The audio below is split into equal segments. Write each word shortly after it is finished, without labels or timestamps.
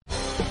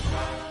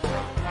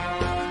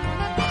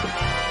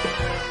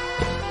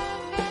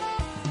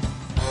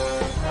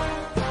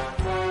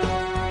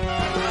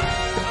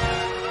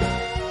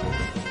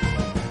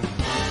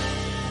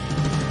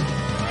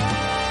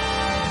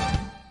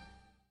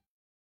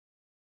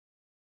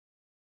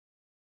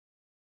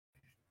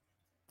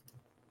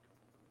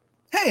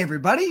Hey,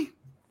 everybody.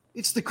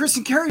 It's the Chris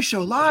and Kerry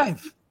show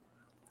live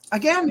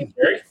again. Hey,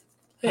 Kerry.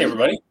 Hey,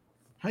 everybody.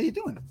 How you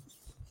doing?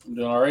 I'm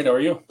doing all right. How are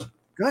you?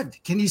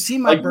 Good. Can you see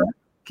my bird?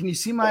 Can you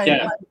see my...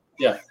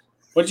 Yeah.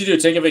 What did you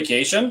do? Take a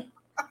vacation?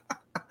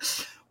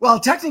 Well,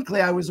 technically,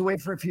 I was away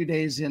for a few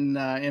days in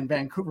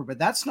Vancouver, but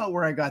that's not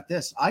where I got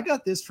this. I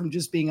got this from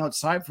just being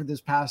outside for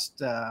this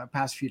past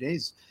few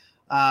days.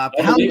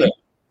 Pounding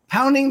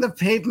the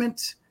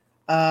pavement,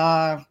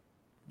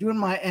 doing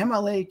my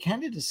MLA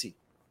candidacy.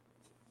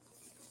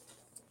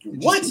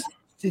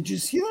 Did you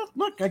see that?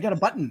 Look, I got a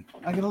button.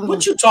 I got a little.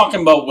 What you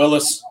talking about,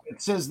 Willis?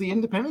 It says the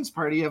Independence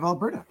Party of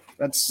Alberta.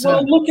 That's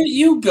look at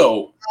you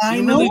go.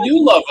 You really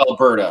do love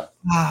Alberta.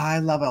 I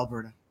love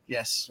Alberta.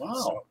 Yes.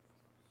 Wow.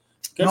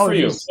 Good for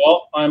you.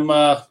 Well,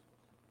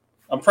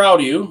 I'm proud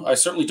of you. I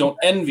certainly don't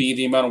envy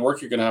the amount of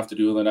work you're going to have to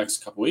do in the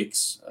next couple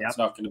weeks. It's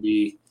not going to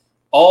be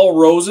all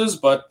roses,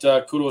 but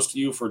kudos to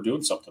you for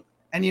doing something.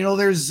 And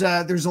there's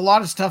a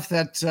lot of stuff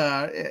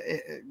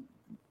that.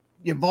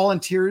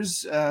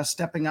 Volunteers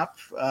stepping up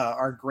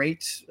are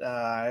great,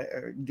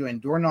 doing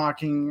door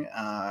knocking,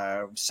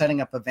 setting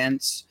up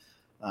events,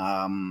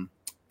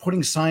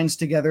 putting signs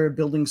together,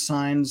 building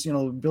signs,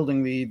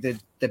 building the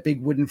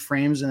big wooden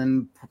frames and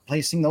then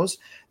placing those.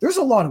 There's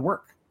a lot of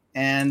work.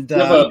 And do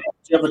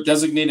you have a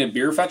designated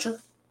beer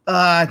fetcher?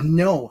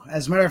 No.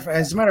 As a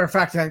matter of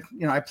fact,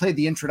 I played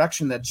the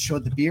introduction that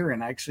showed the beer,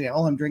 and actually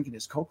all I'm drinking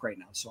is Coke right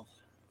now. So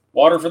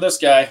water for this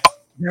guy.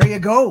 There you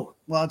go.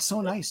 Well, it's so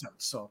nice out.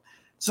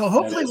 So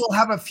hopefully we'll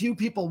have a few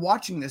people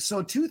watching this.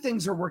 So two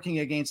things are working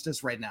against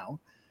us right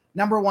now.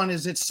 Number one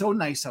is it's so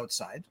nice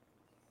outside.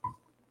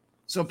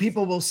 So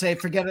people will say,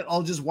 forget it,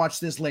 I'll just watch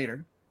this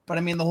later. But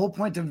I mean, the whole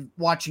point of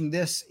watching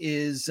this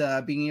is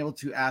being able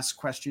to ask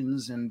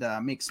questions and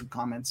make some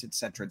comments, et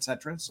cetera, et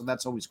cetera. So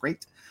that's always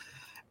great.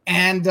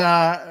 And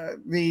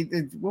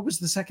what was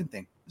the second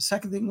thing? The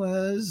second thing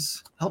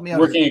was, help me out.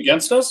 Working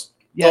against us?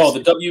 Yes. Oh, the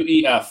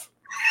WEF.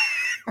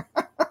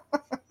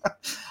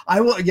 I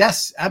will.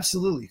 Yes,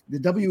 absolutely. The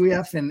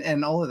WEF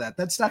and all of that.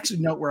 That's actually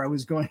not where I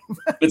was going.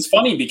 It's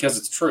funny because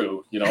it's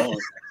true,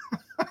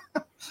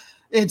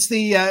 It's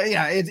the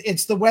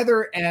it's the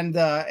weather and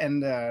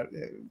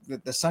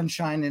the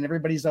sunshine and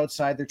everybody's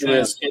outside. They're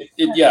trying.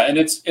 And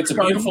it's a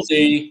beautiful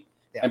day,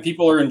 and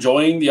people are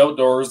enjoying the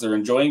outdoors. They're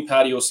enjoying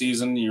patio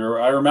season.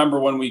 I remember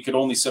when we could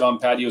only sit on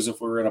patios if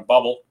we were in a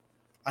bubble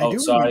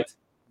outside.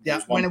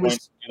 When it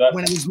was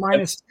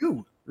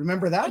 -2.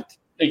 Remember that?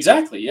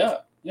 Exactly.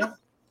 Yeah.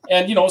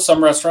 And,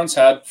 some restaurants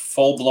had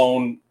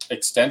full-blown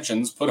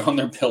extensions put on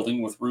their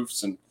building with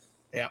roofs and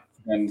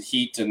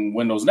heat and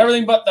windows and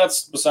everything, but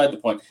that's beside the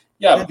point.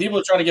 Yeah, but people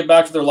are trying to get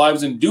back to their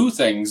lives and do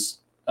things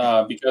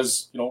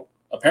because,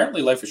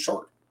 apparently life is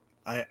short.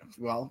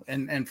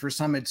 And for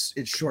some it's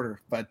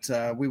shorter, but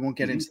we won't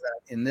get into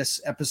that in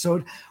this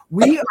episode.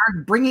 We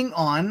are bringing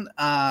on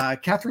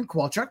Katherine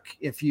Kowalchuk.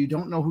 If you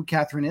don't know who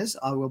Katherine is,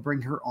 I will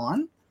bring her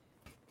on.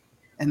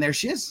 And there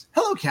she is.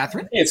 Hello,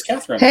 Katherine. Hey, it's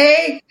Katherine.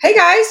 Hey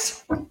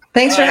guys.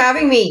 Thanks for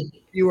having me.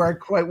 You are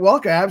quite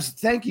welcome.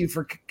 Thank you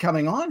for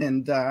coming on.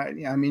 And I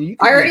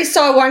already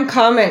saw one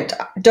comment.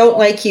 Don't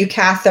like you,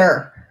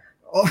 Kather.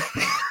 Oh.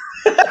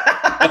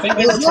 I think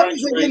they were trying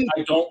to write,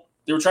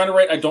 they were trying to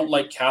write, I don't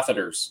like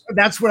catheters.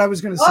 That's what I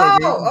was going to say.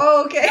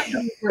 Oh, okay.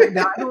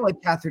 No, I don't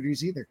like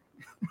catheters either.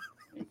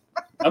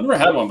 I've never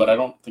had one, but I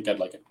don't think I'd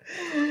like it.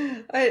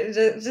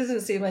 It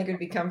doesn't seem like it'd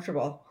be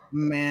comfortable.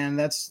 Man,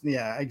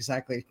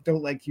 exactly.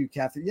 Don't like you,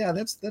 Katherine. Yeah,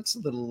 that's a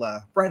little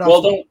right off.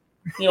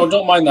 Well,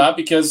 don't mind that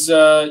because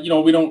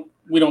we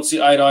don't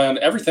see eye to eye on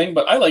everything,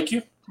 but I like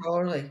you.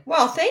 Totally.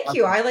 Well, thank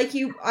you. I like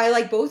you. I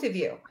like both of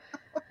you.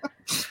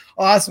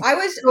 Awesome. I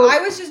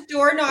was just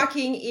door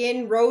knocking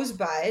in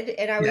Rosebud,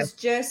 and I was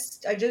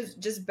just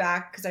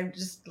back because I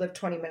just lived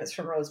 20 minutes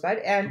from Rosebud,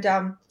 and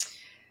and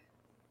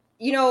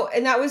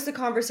that was the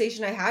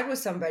conversation I had with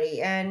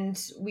somebody, and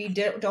we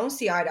don't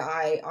see eye to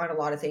eye on a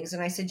lot of things.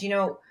 And I said,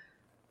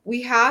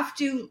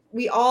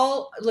 we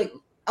all, like,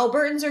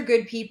 Albertans are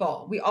good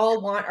people. We all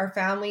want our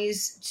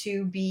families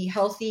to be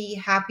healthy,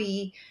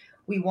 happy.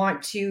 We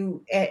want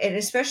to, and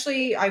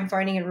especially I'm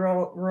finding in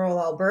rural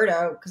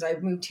Alberta, because I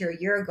moved here a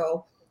year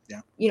ago,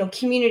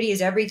 community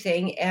is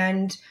everything.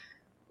 And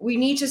we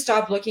need to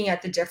stop looking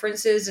at the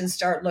differences and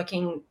start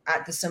looking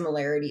at the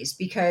similarities,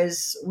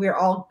 because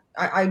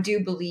I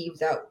do believe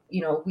that,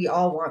 we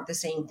all want the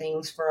same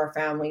things for our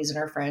families and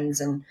our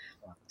friends. And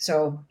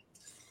so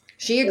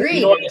she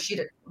agreed.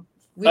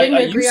 We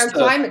didn't agree on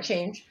climate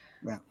change.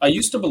 I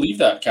used to believe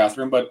that,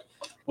 Katherine, but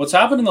what's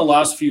happened in the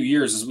last few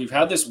years is we've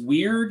had this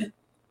weird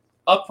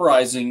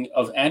uprising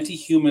of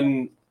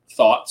anti-human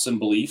thoughts and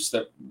beliefs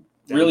that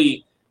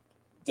really,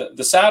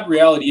 the sad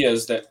reality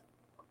is that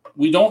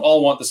we don't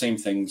all want the same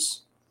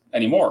things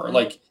anymore. Mm-hmm.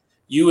 Like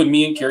you and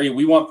me and Kerry,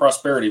 we want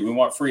prosperity. We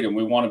want freedom.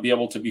 We want to be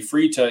able to be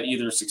free to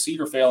either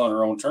succeed or fail on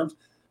our own terms.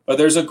 But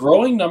there's a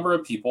growing number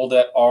of people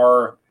that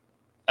are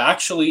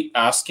actually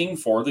asking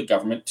for the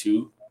government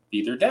to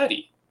be their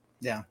daddy.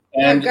 Yeah.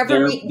 And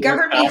government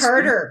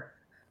harder.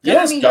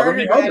 Yes,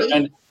 government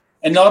harder.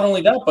 And not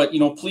only that, but,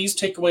 please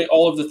take away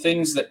all of the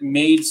things that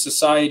made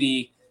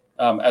society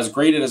as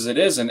great as it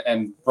is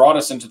and brought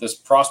us into this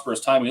prosperous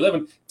time we live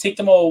in. Take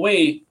them all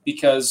away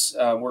because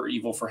we're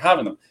evil for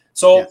having them.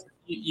 So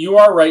you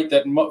are right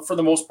that for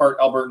the most part,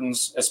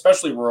 Albertans,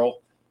 especially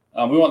rural,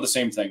 we want the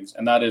same things.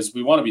 And that is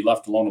we want to be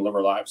left alone to live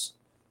our lives,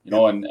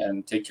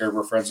 and take care of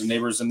our friends and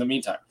neighbors in the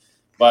meantime.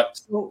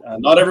 But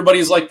not everybody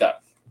is like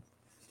that.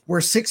 We're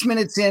 6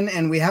 minutes in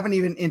and we haven't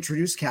even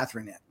introduced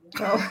Katherine yet.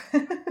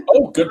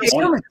 Oh, good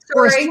point.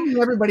 We're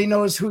assuming everybody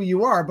knows who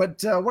you are,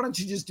 but why don't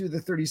you just do the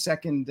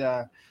 30-second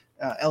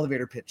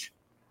elevator pitch?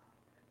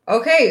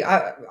 Okay,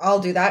 I'll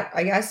do that,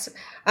 I guess.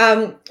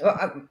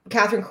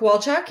 Katherine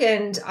Kowalchuk,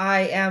 and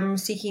I am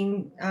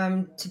seeking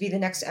to be the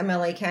next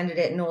MLA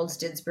candidate in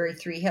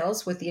Olds-Didsbury-Three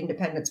Hills with the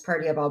Independence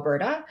Party of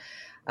Alberta.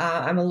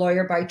 I'm a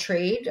lawyer by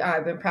trade.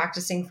 I've been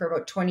practicing for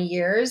about 20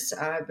 years.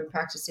 I've been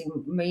practicing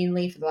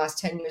mainly for the last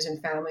 10 years in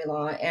family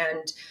law.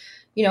 And,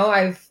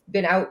 I've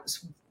been out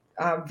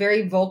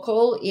very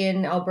vocal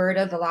in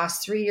Alberta the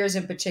last 3 years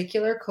in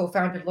particular,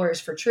 co-founded Lawyers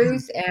for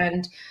Truth,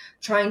 and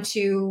trying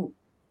to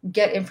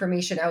get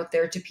information out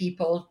there to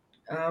people.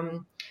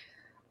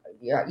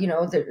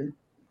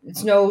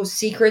 It's no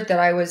secret that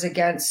I was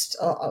against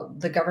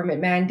the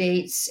government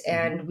mandates,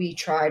 and we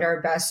tried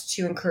our best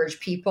to encourage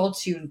people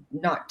to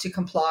not to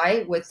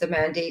comply with the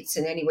mandates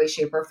in any way,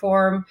 shape, or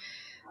form.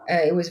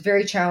 It was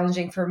very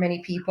challenging for many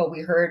people.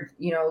 We heard,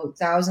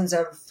 thousands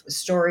of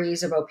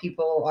stories about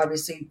people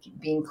obviously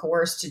being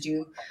coerced to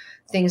do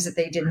things that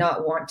they did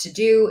not want to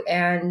do,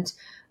 and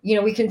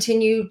we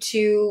continue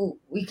to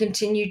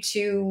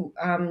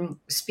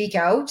speak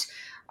out.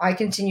 I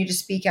continue to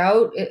speak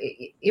out.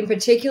 In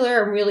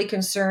particular, I'm really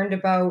concerned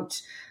about,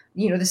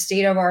 the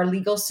state of our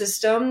legal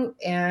system.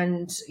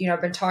 And,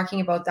 I've been talking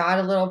about that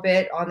a little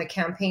bit on the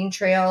campaign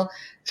trail,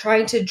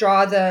 trying to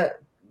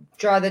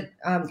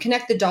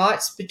connect the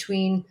dots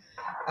between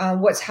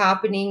what's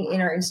happening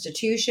in our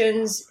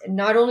institutions,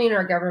 not only in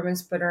our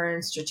governments, but our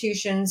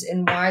institutions,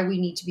 and why we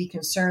need to be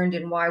concerned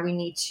and why we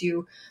need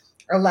to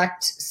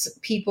elect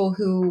people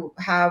who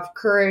have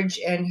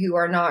courage and who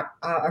are not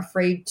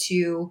afraid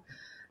to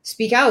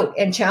speak out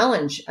and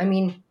challenge. I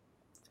mean,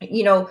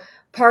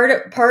 part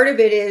of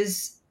it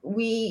is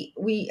we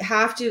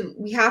have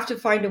to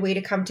find a way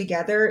to come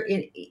together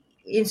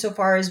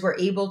insofar as we're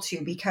able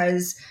to,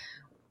 because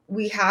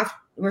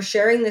we're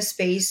sharing this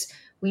space.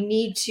 We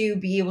need to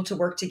be able to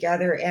work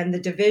together, and the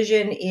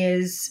division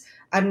is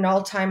at an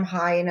all-time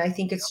high, and I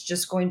think it's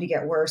just going to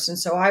get worse. And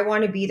so I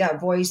want to be that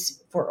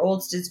voice for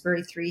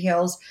Olds-Didsbury-Three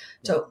Hills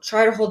to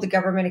try to hold the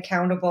government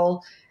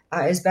accountable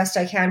as best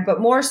I can,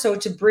 but more so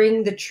to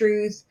bring the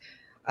truth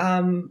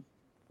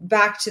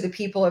back to the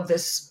people of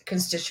this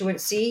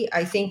constituency.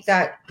 I think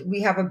that we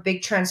have a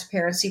big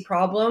transparency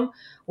problem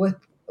with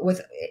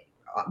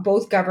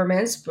both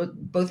governments,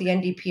 both the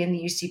NDP and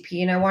the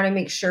UCP, and I want to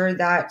make sure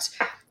that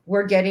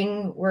we're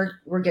getting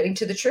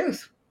to the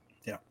truth.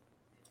 Yeah.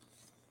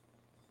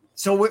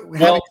 So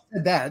having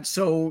said that,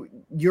 so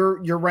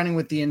you're running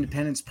with the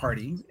Independence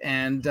Party,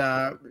 and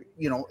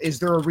is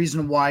there a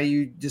reason why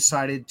you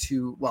decided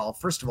to, well,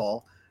 first of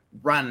all,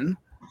 run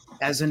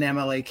as an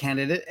MLA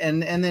candidate,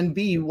 and then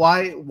B,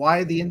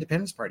 why the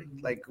Independence Party?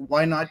 Like,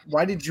 why not?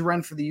 Why did you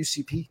run for the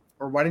UCP,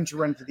 or why didn't you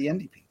run for the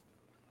NDP?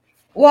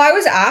 Well, I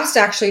was asked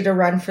actually to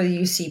run for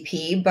the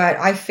UCP, but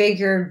I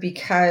figured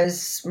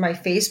because my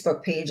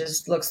Facebook page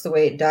looks the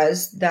way it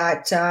does,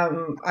 that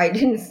I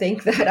didn't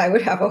think that I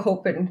would have a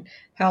hope in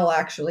hell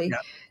actually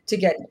to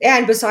get.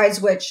 And besides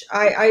which,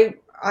 I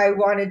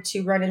wanted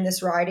to run in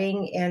this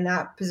riding, and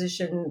that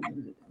position,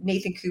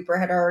 Nathan Cooper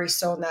had already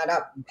sewn that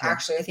up.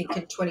 Actually, I think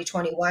in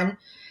 2021.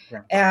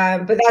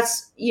 But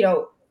that's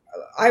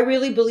I've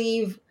really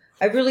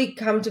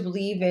come to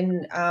believe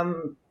in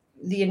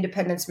the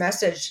independence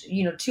message.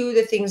 Two of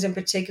the things in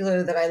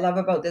particular that I love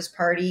about this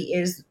party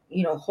is,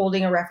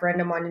 holding a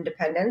referendum on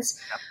independence.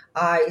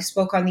 I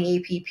spoke on the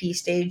APP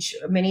stage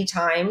many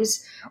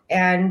times,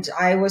 and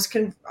I was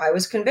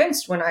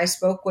convinced when I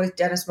spoke with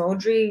Dennis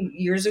Modry a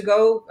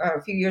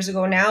few years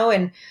ago now.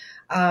 And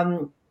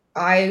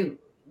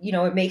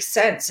it makes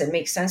sense. It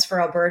makes sense for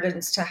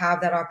Albertans to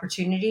have that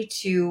opportunity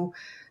to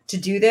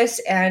do this,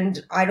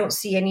 and I don't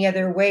see any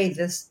other way.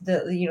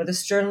 The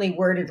sternly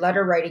worded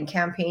letter writing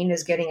campaign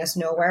is getting us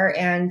nowhere,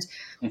 and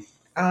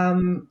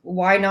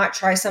why not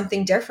try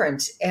something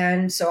different?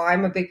 And so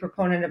I'm a big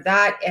proponent of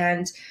that.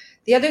 And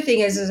the other thing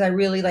is I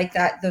really like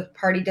that the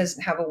party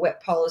doesn't have a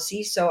whip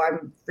policy, so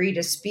I'm free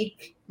to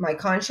speak my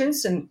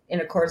conscience and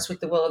in accordance with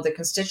the will of the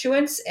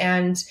constituents.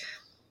 And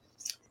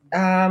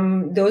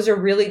those are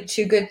really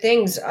two good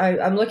things.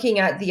 I'm looking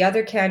at the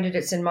other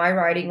candidates in my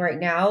riding right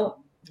now,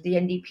 the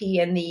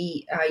NDP and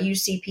the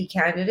UCP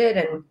candidate,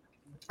 and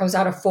I was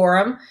at a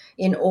forum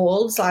in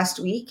Olds last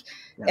week,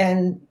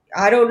 and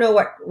I don't know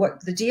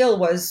what the deal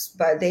was,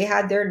 but they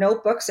had their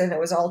notebooks and it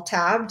was all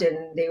tabbed,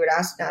 and they would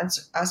ask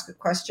a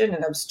question,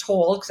 and I was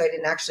told, because I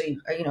didn't actually,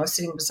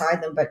 sitting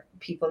beside them, but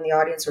people in the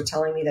audience were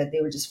telling me that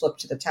they would just flip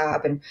to the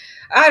tab, and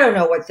I don't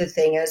know what the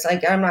thing is.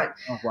 Like, I'm not,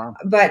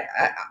 but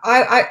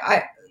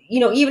I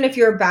even if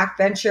you're a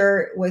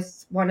backbencher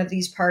with one of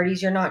these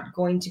parties, you're not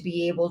going to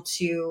be able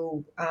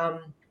to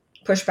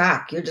push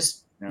back. You're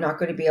just not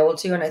going to be able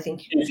to. And I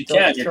think if you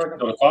can, you go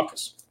to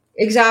caucus.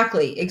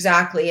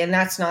 Exactly. And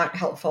that's not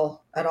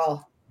helpful at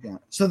all. Yeah.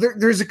 So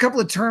there's a couple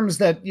of terms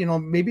that,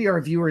 maybe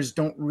our viewers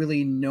don't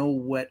really know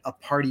what a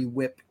party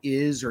whip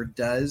is or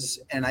does.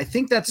 And I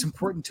think that's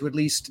important to at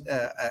least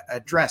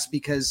address,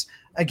 because,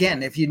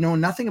 again, if you know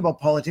nothing about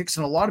politics,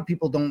 and a lot of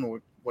people don't know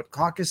what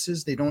caucus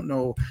is, they don't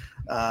know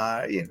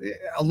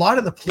a lot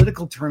of the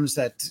political terms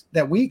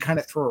that we kind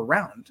of throw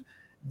around,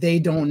 they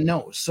don't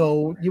know.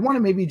 So you want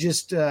to maybe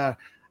just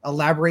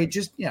elaborate,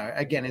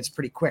 again, it's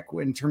pretty quick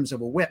in terms of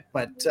a whip,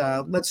 but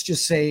let's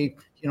just say,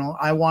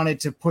 I wanted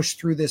to push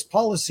through this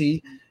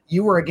policy,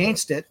 you were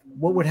against it,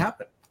 what would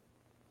happen?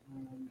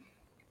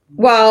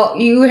 Well,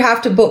 you would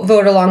have to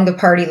vote along the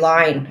party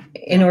line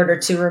in order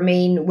to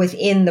remain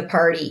within the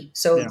party.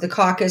 So the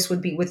caucus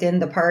would be within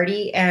the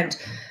party. And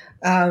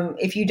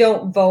if you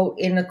don't vote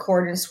in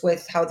accordance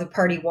with how the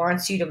party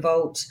wants you to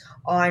vote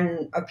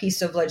on a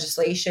piece of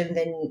legislation,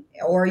 then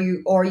or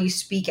you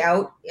speak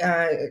out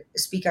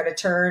a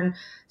turn,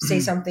 say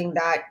something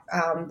that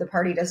the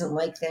party doesn't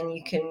like,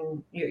 then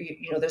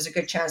there's a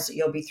good chance that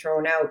you'll be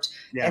thrown out,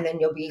 and then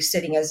you'll be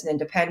sitting as an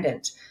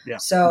independent.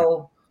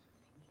 So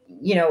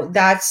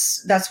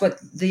that's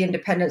what the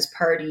Independence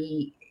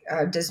Party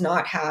does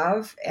not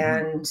have,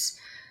 and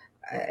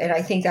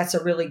I think that's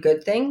a really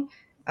good thing.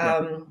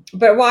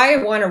 But why I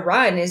want to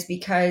run is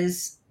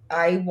because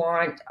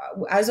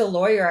as a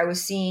lawyer, I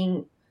was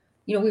seeing,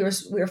 we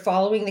were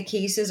following the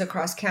cases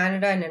across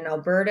Canada and in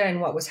Alberta and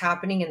what was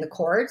happening in the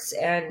courts.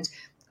 And,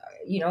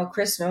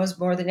 Chris knows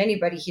more than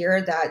anybody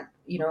here that,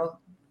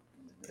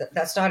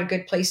 that's not a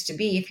good place to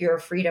be if you're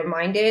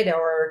freedom-minded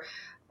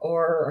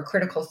or a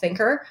critical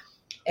thinker.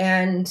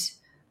 And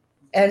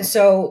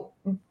so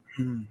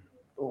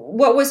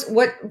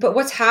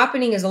what's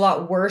happening is a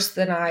lot worse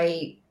than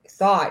I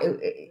thought.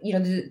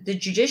 The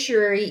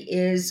judiciary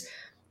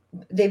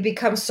they've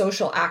become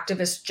social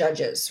activist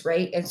judges,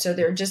 right? And so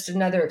they're just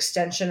another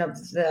extension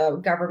of the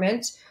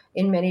government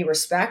in many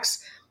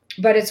respects.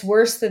 But it's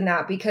worse than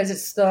that, because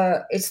it's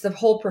the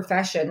whole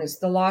profession. It's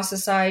the law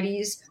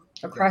societies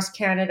across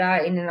Canada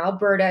and in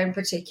Alberta in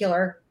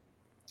particular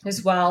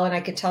as well. And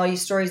I could tell you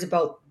stories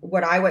about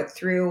what I went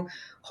through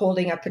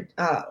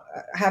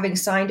having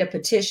signed a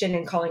petition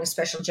and calling a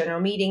special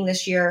general meeting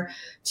this year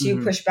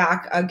to push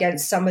back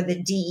against some of the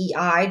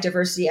DEI,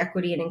 diversity,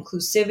 equity, and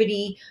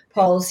inclusivity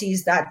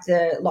policies that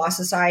the Law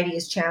Society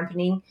is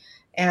championing,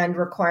 and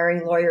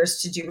requiring lawyers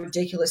to do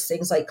ridiculous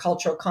things like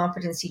cultural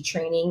competency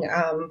training,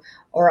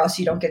 or else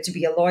you don't get to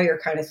be a lawyer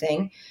kind of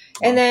thing.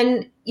 And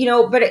then,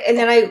 and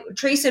then I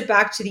trace it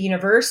back to the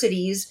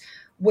universities,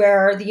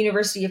 where the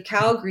University of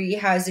Calgary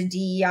has a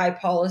DEI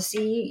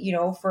policy,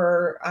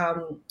 for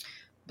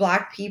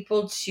Black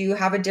people to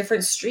have a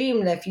different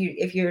stream. That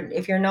if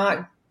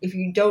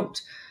you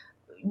don't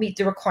meet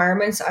the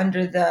requirements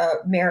under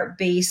the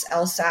merit-based,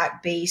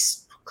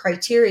 LSAT-based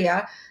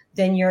criteria,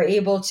 then you're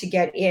able to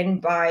get in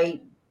by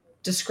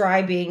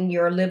describing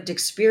your lived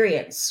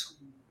experience.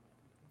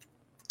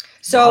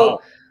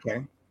 So,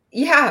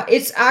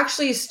 it's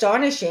actually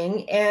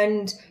astonishing,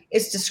 and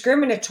it's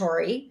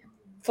discriminatory,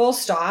 full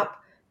stop.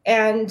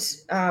 And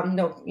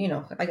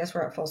I guess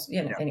we're at full.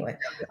 Anyway,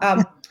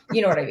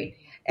 you know what I mean.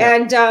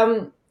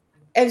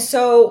 And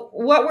so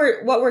what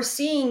we're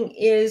seeing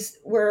is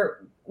we're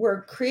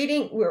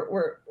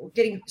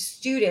getting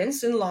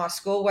students in law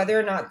school, whether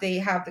or not they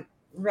have the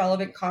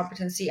relevant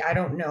competency, I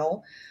don't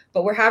know,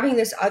 but we're having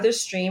this other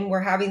stream.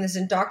 We're having this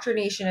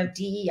indoctrination of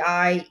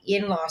DEI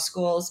in law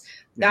schools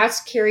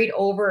that's carried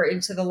over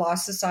into the law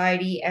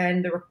society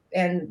and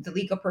the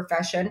legal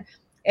profession.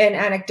 And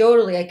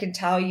anecdotally, I can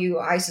tell you,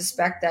 I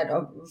suspect that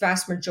a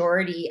vast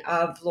majority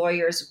of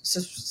lawyers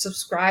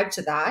subscribe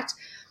to that.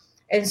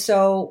 And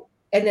so,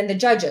 and then the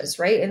judges,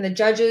 right? And the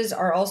judges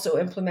are also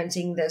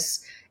implementing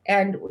this.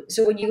 And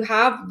so when you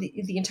have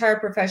the entire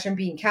profession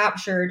being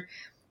captured,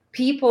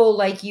 people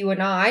like you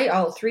and I,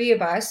 all three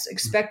of us,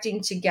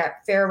 expecting to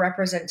get fair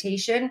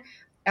representation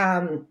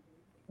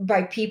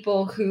by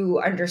people who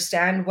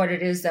understand what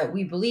it is that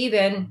we believe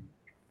in,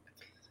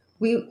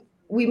 we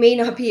may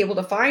not be able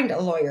to find a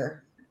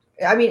lawyer.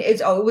 I mean,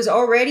 it was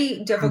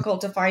already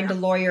difficult to find a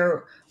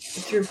lawyer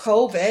through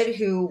COVID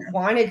who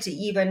wanted to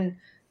even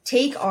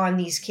take on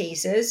these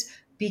cases,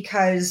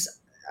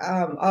 because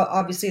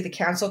obviously the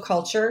cancel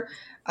culture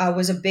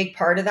was a big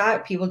part of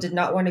that. People did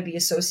not want to be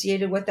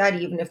associated with that,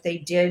 even if they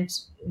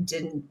didn't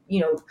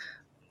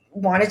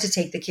wanted to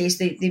take the case.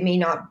 They may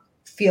not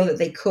feel that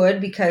they could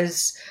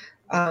because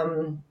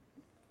of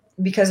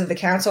the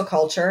cancel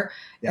culture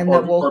and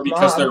the woke or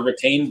because mob. They're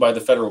retained by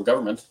the federal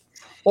government,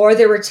 or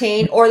they're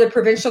retained, or the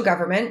provincial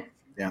government.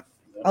 Yeah,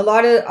 a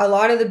lot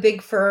of the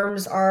big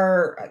firms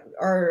are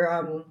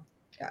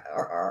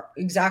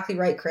exactly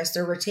right, Chris.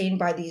 They're retained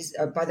by these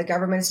by the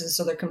governments, and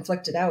so they're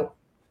conflicted out.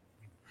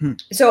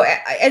 So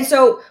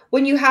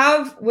when you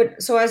have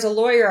as a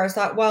lawyer, I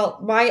thought, well,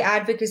 my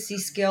advocacy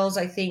skills,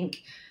 I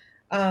think,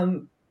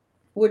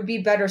 would be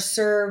better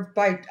served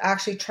by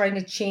actually trying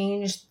to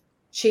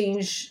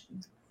change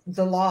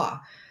the law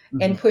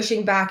and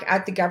pushing back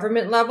at the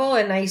government level.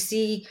 And I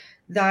see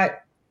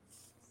that,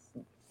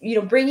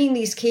 bringing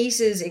these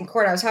cases in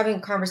court. I was having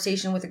a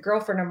conversation with a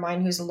girlfriend of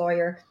mine who's a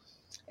lawyer,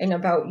 and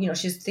about,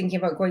 she's thinking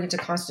about going into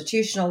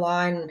constitutional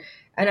law.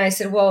 And I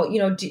said, well,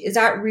 is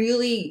that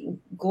really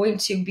going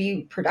to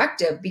be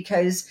productive?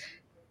 Because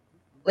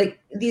like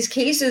these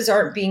cases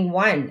aren't being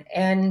won.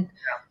 And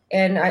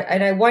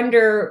I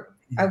wonder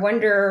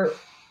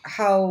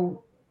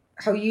how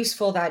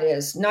useful that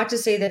is. Not to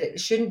say that it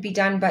shouldn't be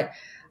done, but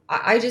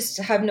I just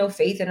have no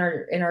faith in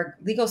our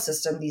legal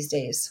system these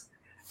days.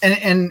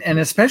 And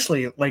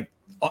especially like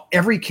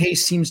every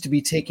case seems to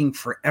be taking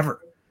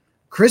forever.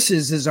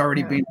 Chris's has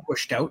already been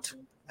pushed out.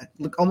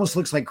 Almost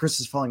looks like Chris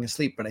is falling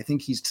asleep, but I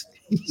think he's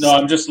No,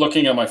 I'm just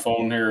looking at my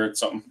phone here at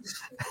something.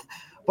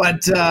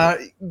 But,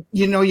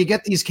 you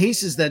get these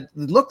cases that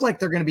look like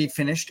they're going to be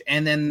finished,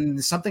 and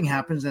then something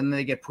happens and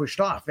they get pushed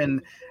off.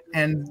 And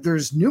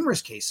there's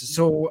numerous cases.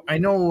 So I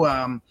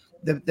know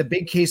the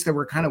big case that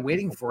we're kind of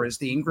waiting for is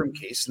the Ingram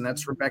case. And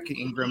that's Rebecca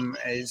Ingram.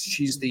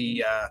 She's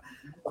the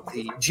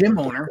gym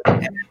owner.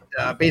 And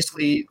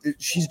basically,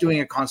 she's doing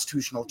a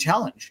constitutional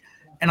challenge.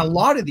 And a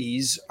lot of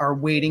these are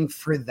waiting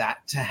for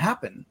that to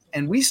happen.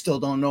 And we still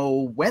don't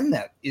know when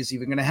that is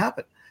even going to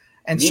happen.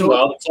 And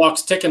meanwhile, the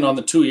clock's ticking on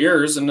the 2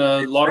 years, and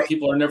a lot of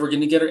people are never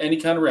going to get any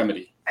kind of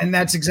remedy. And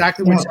that's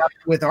exactly what's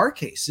happened with our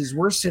case. Is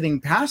we're sitting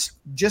past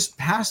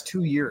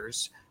 2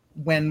 years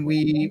when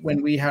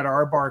we had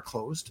our bar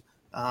closed,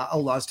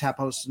 Allah's Tap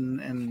House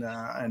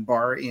and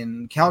bar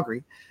in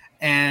Calgary,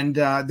 and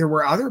there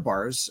were other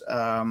bars,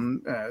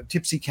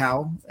 Tipsy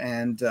Cow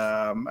and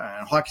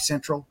Hockey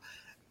Central,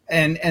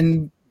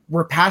 and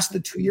we're past the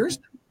 2 years.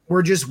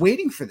 We're just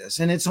waiting for this,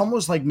 and it's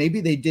almost like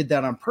maybe they did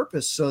that on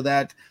purpose so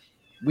that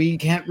we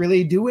can't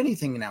really do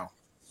anything now.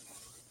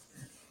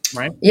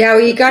 Right? Yeah,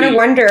 well, you got to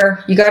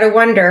wonder,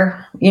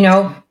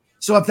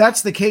 So if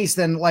that's the case,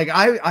 then like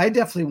I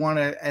definitely want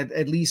to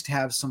at least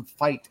have some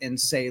fight and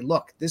say,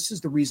 look, this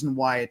is the reason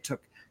why it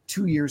took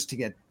 2 years to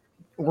get,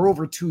 or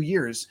over 2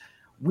 years.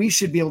 We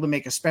should be able to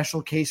make a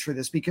special case for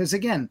this because,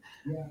 again,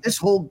 this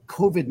whole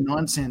COVID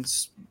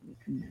nonsense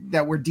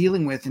that we're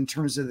dealing with in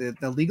terms of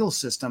the legal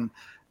system,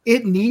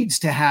 it needs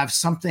to have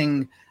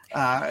something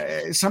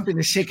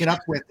to shake it up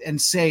with and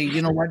say, you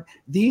know what,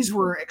 these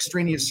were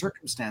extraneous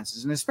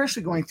circumstances. And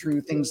especially going through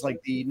things like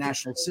the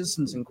National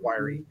Citizens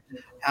Inquiry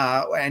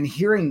and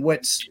hearing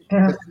what's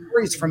the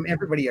stories from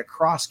everybody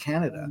across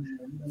Canada.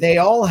 They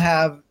all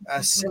have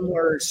a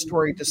similar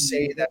story to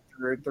say that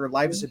their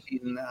lives have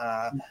been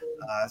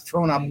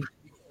thrown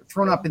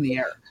up in the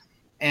air.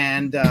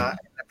 And the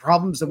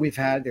problems that we've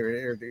had,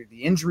 the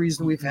injuries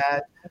that we've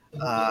had.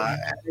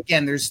 And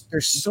again, there's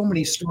so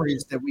many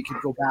stories that we could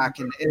go back.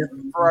 And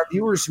for our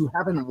viewers who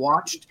haven't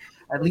watched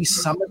at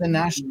least some of the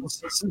National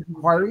Citizens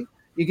Inquiry,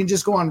 you can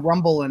just go on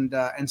Rumble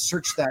and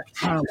search that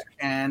channel.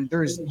 And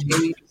there's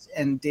days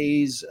and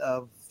days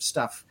of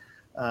stuff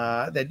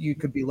that you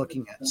could be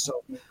looking at.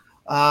 So,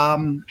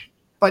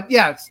 but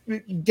yeah,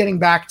 getting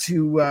back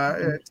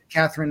to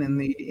Katherine and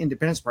the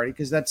Independence Party,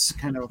 because that's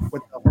kind of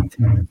what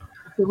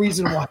the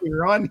reason why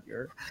you're on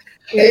here.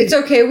 It's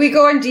okay. We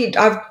go on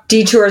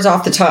detours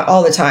all the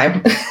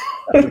time.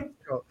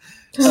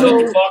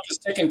 So the clock is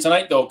ticking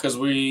tonight, though, because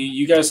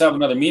you guys have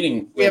another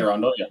meeting later on,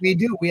 don't you? We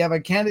do. We have a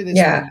candidate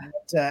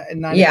at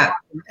 9 o'clock.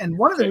 And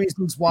one of the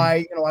reasons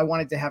why I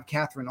wanted to have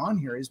Katherine on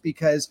here is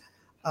because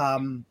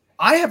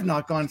I have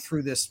not gone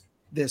through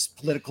this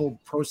political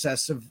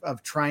process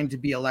of trying to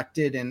be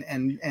elected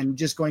and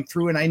just going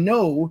through. And I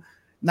know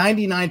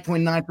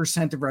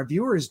 99.9% of our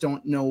viewers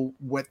don't know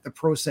what the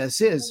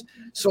process is.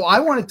 So I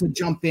wanted to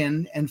jump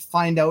in and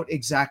find out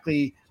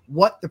exactly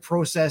what the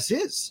process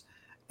is.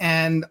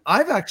 And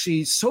I've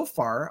actually, so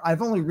far,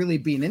 I've only really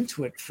been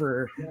into it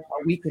for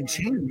a week and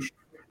change.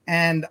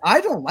 And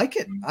I don't like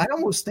it. I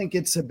almost think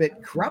it's a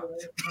bit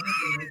corrupt,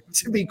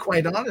 to be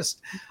quite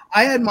honest.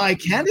 I had my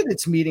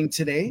candidates meeting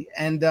today,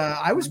 and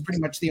I was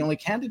pretty much the only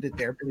candidate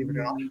there, believe it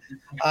or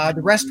not.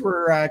 The rest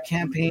were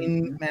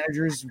campaign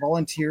managers,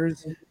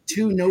 volunteers,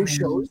 2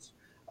 no-shows.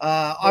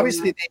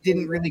 Obviously, they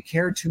didn't really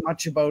care too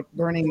much about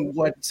learning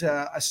what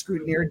a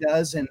scrutineer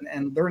does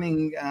and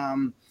learning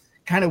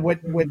kind of what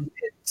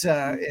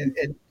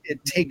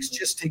it takes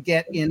just to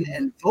get in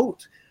and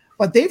vote.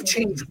 But they've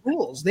changed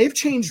rules. They've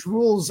changed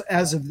rules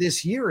as of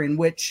this year in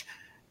which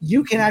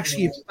you can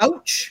actually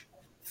vouch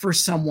for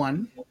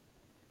someone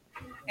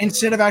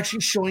instead of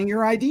actually showing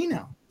your ID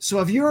now. So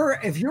if you're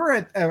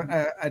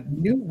a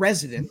new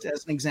resident,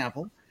 as an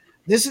example,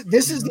 this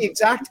is the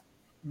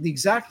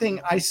exact thing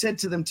I said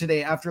to them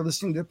today after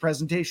listening to the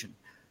presentation.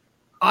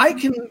 I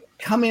can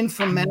come in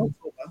from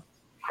Manitoba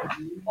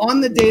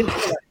on the day of the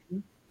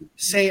election,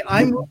 say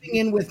I'm moving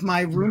in with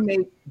my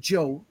roommate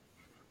Joe.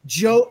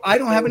 I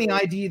don't have any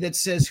ID that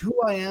says who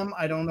I am.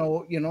 I don't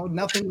know,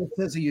 nothing that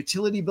says a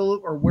utility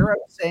bill or where I'm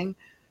staying.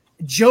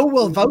 Joe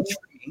will vouch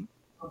for me,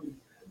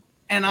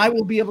 and I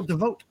will be able to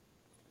vote.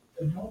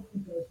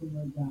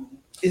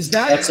 Is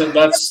that that's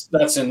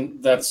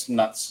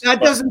nuts. That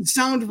But, doesn't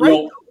sound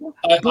right.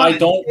 I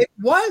don't. It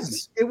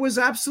was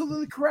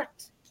absolutely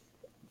correct.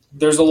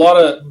 There's a lot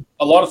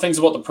of things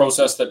about the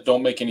process that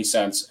don't make any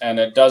sense, and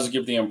it does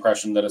give the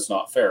impression that it's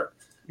not fair.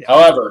 Yeah.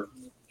 However,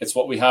 it's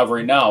what we have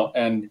right now,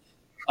 and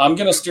I'm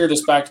going to steer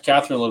this back to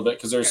Katherine a little bit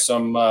because there's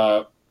some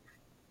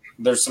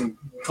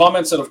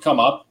comments that have come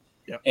up,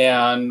 yep.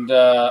 And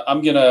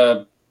I'm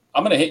gonna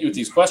hit you with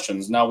these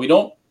questions. Now, we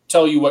don't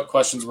tell you what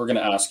questions we're going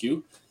to ask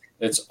you.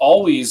 It's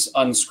always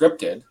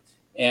unscripted,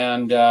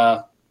 and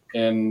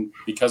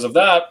because of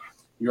that,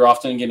 you're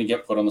often going to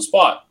get put on the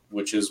spot,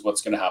 which is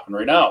what's going to happen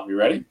right now. You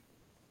ready?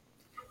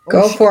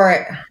 Go for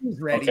it.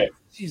 She's ready. Okay.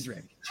 She's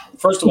ready.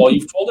 First of all,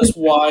 you've told us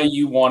why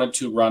you wanted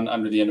to run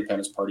under the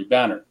Independence Party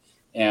banner.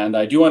 And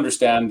I do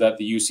understand that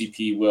the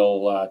UCP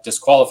will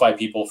disqualify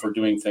people for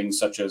doing things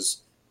such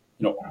as,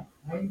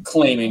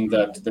 claiming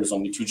that there's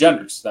only two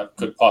genders. That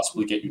could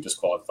possibly get you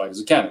disqualified as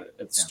a candidate.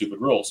 It's stupid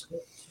rules.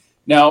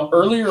 Now,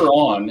 earlier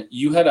on,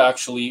 you had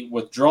actually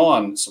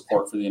withdrawn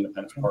support for the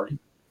Independence Party.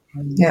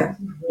 Yeah.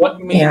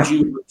 What made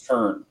you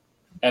return?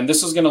 And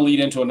this is going to lead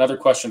into another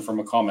question from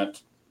a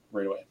comment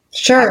right away.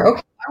 Sure.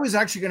 Okay. I was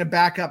actually going to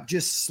back up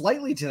just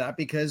slightly to that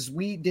because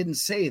we didn't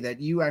say that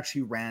you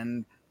actually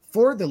ran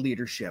for the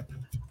leadership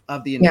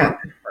of the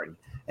Independence Party.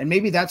 And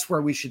maybe that's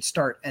where we should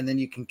start, and then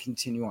you can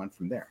continue on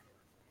from there.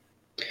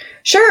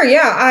 Sure.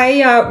 Yeah.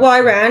 I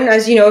ran,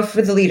 as you know,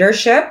 for the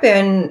leadership,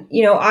 and,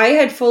 I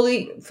had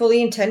fully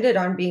intended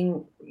on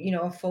being,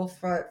 a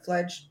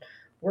full-fledged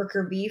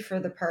worker bee for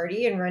the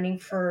party and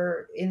running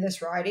in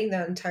this riding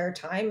the entire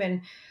time.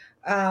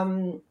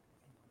 And,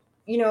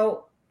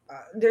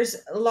 there's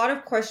a lot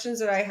of questions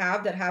that I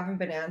have that haven't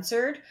been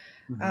answered.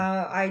 Mm-hmm.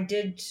 I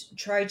did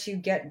try to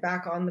get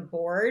back on the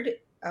board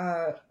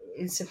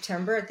in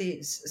September, at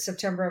the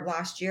September of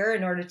last year,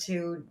 in order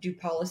to do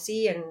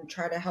policy and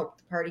try to help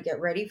the party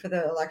get ready for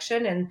the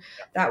election. And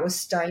that was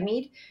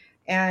stymied.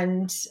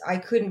 And I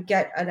couldn't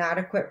get an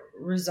adequate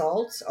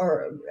results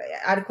or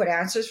adequate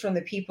answers from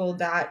the people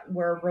that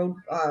were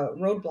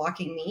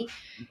roadblocking me.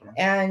 Okay.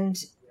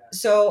 And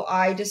so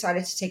I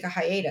decided to take a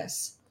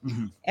hiatus.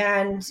 Mm-hmm.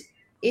 And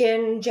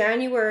in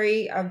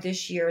January of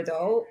this year,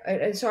 though,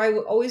 and so I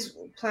always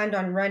planned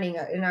on running,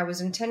 and I was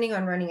intending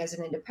on running as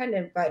an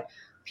independent, but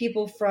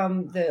people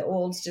from the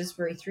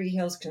Olds-Didsbury-Three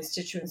Hills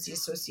Constituency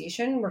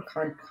Association were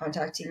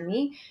contacting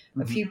me,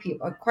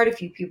 mm-hmm. Quite a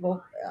few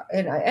people,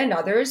 and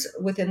others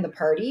within the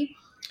party,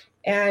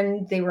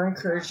 and they were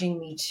encouraging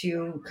me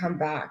to come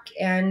back.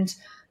 And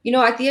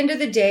at the end of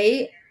the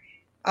day,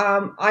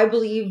 I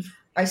believe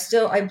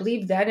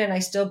then, and I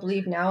still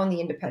believe now in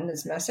the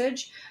independence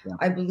message. Yeah.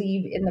 I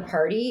believe in the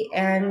party,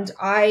 and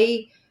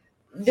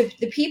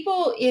the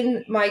people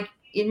in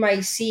my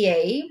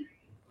CA,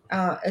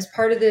 as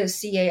part of the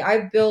CA,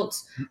 I've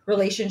built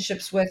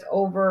relationships with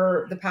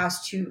over the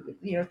past 2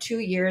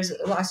 years,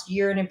 last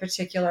year, and in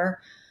particular,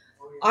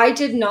 I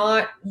did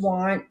not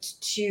want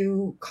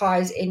to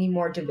cause any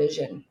more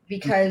division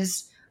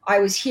because I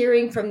was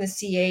hearing from the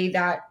CA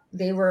that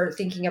they were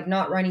thinking of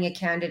not running a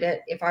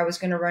candidate if I was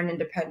going to run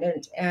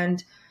independent.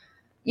 And,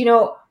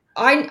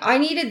 I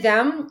needed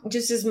them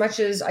just as much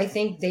as I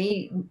think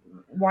they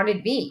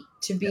wanted me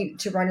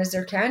to run as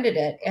their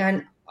candidate.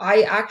 And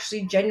I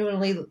actually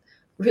genuinely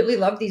really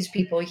love these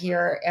people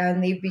here,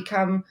 and they've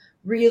become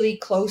really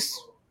close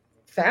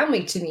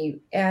family to me.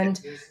 And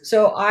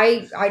so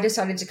I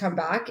decided to come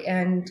back,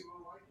 and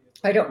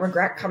I don't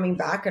regret coming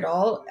back at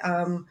all,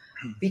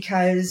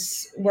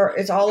 because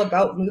it's all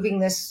about moving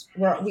this,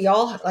 where we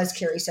all, as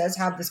Kerry says,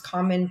 have this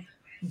common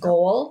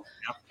goal.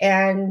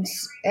 And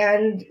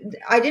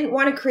I didn't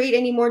want to create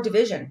any more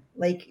division.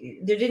 Like,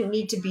 there didn't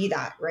need to be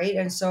that, right?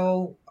 And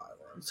so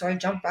I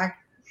jumped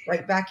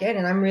right back in,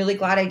 and I'm really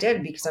glad I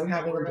did, because I'm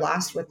having a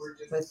blast with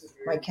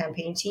my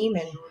campaign team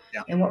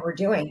and what we're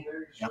doing.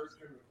 Yeah.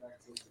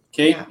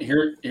 Kate,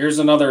 here's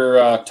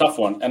another tough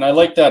one, and I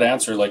like that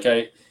answer.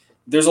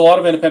 There's a lot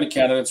of independent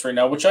candidates right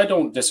now, which I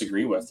don't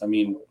disagree with. I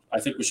mean,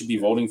 I think we should be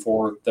voting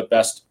for the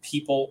best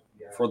people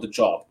for the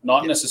job,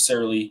 not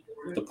necessarily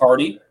the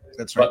party,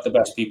 but the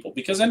best people,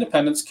 because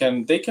independents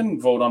can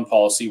vote on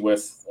policy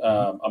with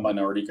a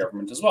minority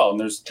government as well, and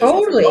there's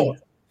totally.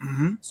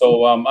 Mm-hmm.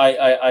 So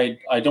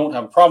I don't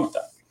have a problem with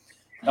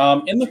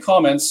that. In the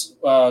comments,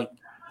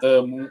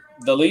 the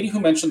lady who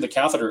mentioned the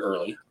catheter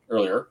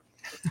earlier,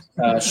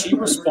 she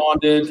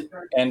responded,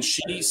 and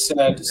she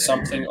said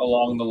something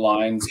along the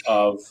lines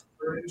of,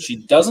 she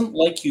doesn't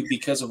like you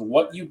because of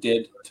what you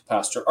did to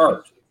Pastor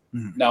Art.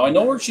 Mm-hmm. Now, I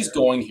know where she's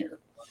going here,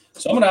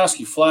 so I'm going to ask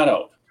you flat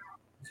out.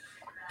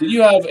 Did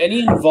you have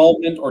any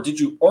involvement, or did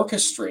you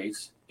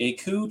orchestrate a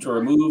coup to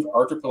remove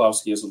Artur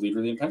Pawlowski as the leader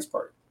of the Independence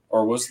Party?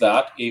 Or was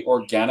that an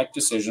organic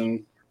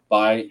decision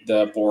by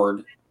the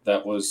board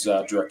that was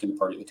directing the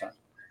party at the time?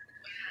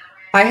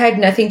 I had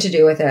nothing to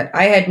do with it.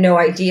 I had no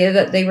idea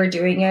that they were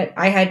doing it.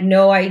 I had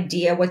no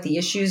idea what the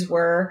issues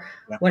were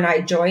when I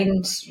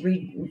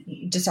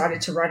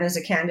decided to run as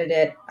a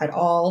candidate at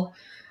all.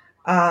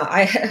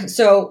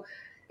 So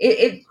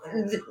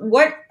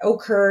what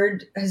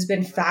occurred has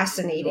been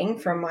fascinating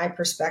from my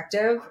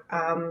perspective.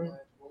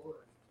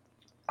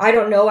 I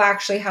don't know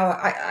actually how.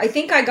 I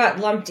think I got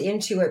lumped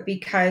into it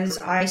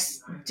because I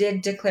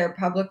did declare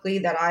publicly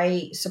that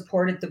I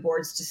supported the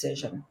board's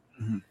decision,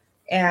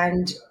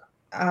 and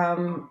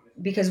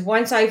because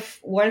once I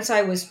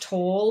was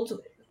told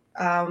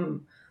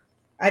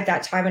at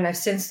that time, and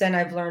since then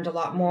I've learned a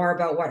lot more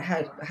about what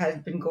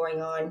had been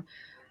going on.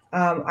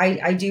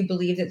 I do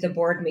believe that the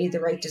board made the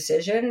right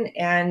decision,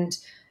 and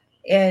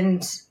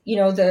you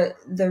know,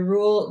 the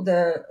rule,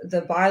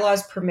 the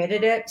bylaws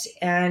permitted it,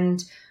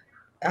 and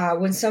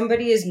when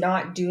somebody is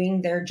not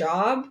doing their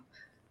job,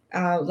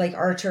 like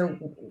Archer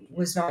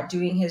was not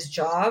doing his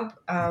job,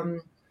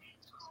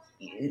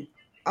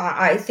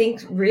 I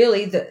think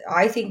really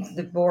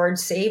the board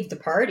saved the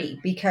party,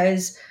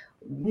 because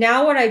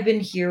now what I've been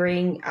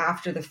hearing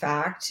after the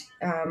fact,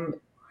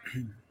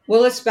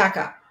 well, let's back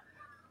up.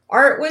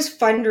 Art was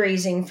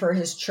fundraising for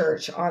his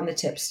church on the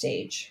tip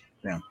stage.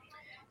 Yeah.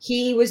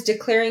 He was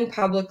declaring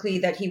publicly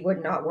that he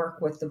would not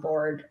work with the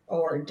board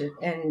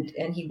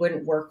and he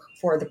wouldn't work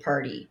for the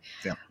party.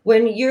 Yeah.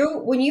 When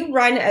you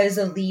run as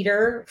a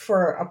leader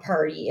for a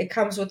party, it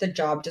comes with a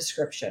job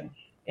description,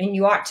 and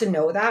you ought to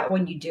know that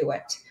when you do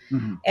it.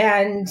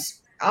 And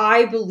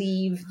I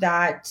believe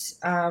that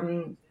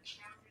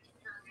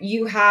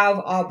you have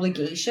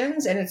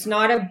obligations, and it's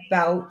not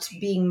about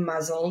being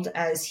muzzled,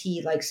 as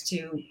he likes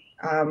to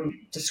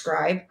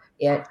describe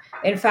it.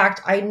 In fact,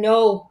 I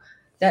know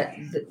that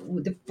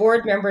the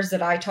board members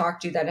that I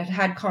talked to that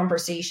had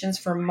conversations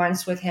for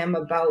months with him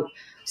about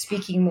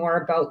speaking more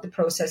about the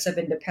process of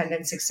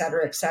independence, et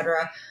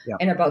cetera, yeah.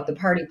 and about the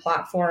party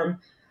platform.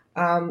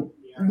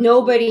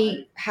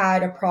 Nobody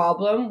had a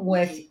problem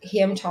with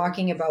him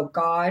talking about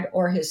God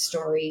or his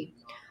story.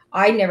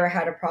 I never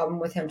had a problem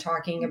with him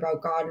talking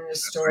about God and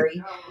his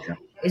story. Yeah.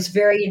 It's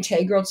very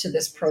integral to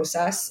this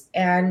process.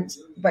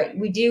 But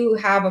we do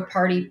have a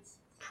party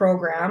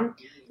program.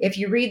 If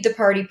you read the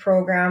party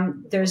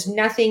program, there's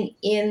nothing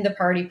in the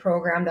party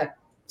program that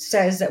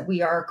says that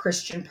we are a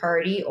Christian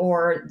party,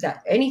 or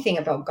that anything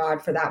about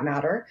God for that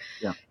matter.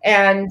 Yeah.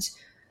 And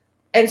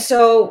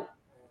so,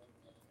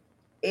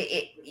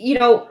 you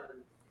know,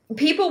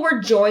 people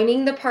were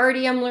joining the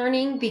party, I'm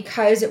learning,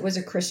 because it was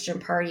a Christian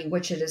party,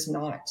 which it is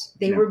not.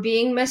 They were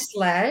being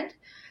misled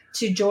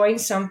to join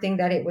something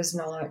that it was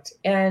not.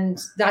 And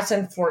that's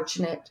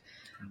unfortunate.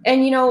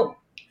 And, you know,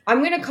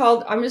 I'm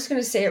just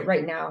going to say it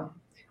right now.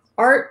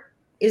 Art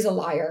is a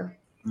liar.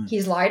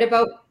 He's lied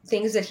about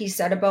things that he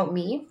said about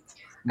me.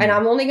 And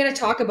I'm only going to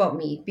talk about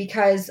me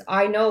because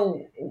I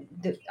know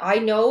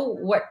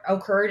what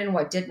occurred and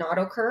what did not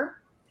occur.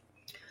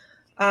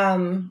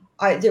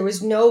 There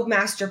was no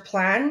master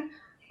plan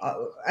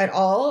at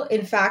all.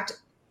 In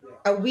fact,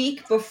 a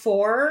week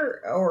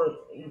before, or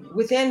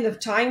within the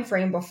time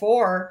frame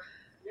before,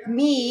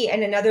 me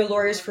and another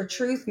Lawyers for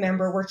Truth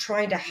member were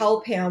trying to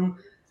help him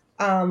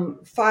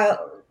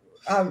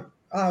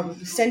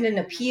send an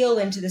appeal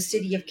into the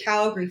city of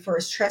Calgary for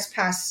his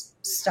trespass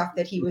stuff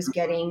that he was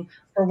getting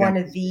for one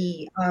of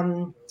the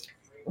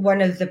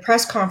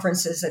press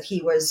conferences that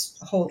he was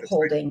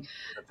holding.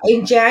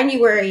 In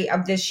January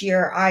of this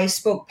year, I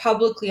spoke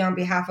publicly on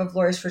behalf of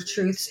Lawyers for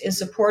Truth in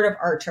support of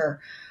Archer.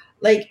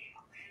 Like,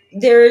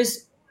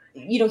 there's,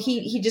 you know,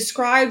 he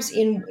describes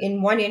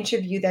in one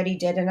interview that he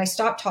did, and I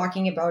stopped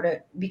talking about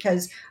it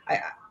because I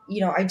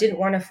didn't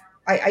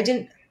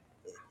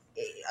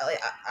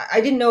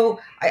know.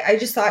 I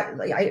just thought,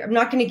 like, I'm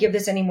not going to give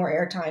this any more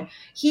airtime.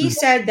 He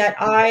said that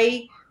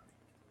I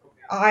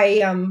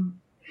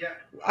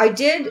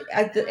did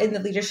in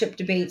the leadership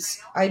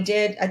debates. I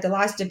did at the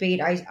last debate.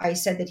 I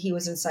said that he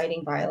was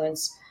inciting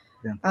violence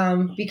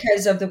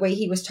because of the way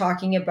he was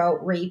talking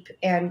about rape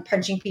and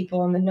punching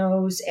people in the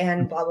nose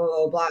and blah, blah,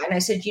 blah, blah. And I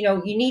said, you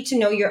know, you need to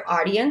know your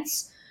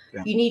audience.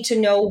 Yeah. You need to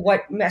know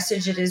what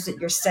message it is that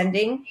you're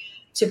sending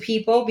to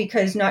people,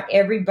 because not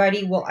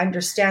everybody will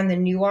understand the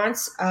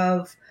nuance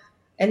of,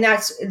 and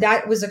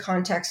that was the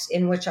context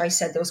in which I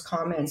said those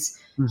comments.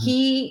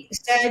 He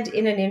said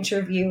in an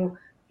interview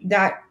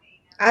that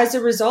as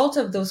a result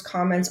of those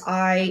comments,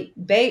 I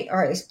begged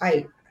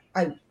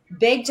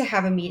to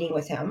have a meeting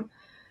with him.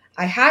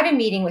 I had a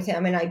meeting with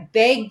him, and I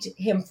begged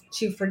him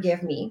to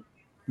forgive me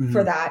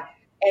for that.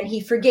 And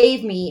he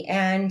forgave me,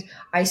 and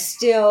I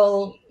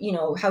still, you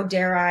know, how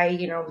dare I,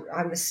 you know,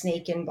 I'm a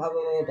snake and blah, blah,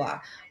 blah,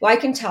 blah. Well, I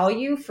can tell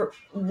you for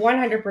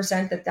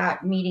 100%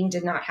 that meeting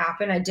did not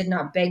happen. I did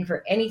not beg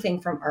for anything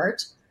from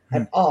Art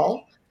at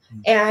all.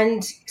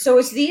 And so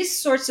it's these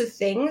sorts of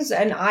things,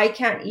 and I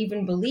can't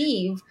even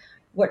believe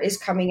what is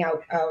coming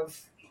out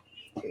of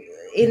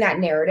in that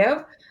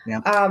narrative.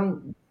 Yeah.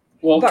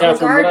 Well,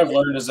 Catherine, what I've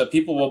learned is that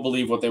people will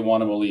believe what they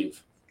want to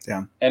believe.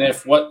 Yeah. And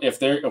if what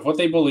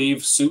they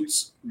believe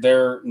suits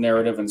their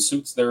narrative and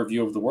suits their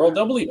view of the world,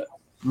 they'll believe it.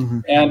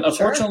 And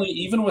unfortunately,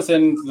 even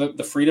within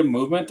the freedom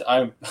movement,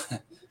 I've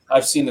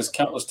seen this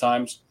countless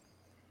times.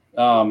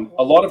 A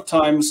lot of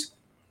times,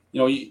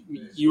 you know,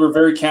 you were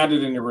very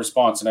candid in your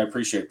response, and I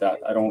appreciate that.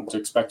 I don't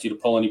expect you to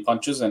pull any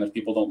punches, and if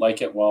people don't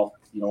like it, well,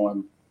 you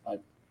know,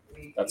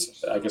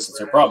 I guess it's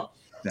their problem.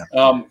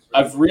 Yeah.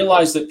 I've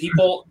realized that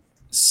people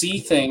see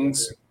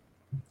things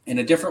in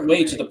a different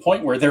way to the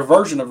point where their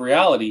version of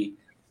reality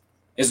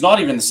is not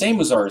even the same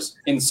as ours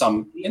in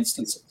some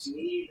instances.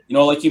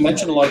 Like you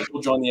mentioned, a lot of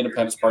people join the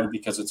Independence Party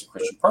because it's a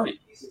Christian party.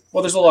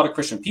 Well, there's a lot of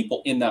Christian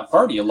people in that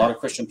party. A lot of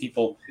Christian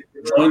people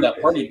joined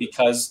that party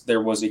because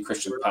there was a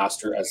Christian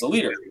pastor as the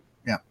leader.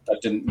 Yeah. That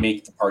didn't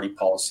make the party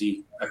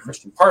policy a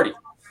Christian party.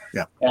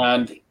 Yeah.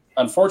 And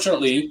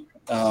unfortunately,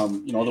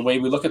 the way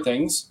we look at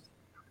things,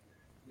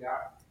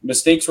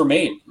 mistakes were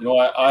made.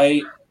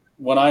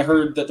 When I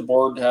heard that the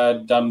board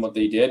had done what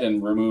they did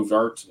and removed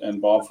Art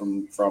and Bob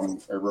from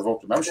or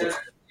revoked their membership.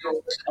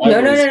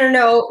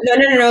 No.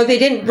 They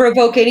didn't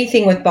revoke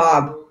anything with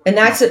Bob, and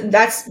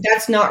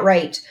that's not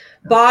right.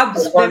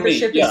 Bob's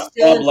membership is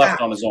still Bob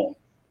left on his own.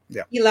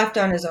 Yeah, he left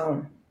on his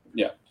own.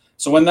 Yeah.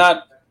 So when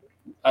that,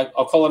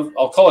 I'll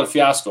call it a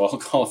fiasco. I'll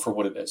call it for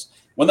what it is.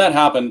 When that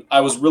happened,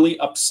 I was really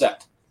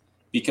upset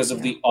because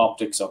of the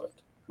optics of it,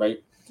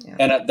 right? Yeah.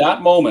 And at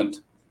that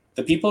moment,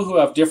 the people who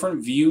have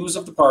different views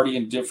of the party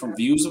and different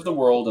views of the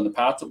world and the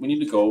path that we need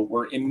to go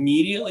were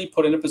immediately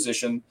put in a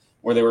position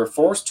where they were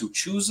forced to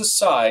choose a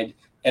side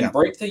and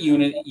break the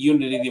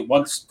unity that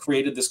once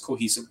created this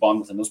cohesive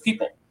bond within those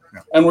people.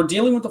 Yeah. And we're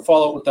dealing with the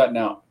fallout with that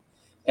now.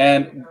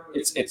 And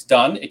it's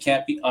done. It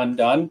can't be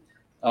undone.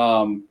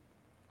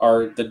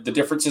 The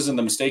differences and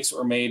the mistakes that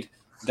were made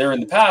there in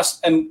the past.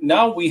 And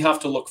now we have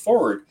to look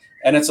forward.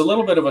 And it's a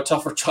little bit of a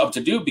tougher job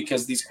to do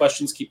because these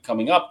questions keep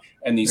coming up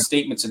and these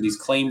statements and these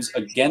claims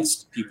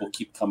against people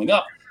keep coming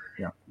up.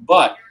 Yeah.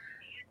 But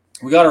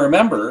we got to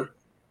remember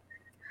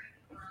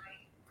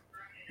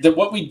that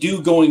what we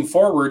do going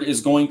forward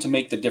is going to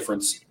make the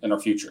difference in our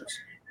futures.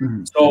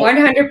 Mm-hmm. So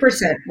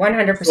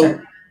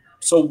 100%.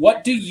 So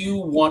what do you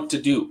want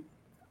to do?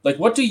 Like,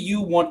 what do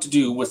you want to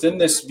do within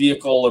this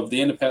vehicle of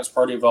the Independence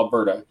Party of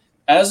Alberta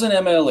as an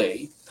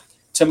MLA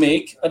to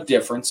make a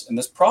difference in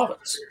this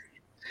province?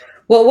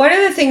 Well, one of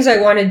the things I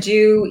want to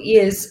do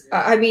is,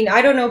 I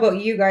don't know about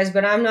you guys,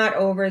 but I'm not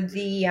over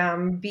the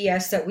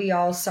BS that we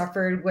all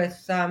suffered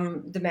with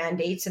the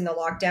mandates and the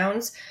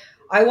lockdowns.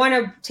 I want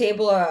to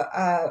table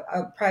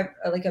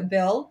a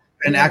bill.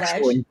 And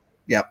actually,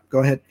 go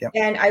ahead. Yeah.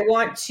 And I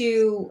want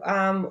to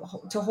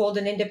hold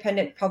an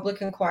independent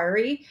public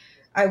inquiry.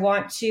 I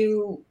want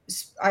to,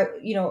 I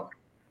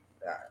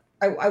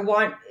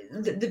want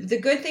the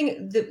good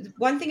thing. The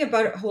one thing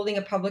about holding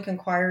a public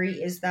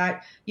inquiry is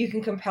that you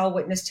can compel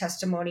witness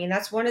testimony, and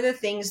that's one of the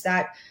things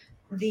that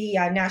the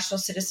National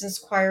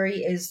Citizens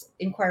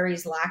Inquiry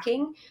is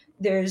lacking.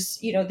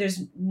 There's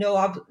no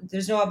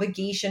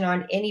obligation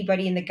on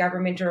anybody in the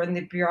government or in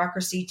the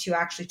bureaucracy to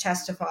actually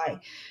testify.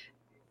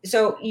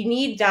 So you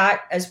need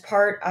that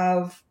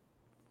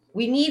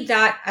we need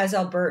that as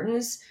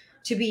Albertans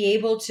to be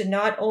able to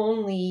not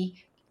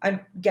only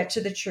get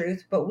to the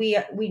truth, but we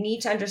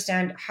need to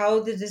understand how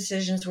the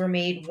decisions were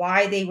made,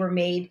 why they were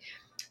made.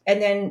 And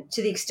then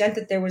to the extent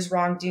that there was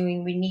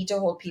wrongdoing, we need to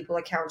hold people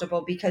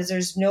accountable, because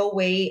there's no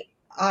way,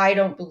 I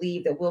don't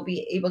believe, that we'll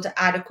be able to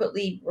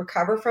adequately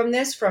recover from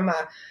this from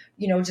a,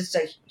 just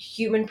a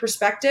human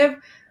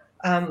perspective,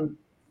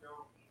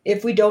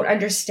 if we don't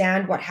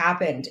understand what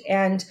happened.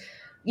 And,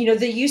 the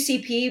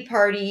UCP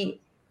party,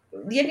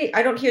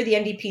 I don't hear the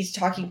NDPs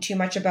talking too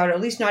much about it,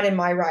 at least not in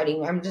my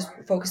riding. I'm just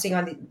focusing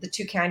on the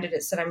two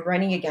candidates that I'm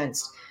running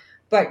against.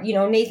 But,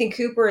 Nathan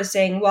Cooper is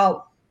saying,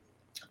 well,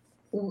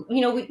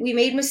 we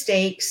made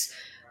mistakes.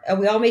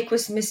 We all make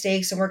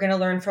mistakes, and we're going to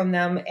learn from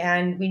them,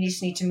 and we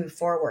just need to move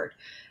forward.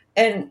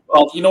 And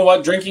well, you know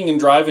what? Drinking and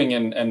driving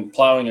and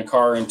plowing a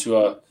car into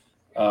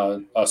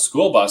a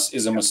school bus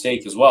is a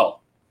mistake as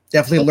well.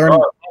 Definitely learn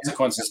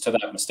consequences to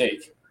that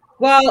mistake.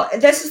 Well,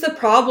 this is the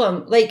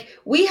problem. Like,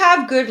 we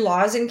have good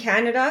laws in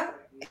Canada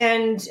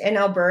and in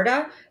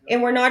Alberta,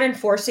 and we're not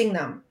enforcing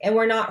them, and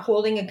we're not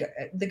holding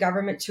the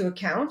government to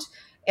account.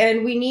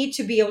 And we need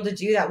to be able to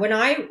do that. When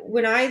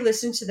I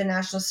listened to the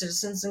National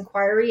Citizens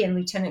Inquiry and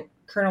Lieutenant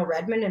Colonel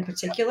Redmond in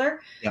particular,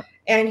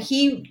 and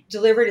he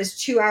delivered his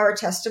 2-hour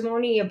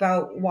testimony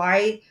about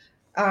why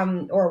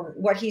or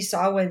what he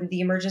saw when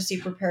the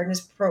emergency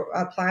preparedness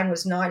plan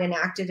was not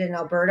enacted in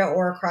Alberta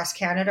or across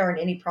Canada or in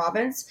any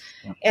province,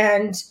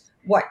 and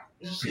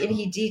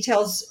he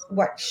details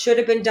what should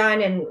have been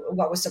done and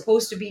what was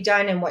supposed to be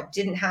done and what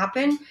didn't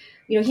happen.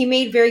 He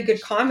made very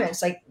good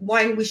comments, like,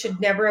 one, we should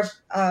never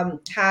have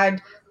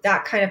had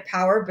that kind of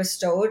power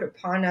bestowed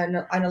upon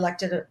an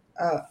unelected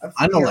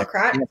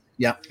bureaucrat.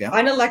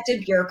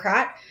 Unelected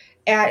bureaucrat.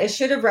 It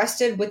should have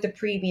rested with the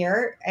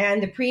premier,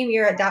 and the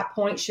premier at that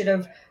point should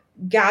have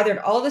gathered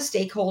all the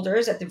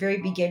stakeholders at the very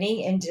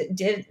beginning and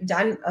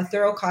done a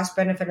thorough cost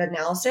benefit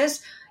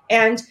analysis.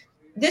 And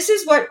this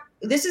is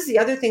the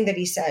other thing that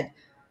he said.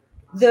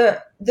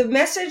 The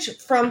message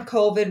from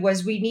COVID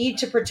was, we need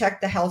to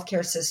protect the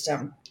healthcare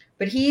system.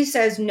 But he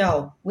says,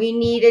 no, we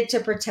needed to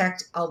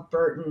protect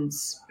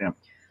Albertans. Yeah.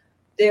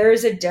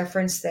 There's a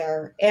difference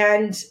there.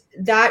 And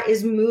that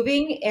is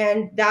moving.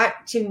 And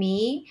that, to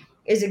me,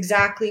 is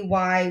exactly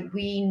why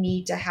we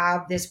need to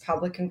have this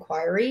public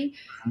inquiry.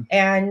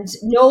 And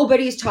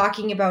nobody's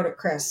talking about it,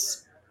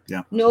 Chris.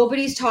 Yeah.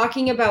 Nobody's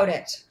talking about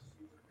it.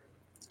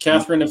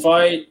 Catherine,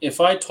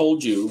 if I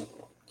told you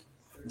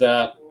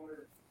that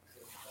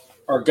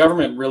our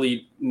government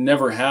really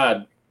never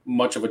had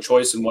much of a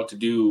choice in what to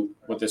do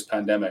with this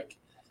pandemic,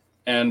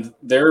 and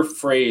their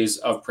phrase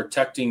of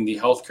protecting the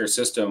healthcare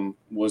system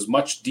was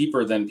much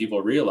deeper than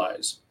people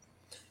realize.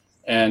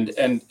 And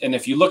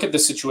if you look at the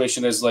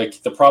situation as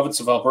like the province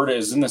of Alberta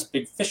is in this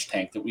big fish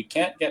tank that we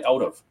can't get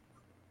out of,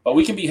 but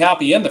we can be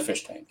happy in the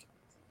fish tank,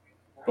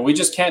 but we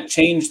just can't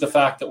change the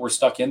fact that we're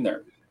stuck in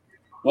there.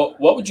 What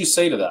would you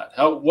say to that?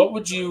 What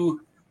would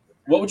you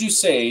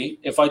say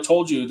if I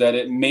told you that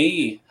it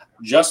may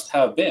just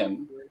have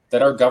been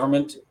that our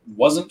government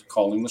wasn't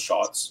calling the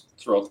shots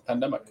throughout the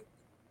pandemic?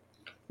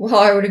 Well,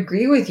 I would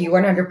agree with you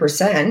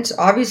 100%.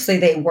 Obviously,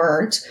 they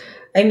weren't.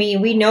 I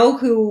mean, we know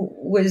who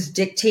was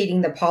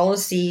dictating the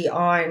policy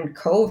on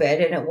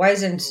COVID, and it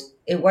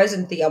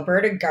wasn't the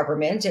Alberta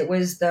government. It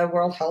was the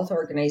World Health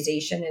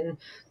Organization and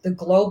the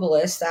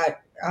globalists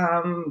that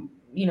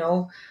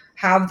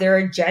have their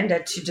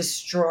agenda to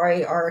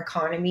destroy our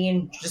economy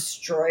and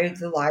destroy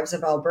the lives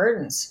of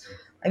Albertans.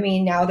 I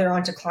mean, now they're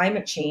onto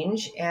climate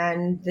change,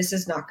 and this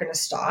is not going to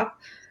stop.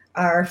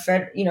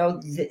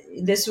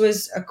 This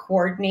was a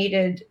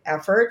coordinated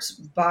effort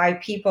by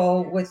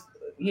people with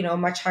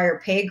much higher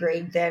pay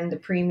grade than the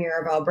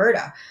Premier of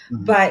Alberta.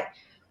 Mm-hmm. But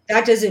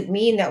that doesn't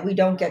mean that we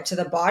don't get to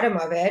the bottom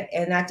of it,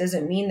 and that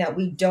doesn't mean that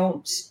we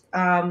don't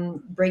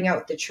bring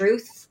out the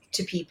truth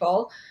to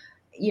people.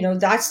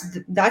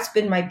 That's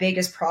been my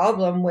biggest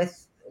problem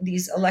with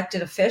these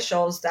elected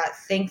officials that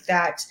think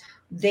that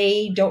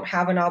they don't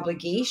have an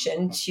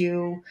obligation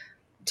to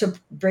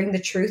bring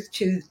the truth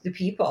to the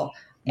people.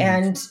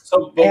 And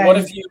what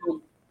if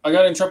you? I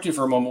got to interrupt you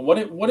for a moment.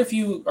 What if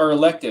you are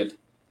elected,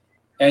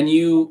 and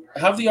you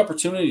have the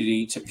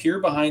opportunity to peer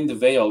behind the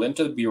veil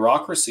into the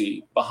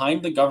bureaucracy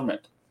behind the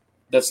government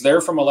that's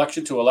there from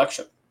election to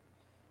election?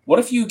 What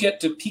if you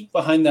get to peek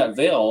behind that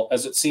veil,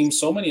 as it seems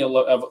so many of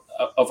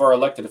our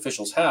elected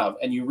officials have,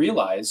 and you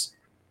realize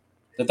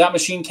that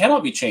machine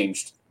cannot be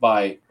changed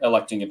by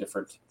electing a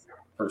different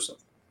person?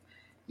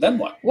 Then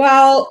what?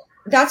 Well,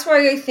 that's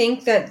why I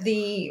think that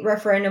the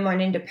referendum on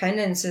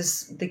independence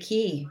is the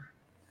key.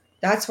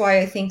 That's why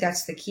I think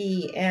that's the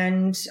key.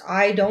 And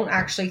I don't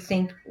actually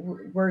think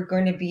we're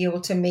going to be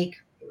able to make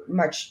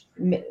much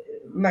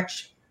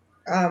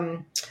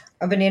of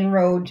an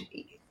inroad,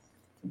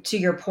 to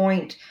your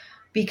point,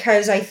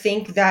 because I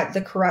think that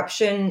the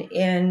corruption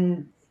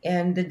and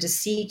the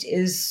deceit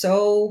is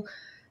so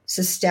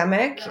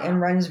systemic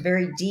and runs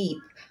very deep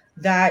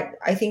that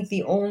I think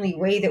the only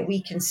way that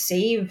we can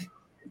save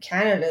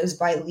Canada is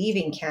by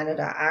leaving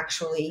Canada,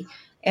 actually,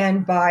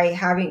 and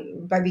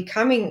by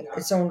becoming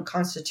its own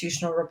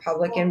constitutional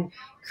republic and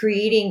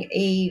creating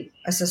a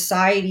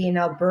society in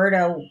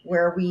Alberta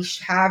where we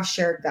have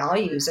shared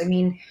values. I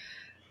mean,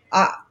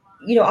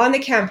 on the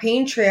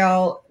campaign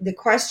trail, the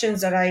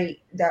questions that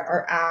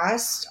are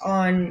asked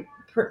on,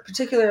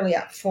 particularly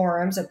at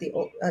forums, at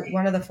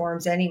one of the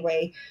forums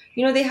anyway,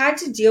 they had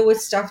to deal with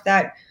stuff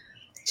that,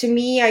 to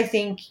me, I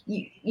think,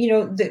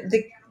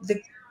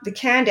 the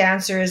canned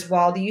answer is,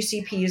 well, the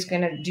UCP is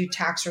going to do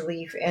tax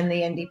relief and the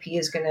NDP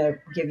is going to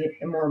give you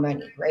more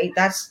money, right?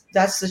 That's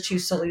the two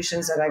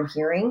solutions that I'm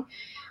hearing.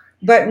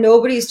 But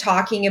nobody's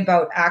talking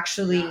about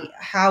actually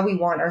how we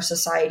want our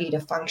society to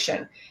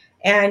function.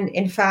 And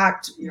in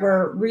fact,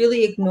 we're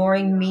really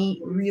ignoring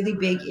really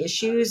big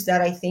issues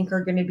that I think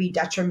are going to be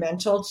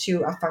detrimental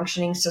to a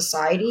functioning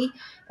society.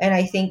 And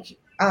I think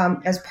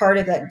as part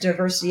of that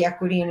diversity,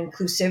 equity, and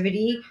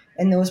inclusivity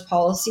and those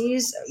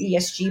policies,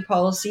 ESG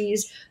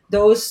policies,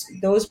 those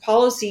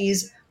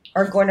policies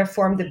are going to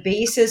form the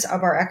basis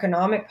of our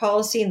economic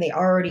policy, and they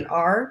already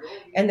are,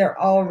 and they're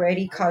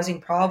already causing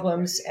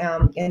problems,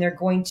 and they're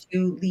going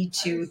to lead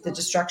to the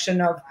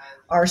destruction of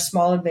our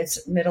small and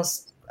middle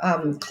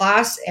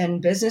class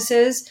and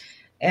businesses.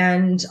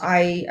 And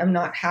I am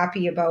not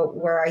happy about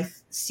where I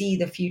see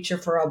the future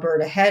for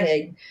Alberta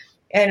heading.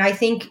 And I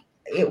think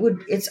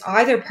it's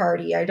either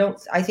party. I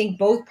think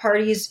both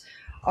parties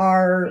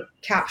are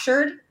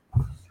captured.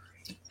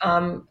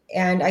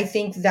 And I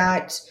think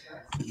that,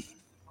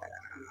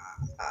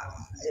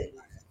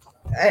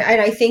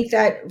 and I think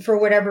that for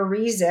whatever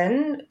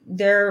reason,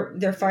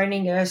 they're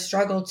finding a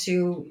struggle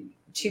to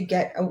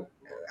get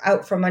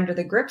out from under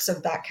the grips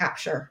of that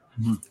capture.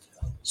 Mm-hmm.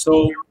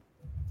 So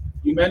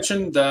you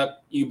mentioned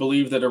that you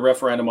believe that a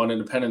referendum on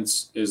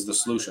independence is the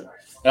solution.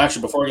 And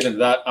actually, before I get into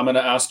that, I'm going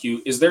to ask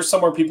you, is there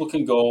somewhere people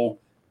can go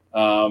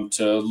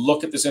to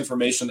look at this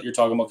information that you're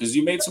talking about? Because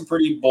you made some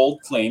pretty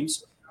bold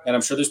claims, and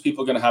I'm sure there's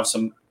people going to have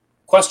some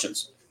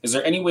questions. Is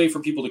there any way for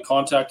people to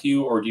contact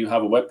you, or do you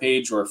have a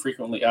webpage or a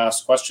frequently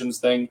asked questions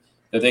thing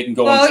that they can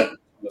go and check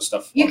this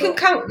stuff? You can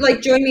come,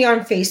 join me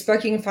on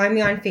Facebook. You can find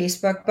me on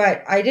Facebook,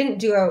 but I didn't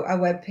do a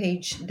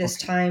webpage this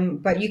time.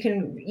 But you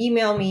can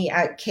email me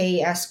at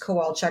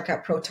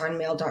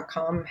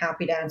kskowalchuk@protonmail.com. I'm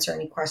happy to answer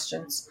any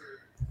questions.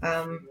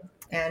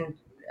 And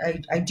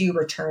I do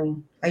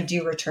return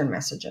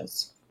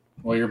messages.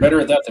 Well, you're better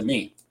at that than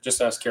me.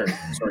 Just ask Kerry.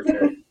 Sorry,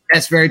 Kerry.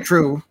 That's very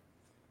true.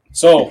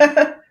 So,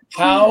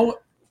 how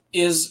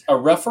is a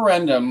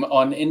referendum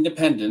on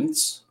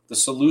independence the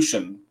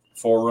solution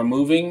for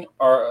removing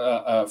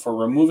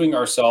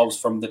ourselves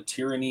from the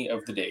tyranny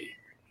of the day?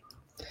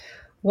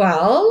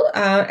 Well,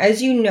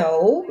 as you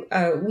know,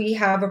 we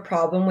have a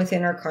problem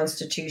within our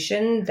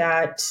Constitution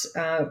that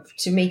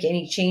to make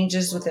any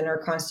changes within our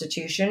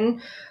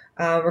Constitution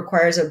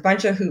requires a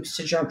bunch of hoops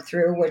to jump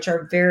through, which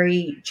are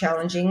very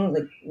challenging,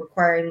 like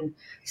requiring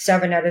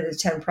 7 out of the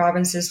 10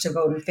 provinces to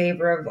vote in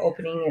favor of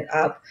opening it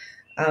up.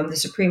 The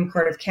Supreme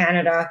Court of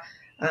Canada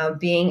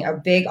being a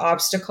big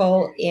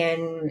obstacle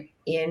in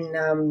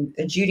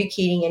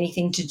adjudicating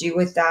anything to do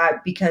with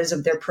that because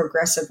of their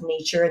progressive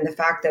nature and the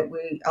fact that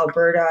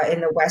Alberta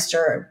and the West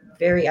are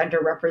very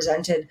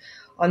underrepresented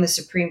on the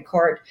Supreme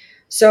Court.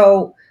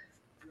 So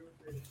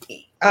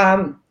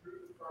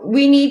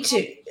we need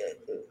to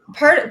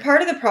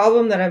part of the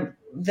problem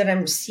that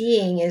I'm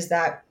seeing is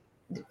that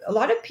a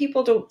lot of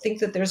people don't think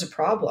that there's a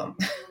problem,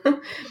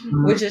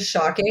 which is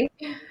shocking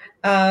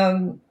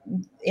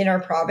in our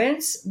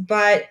province.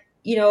 But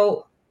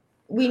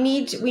we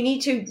need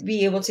to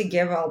be able to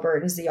give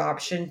Albertans the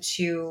option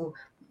to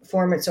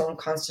form its own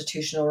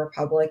constitutional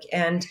republic,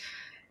 and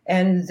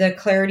the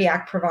Clarity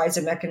Act provides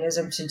a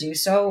mechanism to do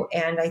so.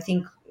 And I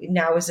think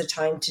now is the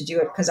time to do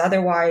it, because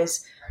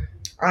otherwise,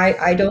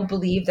 I don't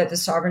believe that the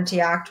Sovereignty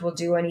Act will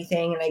do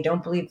anything, and I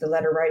don't believe the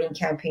letter writing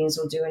campaigns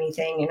will do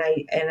anything.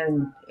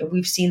 And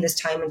we've seen this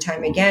time and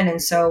time again.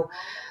 And so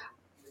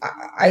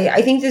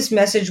I think this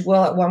message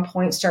will at one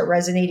point start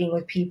resonating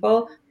with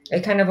people. I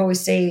kind of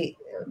always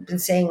been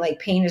saying like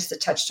pain is the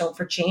touchstone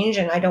for change,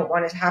 and I don't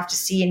want to have to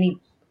see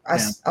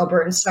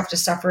Albertans have to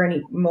suffer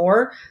any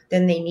more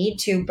than they need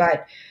to,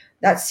 but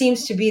that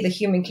seems to be the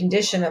human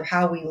condition of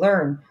how we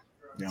learn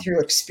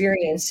through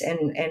experience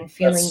and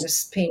feeling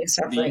this pain and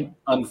suffering.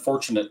 The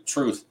unfortunate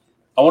truth.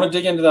 I want to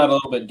dig into that a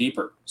little bit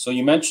deeper. So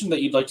you mentioned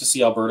that you'd like to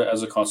see Alberta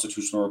as a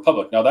constitutional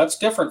republic. Now that's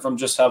different from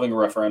just having a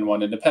referendum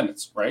on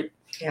independence, right?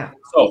 Yeah.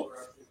 So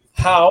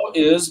how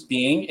is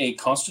being a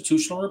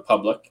constitutional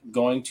republic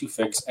going to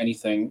fix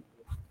anything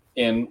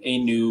in a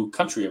new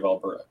country of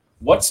Alberta?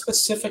 What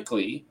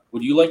specifically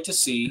would you like to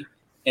see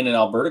in an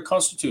Alberta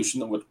constitution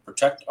that would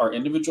protect our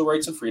individual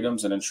rights and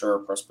freedoms and ensure our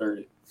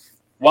prosperity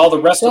while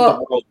the rest of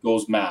the world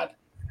goes mad?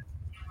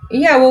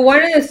 Yeah, well,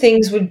 one of the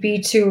things would be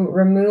to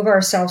remove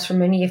ourselves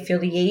from any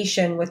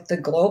affiliation with the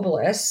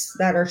globalists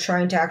that are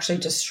trying to actually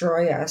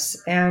destroy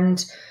us.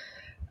 And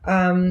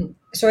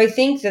so I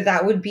think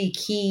that would be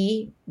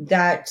key,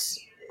 that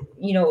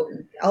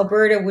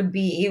Alberta would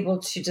be able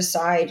to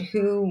decide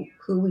who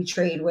we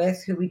trade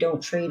with, who we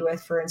don't trade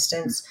with, for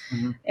instance,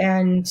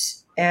 and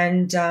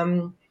have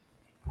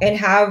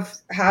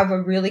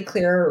a really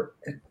clear,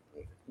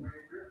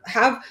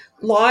 have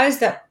laws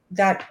that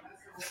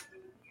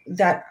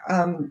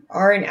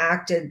are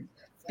enacted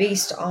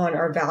based on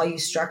our value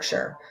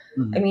structure.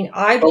 I mean,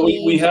 I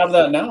believe we have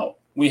that now.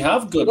 We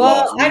have good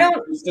laws.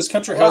 This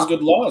country has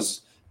good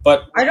laws.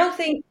 But I don't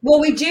think,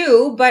 we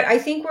do, but I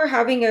think we're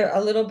having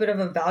a little bit of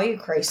a value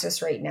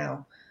crisis right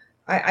now.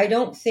 I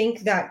don't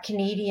think that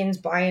Canadians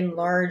by and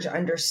large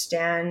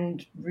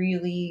understand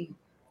really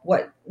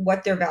what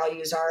their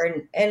values are.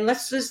 And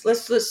let's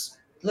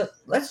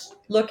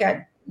look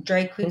at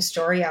Drag Queen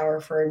Story Hour,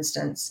 for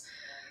instance.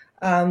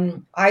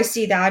 I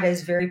see that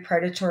as very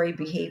predatory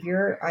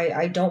behavior.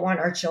 I don't want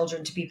our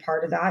children to be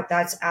part of that.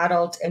 That's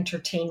adult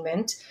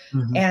entertainment.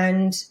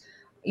 And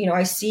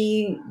I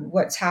see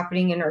what's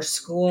happening in our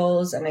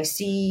schools, and I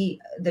see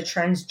the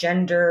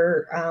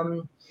transgender,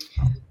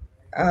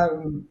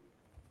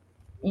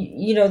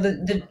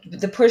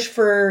 the push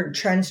for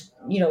trans,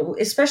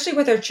 especially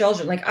with our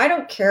children. Like, I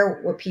don't care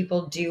what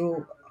people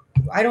do.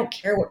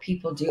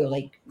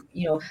 Like,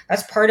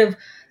 that's part of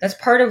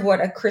what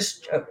a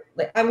Christian,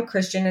 I'm a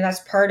Christian, and that's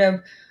part of,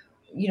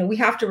 we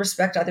have to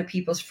respect other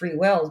people's free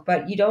wills,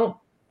 but you don't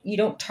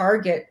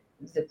target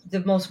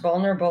the most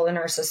vulnerable in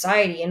our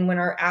society. And when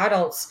our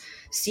adults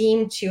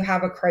seem to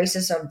have a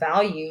crisis of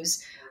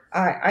values,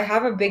 I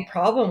have a big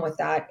problem with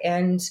that.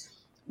 And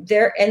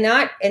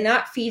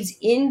that feeds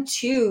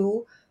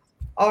into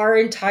our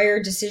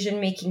entire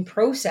decision-making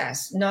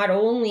process, not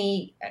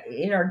only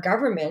in our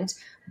government,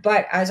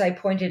 but as I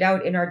pointed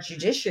out, in our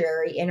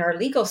judiciary, in our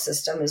legal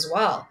system as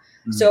well.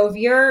 So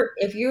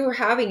if you're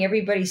having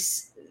everybody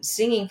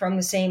singing from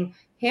the same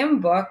hymn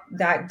book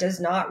that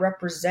does not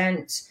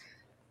represent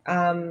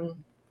a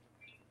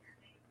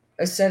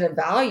set of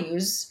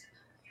values,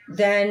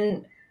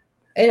 then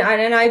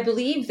I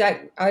believe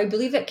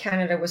that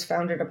Canada was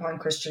founded upon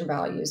Christian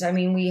values. I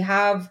mean, we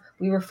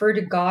refer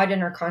to God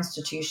in our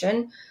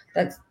Constitution.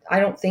 I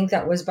don't think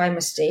that was by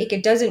mistake.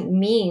 It doesn't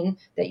mean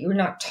that you're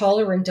not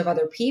tolerant of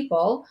other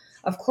people.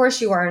 Of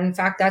course you are. In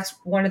fact, that's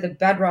one of the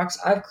bedrocks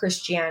of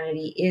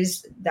Christianity,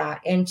 is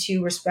that, and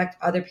to respect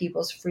other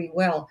people's free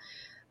will.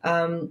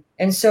 And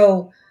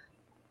so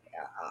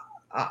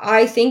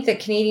I think that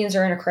Canadians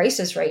are in a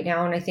crisis right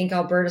now, and I think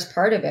Alberta's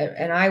part of it.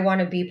 And I want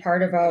to be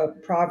part of a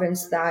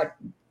province that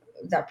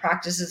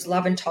practices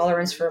love and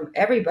tolerance for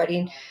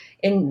everybody,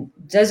 and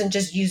doesn't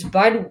just use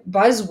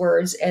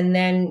buzzwords and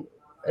then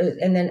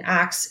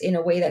acts in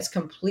a way that's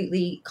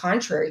completely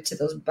contrary to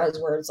those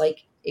buzzwords,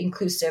 like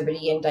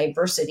inclusivity and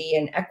diversity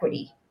and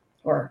equity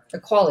or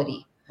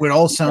equality. It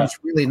all sounds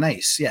really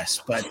nice,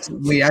 yes, but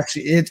we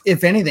actually,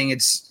 if anything,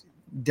 it's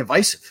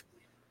divisive.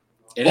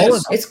 It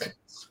is.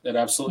 It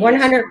absolutely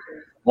 100.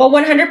 Well,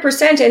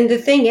 100%. And the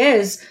thing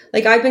is,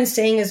 like I've been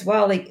saying as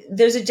well, like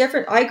there's a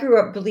different, I grew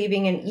up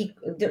believing in,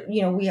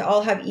 we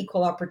all have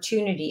equal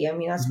opportunity. I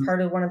mean, that's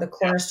part of one of the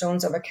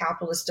cornerstones of a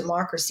capitalist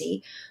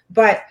democracy.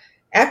 But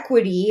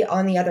equity,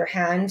 on the other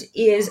hand,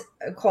 is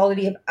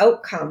equality of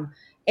outcome.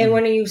 And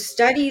when you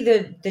study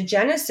the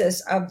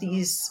genesis of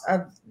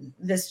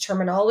this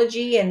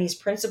terminology and these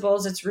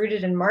principles, it's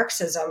rooted in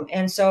Marxism.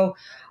 And so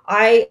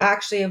I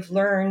actually have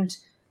learned,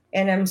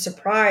 and I'm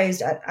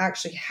surprised at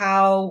actually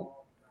how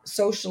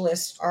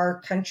socialist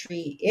our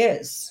country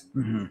is.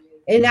 And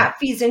that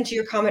feeds into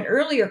your comment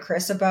earlier,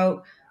 Chris,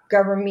 about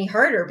govern me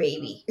harder,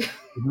 baby.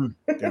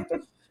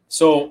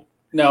 So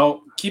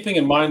now, keeping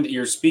in mind that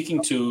you're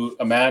speaking to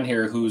a man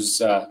here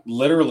who's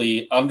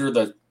literally under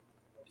the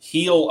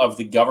heel of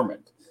the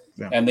government,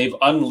 and they've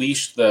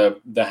unleashed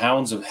the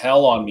hounds of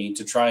hell on me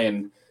to try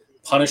and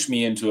punish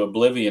me into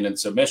oblivion and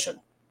submission.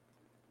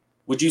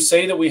 Would you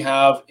say that we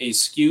have a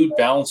skewed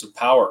balance of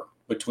power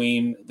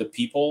between the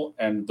people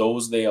and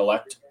those they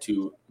elect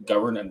to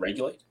govern and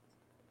regulate?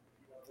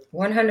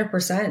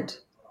 100%.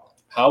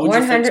 How would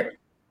you fix it?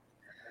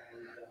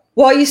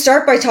 Well, you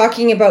start by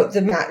talking about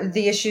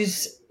the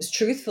issues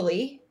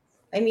truthfully.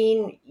 I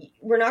mean,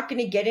 we're not going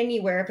to get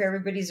anywhere if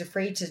everybody's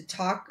afraid to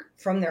talk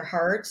from their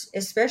hearts,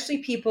 especially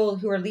people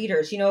who are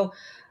leaders.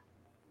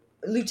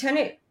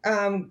 Lieutenant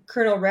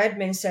Colonel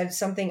Redmond said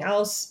something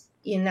else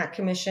in that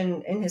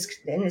commission in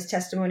his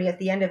testimony at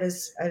the end of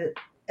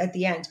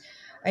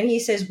and he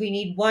says we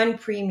need one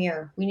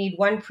premier. We need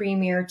one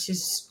premier to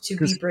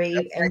be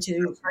brave and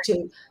to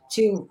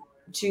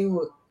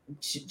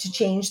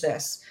change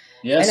this.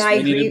 Yes, and I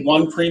we needed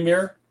one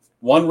premier,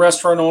 one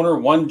restaurant owner,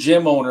 one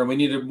gym owner. We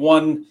needed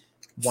one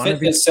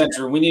fitness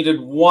center. We needed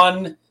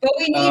one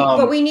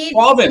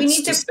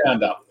province to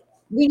stand up.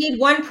 We need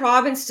one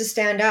province to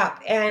stand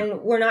up,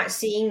 and we're not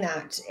seeing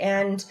that.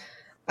 And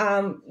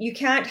you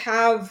can't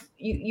have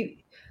you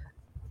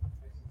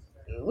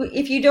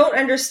if you don't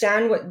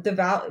understand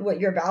what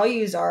your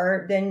values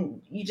are,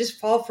 then you just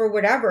fall for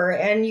whatever,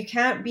 and you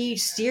can't be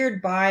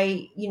steered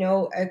by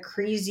a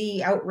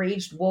crazy,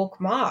 outraged woke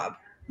mob.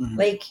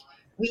 Like,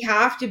 we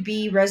have to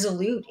be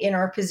resolute in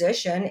our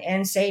position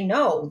and say,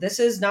 no,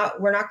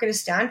 we're not going to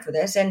stand for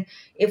this. And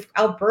if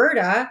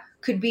Alberta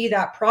could be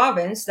that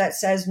province that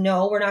says,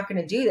 no, we're not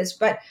going to do this.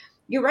 But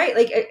you're right.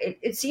 Like,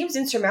 it seems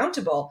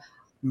insurmountable.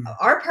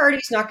 Our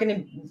party's not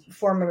going to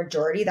form a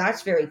majority.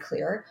 That's very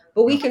clear.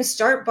 But we can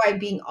start by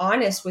being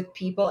honest with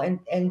people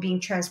and being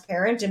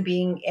transparent and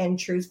being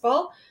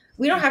truthful.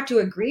 We don't have to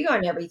agree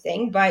on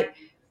everything, but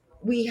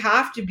we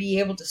have to be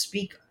able to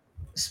speak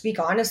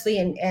honestly,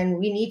 and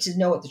we need to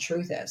know what the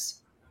truth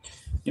is.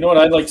 You know what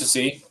I'd like to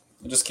see?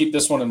 Just keep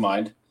this one in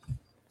mind.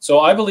 So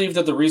I believe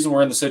that the reason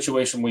we're in the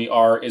situation we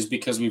are is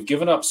because we've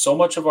given up so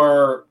much of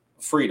our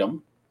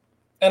freedom.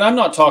 And I'm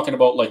not talking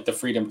about like the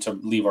freedom to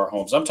leave our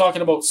homes. I'm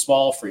talking about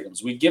small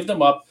freedoms. We give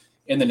them up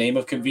in the name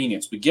of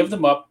convenience. We give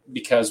them up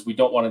because we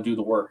don't want to do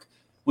the work.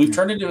 We've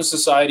turned into a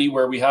society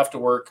where we have to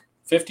work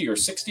 50 or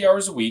 60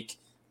 hours a week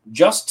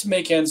just to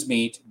make ends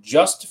meet,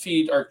 just to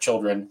feed our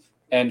children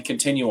and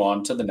continue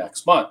on to the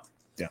next month.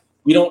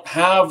 We don't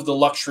have the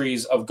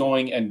luxuries of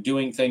going and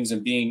doing things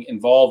and being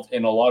involved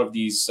in a lot of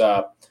these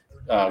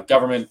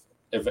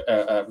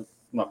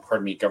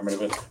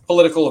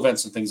political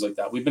events and things like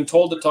that. We've been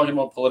told that talking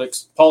about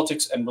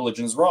politics and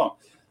religion is wrong.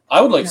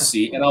 I would like to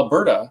see in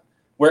Alberta,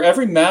 where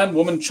every man,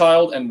 woman,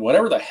 child, and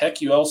whatever the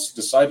heck you else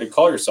decide to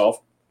call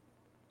yourself,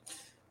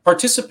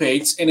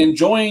 participates in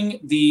enjoying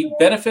the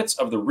benefits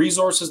of the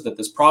resources that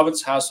this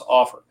province has to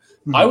offer.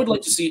 I would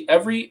like to see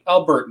every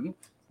Albertan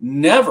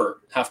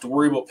never have to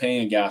worry about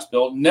paying a gas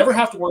bill, never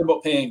have to worry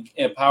about paying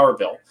a power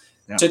bill.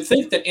 To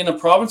think that in a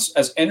province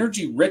as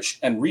energy rich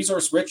and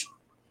resource rich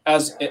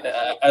as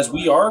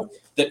we are,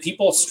 that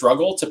people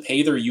struggle to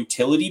pay their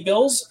utility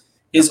bills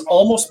is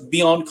almost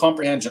beyond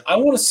comprehension. I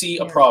want to see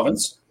a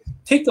province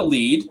take the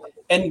lead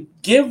and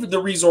give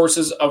the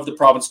resources of the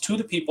province to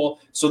the people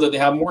so that they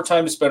have more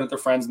time to spend with their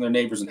friends and their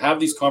neighbors and have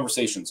these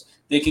conversations.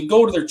 They can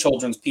go to their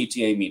children's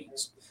PTA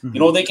meetings.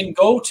 They can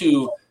go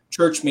to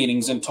church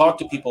meetings and talk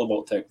to people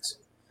about things.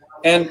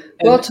 And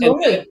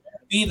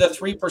be the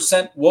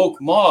 3%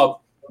 woke mob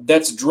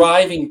that's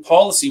driving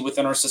policy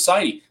within our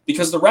society,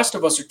 because the rest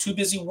of us are too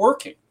busy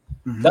working.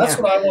 That's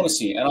what I want to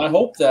see. And I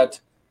hope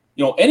that,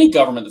 any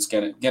government that's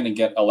going to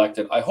get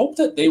elected, I hope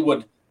that they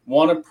would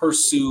want to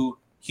pursue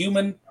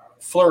human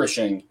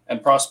flourishing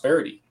and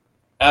prosperity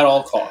at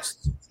all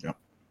costs.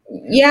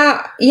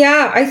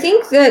 I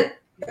think that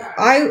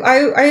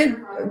I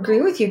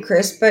agree with you,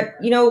 Chris, but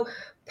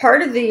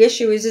part of the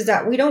issue is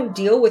that we don't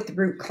deal with the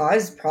root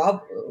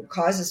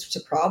causes to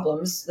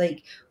problems.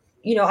 Like,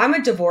 I'm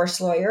a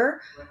divorce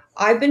lawyer.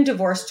 I've been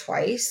divorced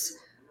twice.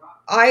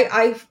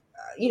 I've,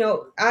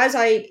 as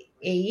I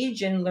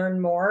age and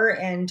learn more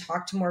and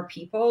talk to more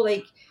people,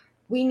 like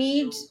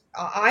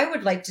I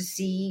would like to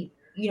see,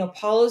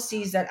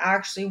 policies that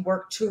actually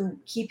work to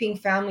keeping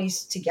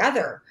families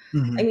together.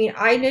 Mhm. I mean,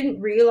 I didn't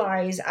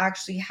realize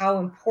actually how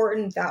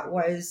important that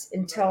was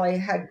until I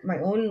had my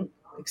own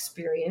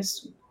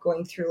experience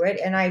going through it.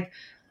 And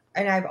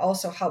I've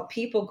also helped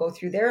people go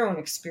through their own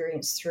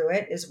experience through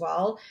it as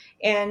well.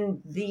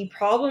 And the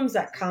problems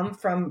that come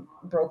from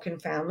broken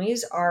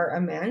families are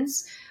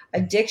immense.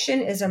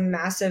 Addiction is a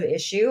massive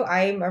issue.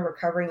 I'm a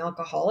recovering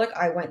alcoholic.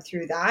 I went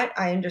through that.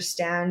 I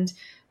understand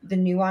the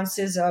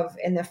nuances of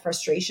and the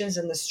frustrations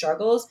and the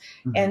struggles.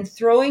 Mhm. And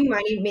throwing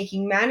money,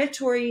 making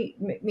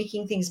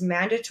things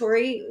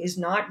mandatory is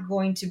not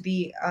going to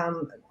be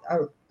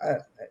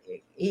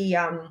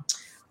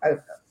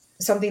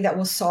something that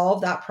will solve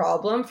that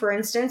problem, for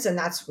instance. And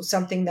that's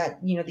something that,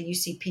 the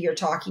UCP are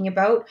talking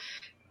about.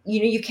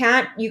 You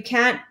can't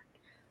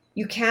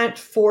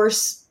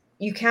force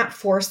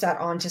that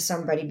onto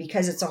somebody,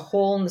 because it's a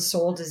hole in the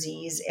soul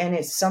disease, and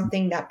it's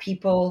something that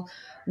people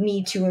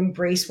need to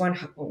embrace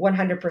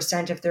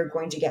 100% if they're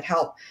going to get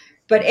help.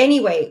 But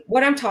anyway,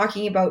 what I'm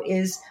talking about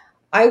is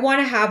I want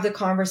to have the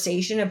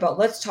conversation about,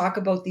 let's talk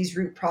about these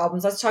root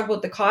problems. Let's talk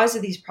about the cause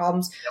of these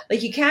problems.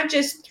 Like, you can't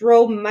just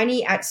throw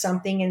money at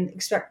something and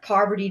expect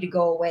poverty to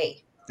go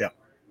away. Yeah.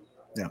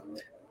 But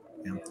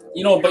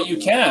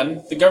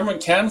the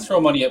government can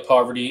throw money at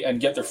poverty and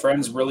get their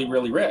friends really,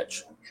 really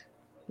rich.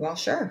 Well,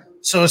 sure.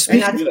 So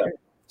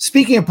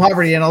speaking of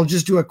poverty, and I'll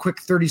just do a quick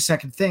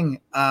 30-second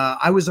thing.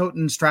 I was out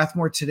in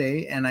Strathmore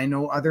today, and I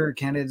know other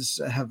candidates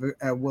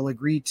will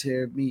agree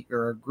to me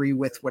or agree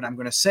with what I'm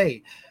going to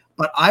say.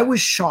 But I was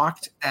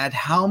shocked at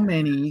how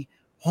many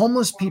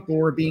homeless people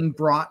were being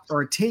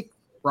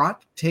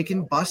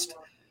taken bused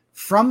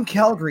from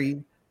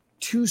Calgary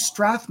to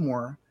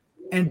Strathmore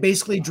and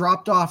basically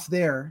dropped off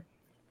there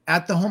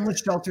at the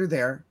homeless shelter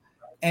there,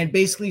 and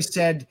basically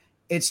said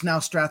it's now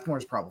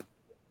Strathmore's problem.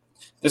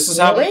 Really? This is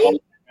happening all over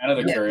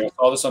Canada, Kerry. I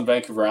saw this on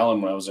Vancouver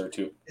Island when I was there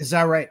too. Is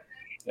that right?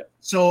 Yeah.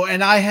 So,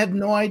 and I had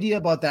no idea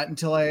about that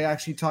until I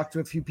actually talked to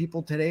a few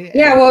people today.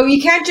 Yeah, well,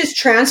 you can't just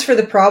transfer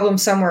the problem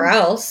somewhere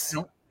else.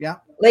 No, yeah.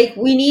 Like,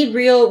 we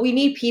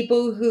need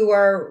people who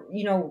are,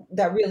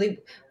 that really,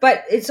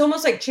 but it's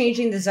almost like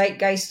changing the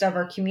zeitgeist of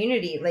our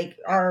community, like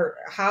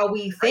how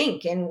we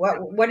think and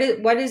what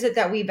is it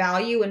that we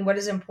value and what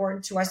is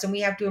important to us. And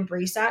we have to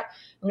embrace that,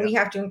 and we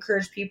have to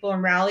encourage people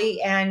and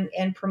rally and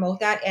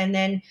promote that, and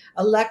then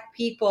elect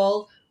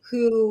people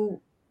who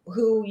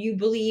you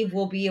believe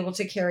will be able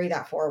to carry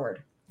that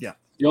forward. Yeah.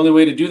 The only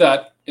way to do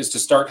that is to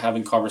start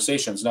having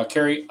conversations. Now,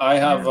 Kerry, I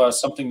have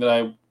something that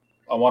I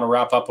want to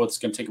wrap up with. It's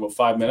going to take about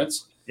 5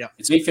 minutes. Yeah.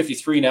 It's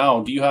 8:53 now.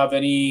 Do you have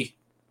anything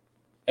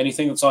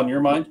that's on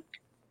your mind?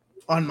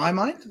 On my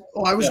mind?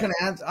 Oh, I was going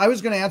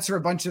to answer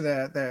a bunch of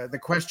the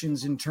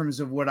questions in terms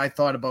of what I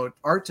thought about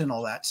art and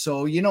all that.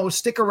 So,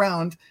 stick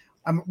around.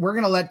 We're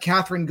going to let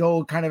Katherine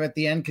go kind of at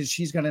the end, because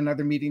she's got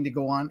another meeting to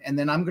go on, and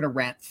then I'm going to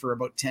rant for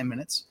about 10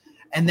 minutes,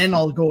 and then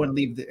I'll go and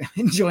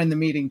and join the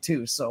meeting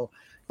too. So,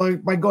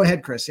 but go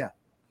ahead, Chris. Yeah.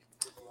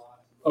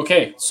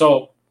 Okay.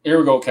 So here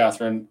we go,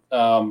 Katherine.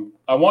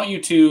 I want you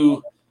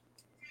to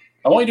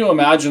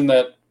imagine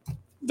that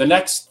the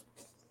next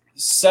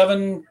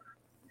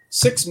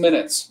 6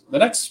 minutes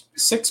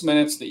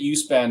that you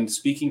spend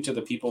speaking to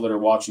the people that are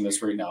watching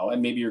this right now,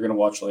 and maybe you're going to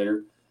watch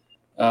later,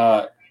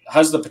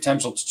 has the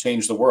potential to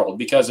change the world,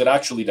 because it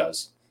actually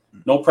does.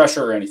 No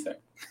pressure or anything.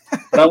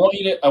 But I want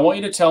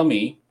you to tell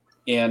me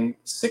in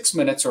 6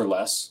 minutes or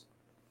less,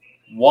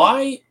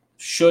 why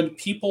should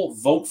people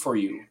vote for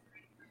you,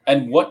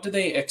 and what do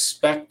they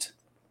expect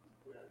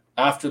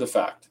after the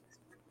fact?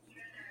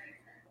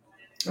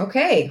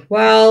 Okay.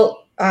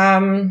 Well,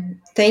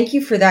 thank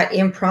you for that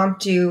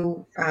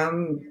impromptu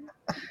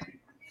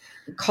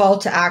call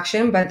to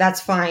action, but that's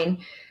fine.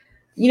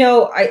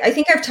 I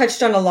think I've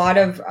touched on a lot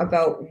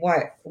about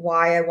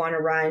why I want to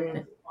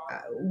run.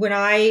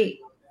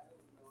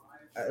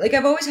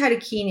 I've always had a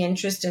keen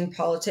interest in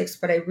politics,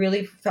 but I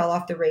really fell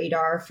off the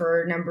radar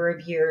for a number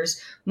of years,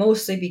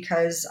 mostly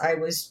because I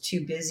was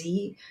too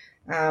busy.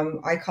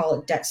 I call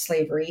it debt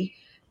slavery.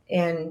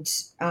 And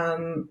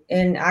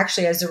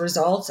actually, as a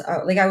result,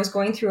 I was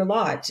going through a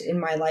lot in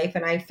my life,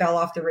 and I fell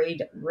off the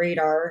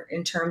radar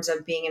in terms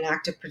of being an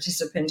active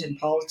participant in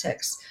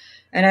politics.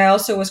 And I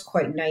also was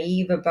quite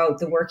naive about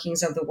the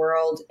workings of the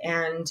world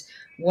and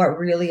what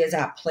really is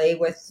at play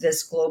with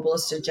this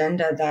globalist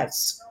agenda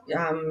that's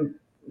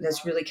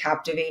really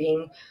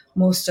captivating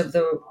most of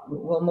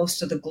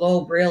the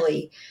globe,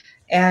 really.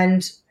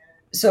 And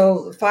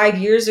so 5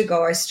 years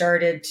ago, I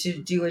started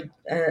to do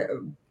a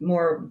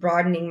more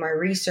broadening my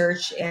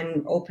research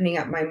and opening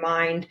up my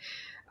mind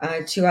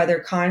to other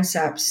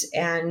concepts.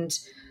 And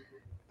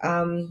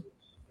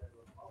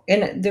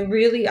And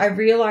I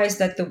realized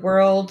that the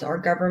world, our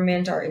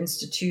government, our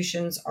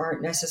institutions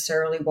aren't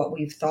necessarily what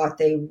we've thought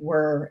they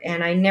were.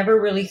 And I never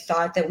really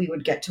thought that we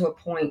would get to a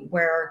point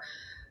where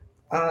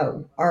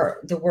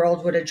the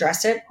world would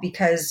address it,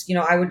 because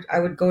I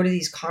would go to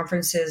these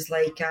conferences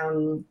like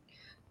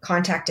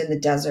Contact in the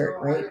Desert,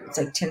 right? It's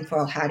like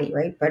tinfoil hattie,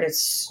 right? But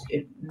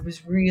it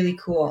was really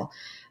cool,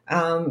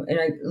 and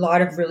a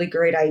lot of really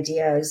great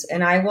ideas.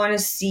 And I want to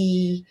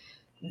see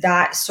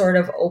that sort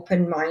of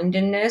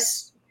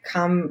open-mindedness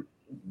come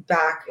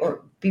back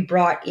or be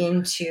brought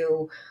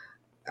into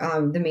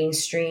the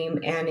mainstream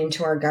and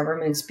into our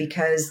governments,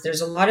 because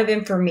there's a lot of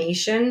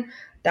information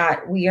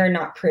that we are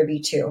not privy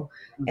to.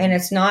 And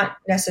it's not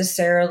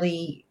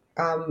necessarily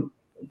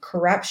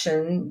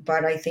corruption,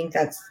 but I think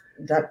that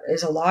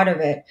is a lot of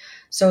it.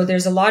 So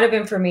there's a lot of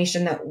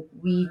information that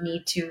we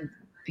need to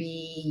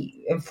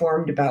be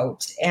informed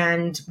about,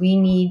 and we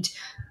need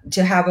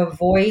to have a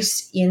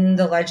voice in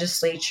the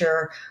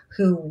legislature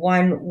who,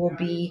 one, will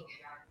be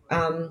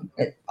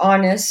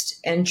honest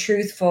and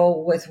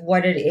truthful with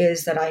what it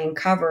is that I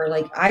uncover.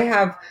 Like I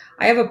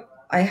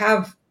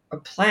have a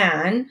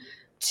plan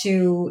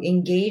to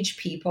engage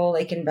people,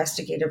 like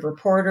investigative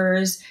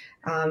reporters,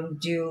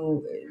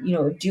 do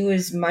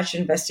as much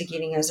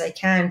investigating as I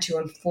can to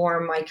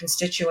inform my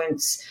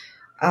constituents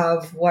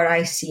of what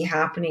I see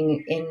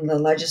happening in the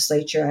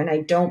legislature. And I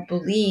don't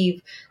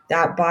believe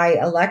that by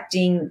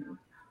electing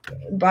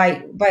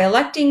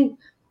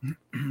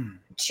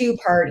two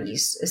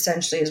parties,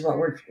 essentially, is what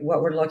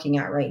we're looking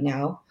at right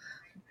now.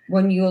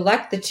 When you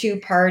elect the two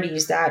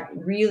parties that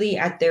really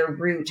at their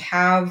root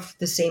have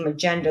the same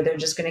agenda, they're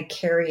just going to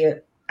carry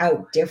it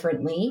out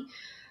differently.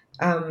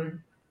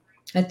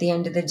 At the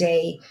end of the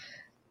day,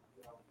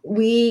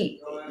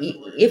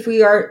 if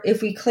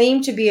we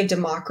claim to be a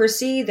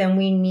democracy, then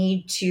we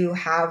need to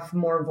have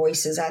more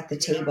voices at the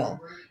table.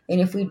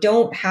 And if we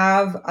don't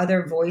have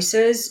other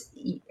voices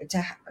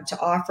to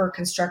offer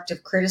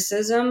constructive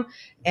criticism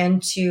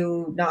and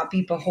to not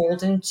be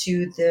beholden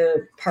to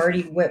the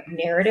party whip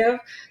narrative,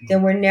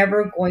 then we're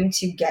never going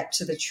to get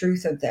to the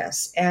truth of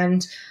this.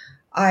 And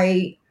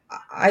I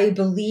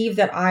believe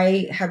that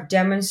I have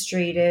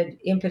demonstrated,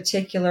 in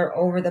particular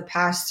over the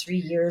past 3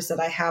 years, that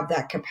I have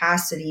that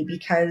capacity,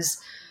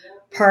 because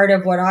part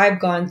of what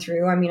I've gone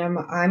through, I mean,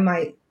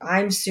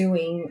 I'm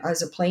suing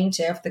as a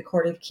plaintiff the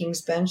Court of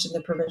King's Bench and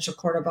the Provincial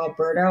Court of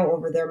Alberta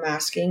over their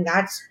masking.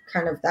 That's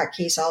kind of, that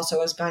case also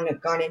has gone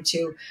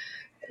into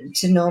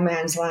no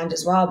man's land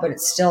as well, but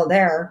it's still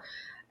there.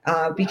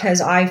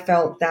 Because I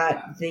felt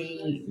that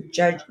the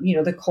judge,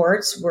 the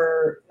courts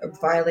were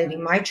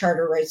violating my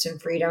charter rights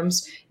and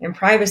freedoms and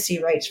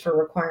privacy rights for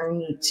requiring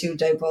me to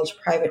divulge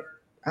private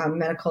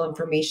medical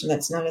information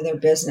that's none of their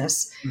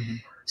business. Mm-hmm.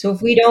 So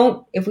if we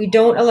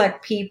don't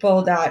elect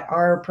people that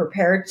are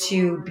prepared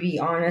to be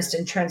honest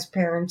and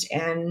transparent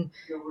and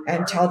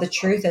tell the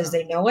truth as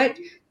they know it,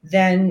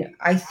 then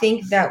I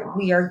think that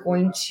we are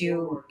going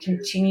to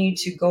continue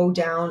to go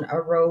down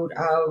a road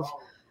of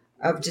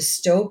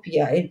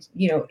dystopia.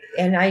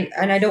 And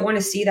I don't want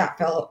to see that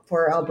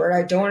for Alberta.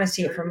 I don't want to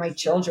see it for my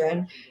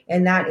children,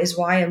 and that is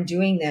why I'm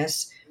doing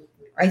this.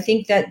 I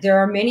think that there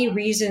are many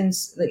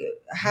reasons. Like,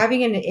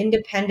 having an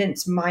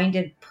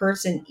independence-minded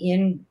person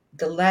in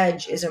the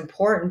ledge is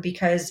important,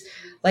 because,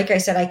 like I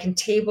said, I can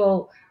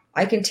table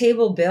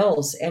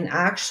bills and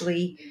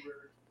actually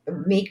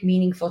make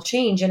meaningful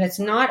change. And it's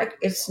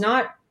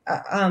not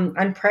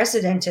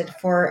unprecedented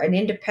for an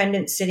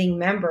independent sitting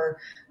member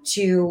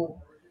to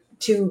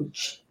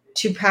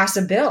pass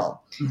a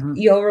bill. Mm-hmm.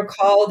 You'll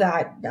recall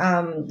that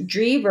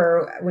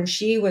Drever, when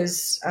she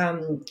was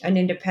an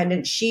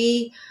independent,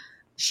 she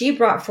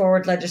brought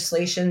forward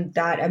legislation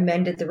that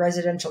amended the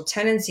Residential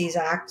Tenancies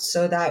Act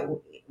so that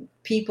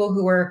people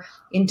who were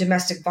in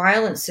domestic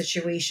violence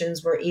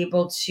situations were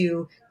able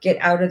to get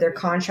out of their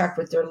contract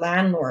with their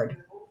landlord,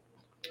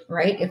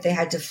 right, if they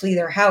had to flee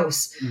their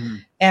house. Mm-hmm.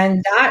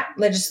 And that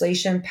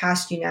legislation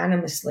passed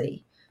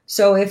unanimously.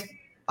 So if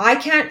I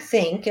can't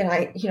think, and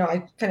I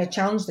kind of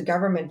challenge the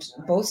government,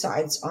 both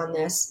sides, on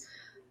this,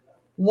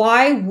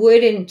 why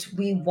wouldn't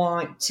we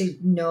want to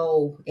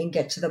know and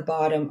get to the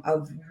bottom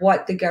of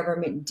what the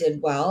government did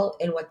well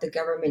and what the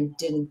government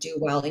didn't do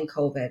well in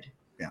COVID?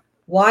 Yeah.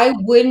 Why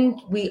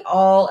wouldn't we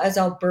all, as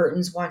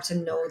Albertans, want to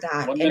know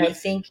that? And I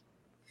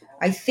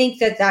think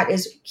that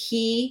is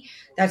key.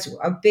 That's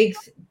a big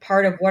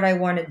part of what I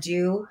want to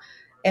do.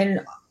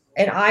 And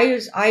I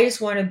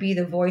just want to be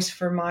the voice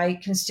for my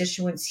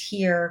constituents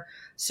here,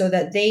 so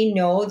that they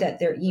know that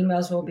their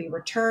emails will be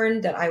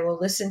returned, that I will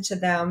listen to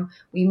them.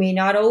 We may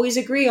not always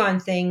agree on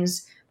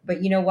things,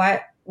 but you know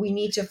what? We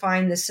need to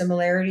find the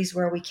similarities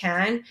where we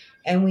can,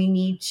 and we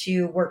need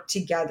to work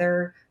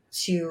together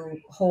to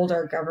hold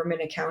our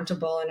government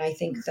accountable. And I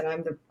think that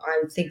I'm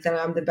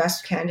the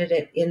best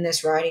candidate in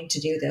this riding to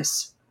do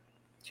this.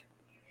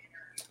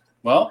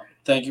 Well,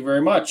 thank you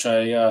very much.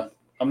 I'm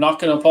not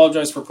going to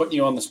apologize for putting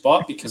you on the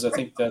spot, because I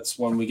think that's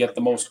when we get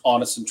the most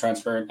honest and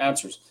transparent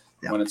answers,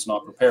 when it's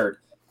not prepared.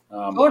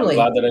 Totally. I'm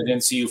glad that I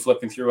didn't see you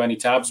flipping through any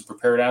tabs of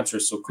prepared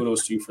answers, so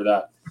kudos to you for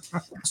that.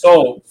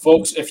 So,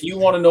 folks, if you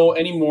want to know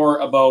any more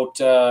about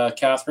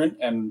Katherine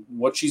and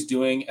what she's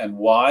doing and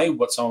why,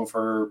 what some of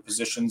her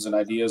positions and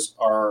ideas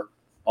are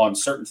on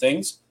certain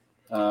things,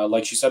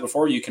 like she said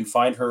before, you can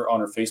find her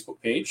on her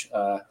Facebook page.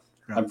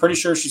 I'm pretty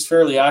sure she's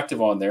fairly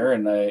active on there,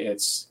 and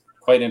it's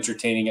quite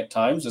entertaining at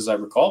times, as I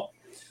recall.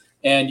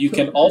 And you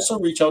can also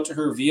reach out to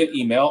her via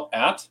email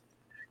at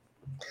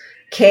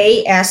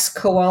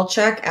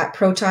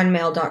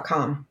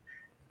kskowalchuk@protonmail.com.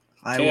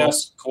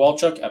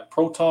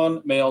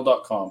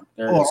 kskowalchuk@protonmail.com.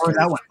 There it is. Or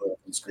that one.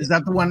 Is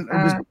that the one?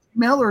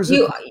 Gmail or is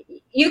it?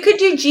 You could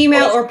do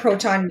Gmail or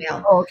Proton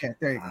Mail. Oh, okay.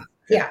 There you go.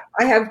 Yeah,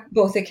 I have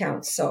both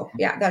accounts, so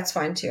yeah, that's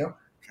fine too.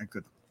 Okay,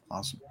 good.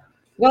 Awesome.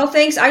 Well,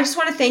 thanks. I just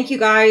want to thank you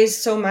guys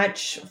so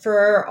much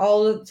for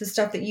all of the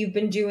stuff that you've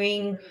been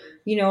doing.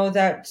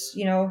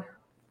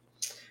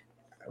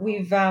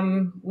 We've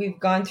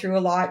gone through a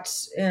lot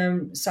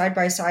side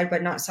by side,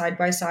 but not side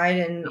by side,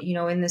 and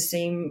in the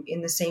same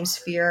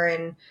sphere.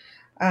 And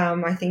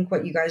I think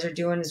what you guys are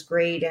doing is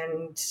great,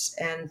 and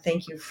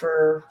thank you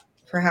for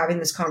having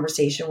this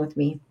conversation with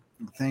me.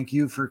 Thank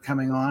you for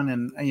coming on.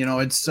 And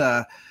it's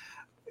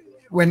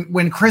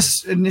when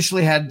Chris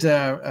initially had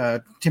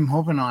Tim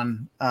Hoven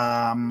on,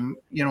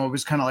 it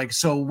was kind of like,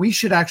 so we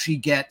should actually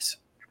get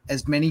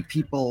as many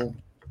people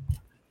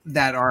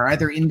that are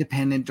either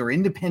independent or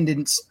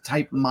independence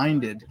type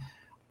minded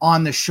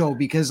on the show,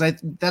 because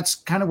that's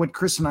kind of what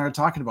Chris and I are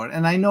talking about.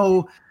 And I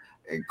know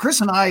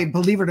Chris and I,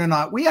 believe it or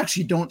not, we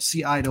actually don't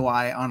see eye to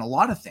eye on a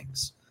lot of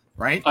things,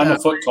 right? I'm a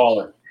foot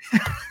taller.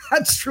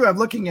 That's true. I'm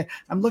looking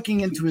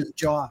into his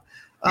jaw.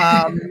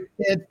 There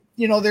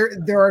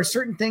are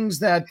certain things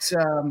that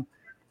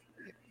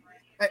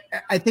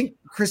I think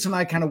Chris and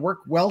I kind of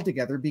work well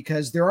together,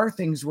 because there are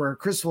things where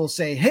Chris will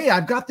say, "Hey,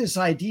 I've got this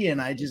idea," and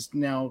I just,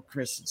 no,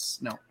 Chris,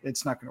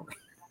 it's not going to work.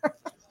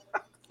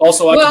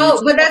 Also,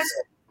 but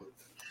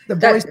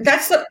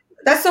that's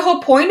the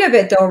whole point of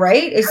it, though,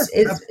 right?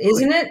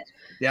 Isn't it?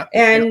 Yeah.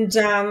 And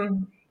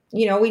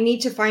we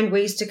need to find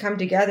ways to come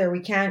together.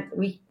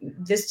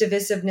 This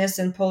divisiveness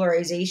and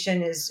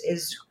polarization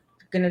is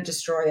going to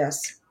destroy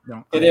us.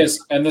 No, it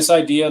is. And this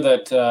idea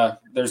that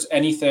there's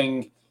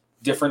anything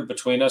different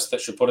between us that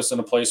should put us in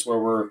a place where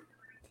we're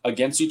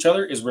against each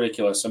other is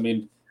ridiculous. I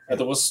mean, at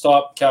the Whistle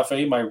Stop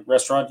Cafe, my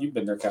restaurant, you've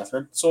been there,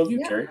 Katherine. So have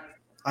you, Kerry.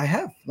 I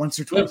have, once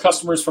or twice. We have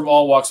customers from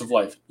all walks of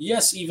life.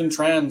 Yes, even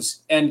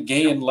trans and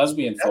gay and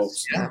lesbian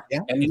folks. Yeah.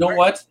 And you know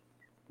what?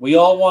 We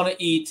all want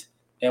to eat,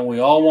 and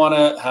we all want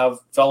to have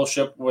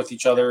fellowship with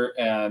each other,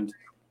 and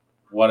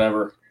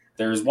whatever.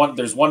 There's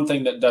one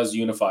thing that does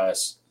unify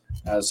us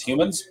as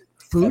humans,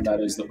 food, and that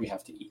is that we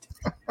have to eat.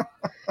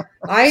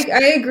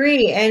 I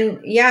agree.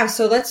 And yeah,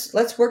 so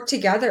let's work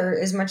together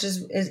as much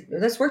as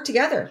let's work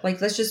together.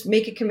 Like, let's just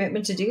make a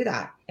commitment to do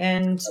that.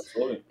 And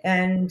absolutely.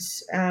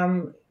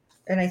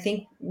 And I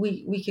think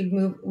we could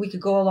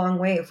go a long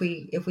way if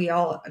we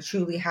all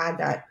truly had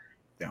that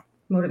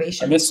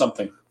motivation. I missed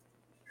something.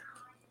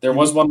 There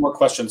was one more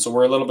question, so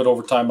we're a little bit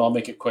over time. I'll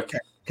make it quick.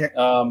 Okay.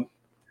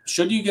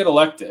 Should you get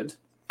elected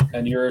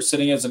and you're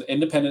sitting as an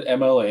independent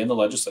MLA in the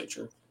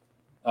legislature,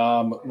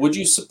 would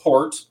you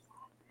support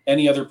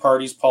any other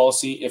party's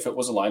policy if it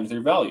was aligned with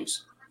your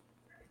values?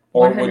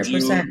 Or 100%. Would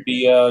you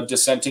be a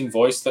dissenting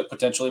voice that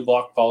potentially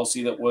blocked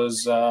policy that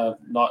was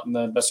not in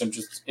the best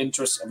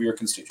interests of your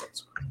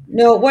constituents?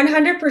 No,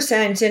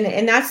 100%.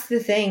 And that's the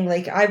thing.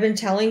 Like, I've been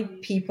telling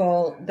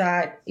people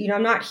that,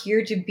 I'm not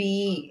here to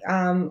be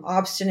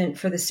obstinate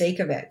for the sake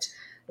of it.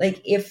 Like,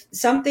 if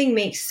something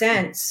makes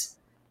sense,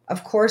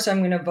 of course I'm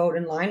going to vote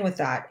in line with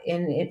that.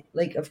 And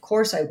of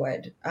course I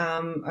would.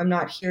 I'm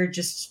not here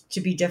just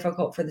to be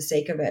difficult for the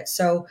sake of it.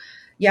 So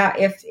yeah,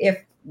 if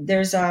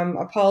there's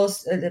a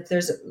policy, if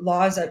there's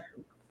laws that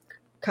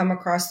come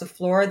across the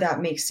floor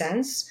that make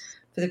sense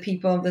for the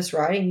people of this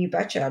riding, you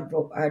betcha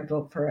I'd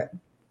vote for it.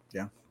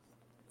 Yeah.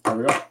 There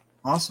we go.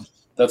 Awesome.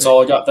 That's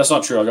all I got. That's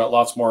not true. I got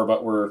lots more,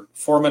 but we're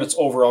 4 minutes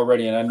over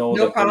already, and I know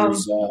no problem.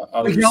 There's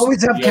others. We can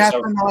always have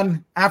Katherine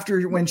on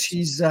after when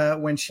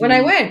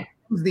I win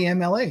the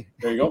MLA.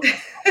 There you go.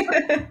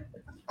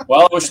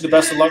 Well, I wish you the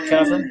best of luck,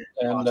 Katherine.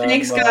 And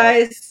thanks,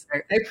 guys.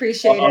 I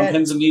appreciate it. On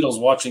pins and needles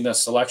watching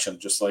this election,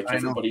 just like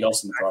everybody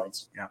else in the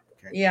province. Yeah.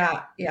 Okay.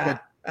 Yeah. Good.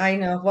 I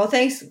know. Well,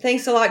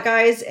 thanks a lot,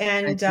 guys,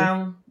 and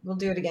we'll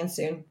do it again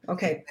soon.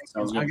 Okay.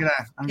 Sounds good.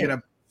 I'm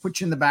gonna put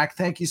you in the back.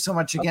 Thank you so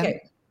much again.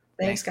 Okay.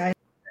 Thanks, guys.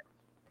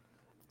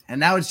 And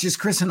now it's just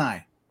Chris and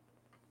I.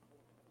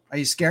 Are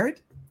you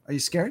scared?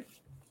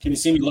 Can you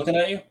see me looking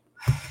at you?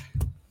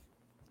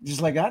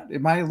 Just like that?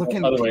 Am I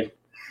looking? Other way.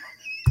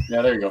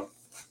 Yeah, there you go.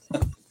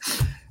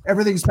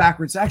 Everything's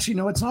backwards. Actually,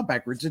 no, it's not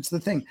backwards. It's the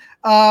thing.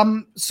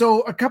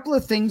 So a couple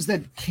of things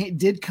that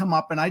did come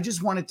up, and I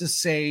just wanted to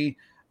say,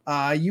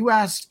 you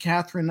asked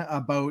Katherine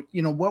about,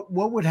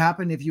 what would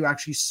happen if you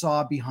actually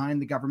saw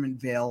behind the government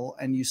veil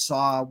and you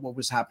saw what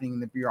was happening in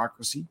the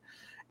bureaucracy.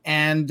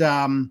 And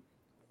my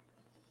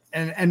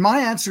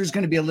answer is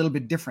going to be a little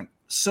bit different.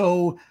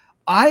 So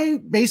I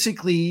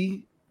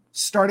basically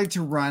started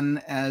to run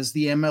as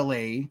the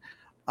MLA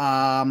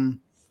a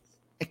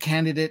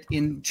candidate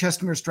in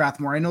Chestermere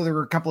Strathmore. I know there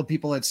were a couple of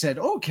people that said,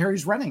 "Oh,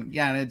 Kerry's running."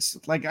 Yeah, and it's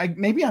like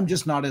maybe I'm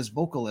just not as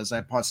vocal as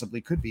I possibly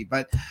could be,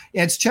 but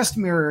yeah, it's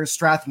Chestermere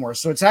Strathmore.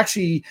 So it's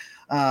actually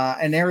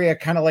an area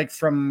kind of like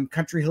from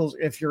Country Hills.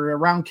 If you're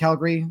around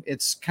Calgary,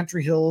 it's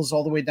Country Hills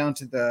all the way down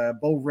to the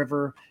Bow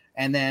River,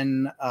 and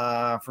then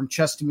from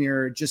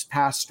Chestermere just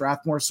past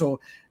Strathmore. So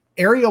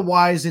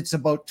area-wise, it's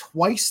about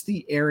twice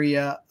the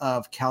area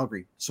of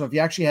Calgary. So if you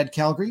actually had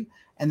Calgary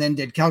and then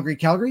did Calgary,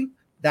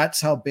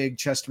 that's how big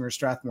Chestermere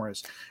Strathmore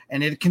is.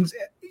 And it can,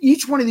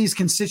 each one of these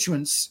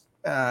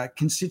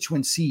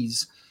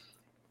constituencies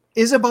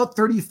is about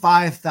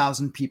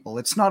 35,000 people.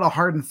 It's not a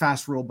hard and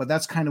fast rule, but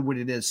that's kind of what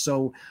it is.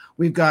 So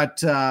we've got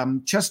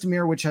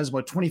Chestermere, which has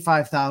about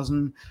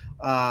 25,000.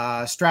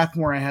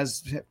 Strathmore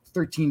has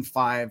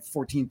 13,500,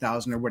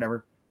 14,000 or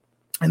whatever.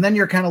 And then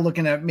you're kind of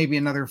looking at maybe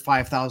another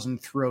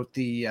 5,000 throughout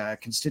the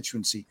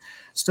constituency.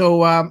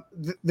 So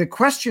the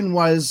question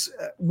was,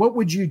 what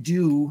would you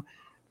do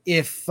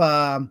if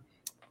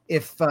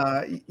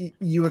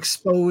you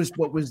exposed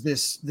what was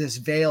this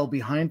veil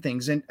behind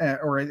things, and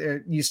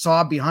or you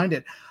saw behind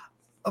it?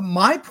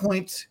 My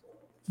point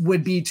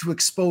would be to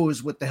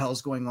expose what the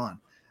hell's going on.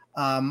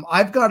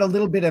 I've got a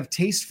little bit of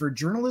taste for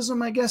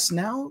journalism, I guess,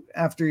 now,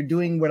 after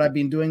doing what I've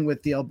been doing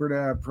with the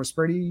Alberta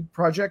Prosperity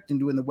Project and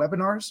doing the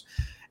webinars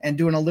and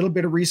doing a little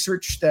bit of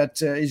research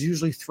that is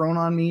usually thrown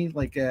on me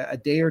like a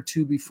day or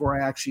two before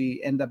I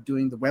actually end up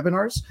doing the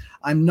webinars.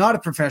 I'm not a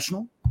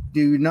professional.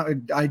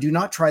 I do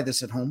not try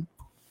this at home.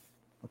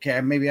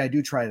 Okay, maybe I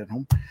do try it at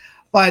home.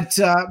 But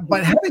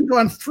having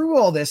gone through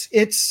all this,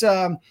 it's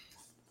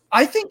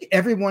I think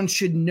everyone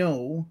should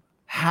know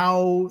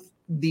how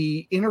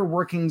the inner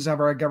workings of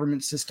our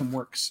government system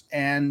works.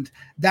 And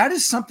that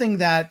is something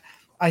that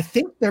I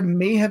think there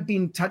may have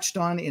been touched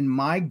on in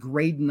my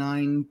grade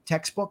 9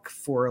 textbook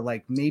for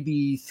like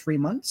maybe 3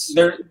 months.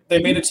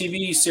 They made a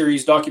TV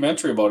series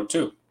documentary about it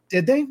too.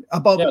 Did they? Yeah,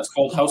 it's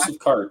called House of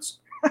Cards.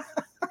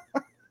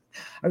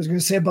 I was going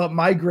to say about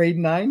my grade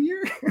 9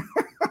 year.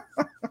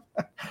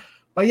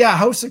 But yeah,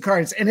 House of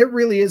Cards. And it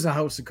really is a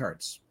House of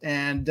Cards.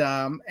 And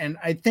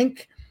I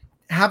think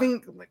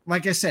having,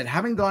 like I said,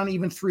 having gone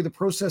even through the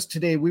process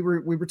today, we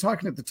were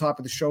talking at the top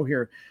of the show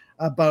here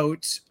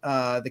about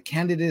the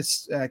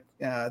candidates,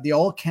 the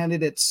all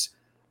candidates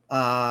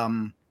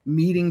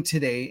meeting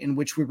today, in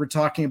which we were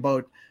talking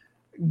about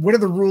what are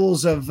the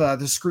rules of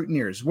the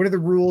scrutineers, what are the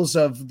rules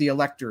of the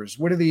electors,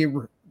 what are the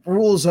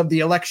rules of the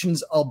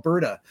elections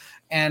Alberta.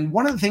 And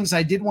one of the things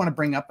I did want to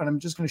bring up, and I'm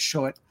just going to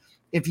show it,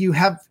 if you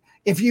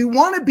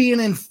want to be an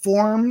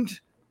informed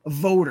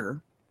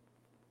voter,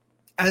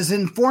 as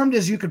informed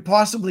as you could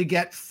possibly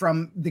get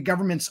from the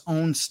government's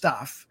own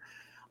stuff,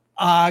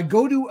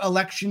 go to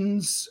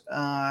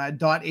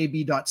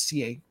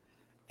elections.ab.ca,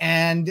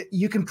 and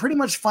you can pretty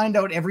much find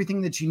out everything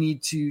that you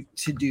need to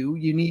do.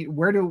 You need,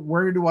 where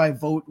do I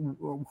vote?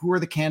 Who are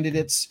the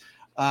candidates?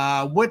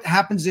 What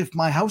happens if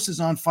my house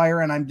is on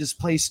fire and I'm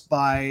displaced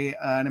by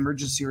an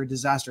emergency or a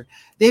disaster?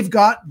 They've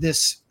got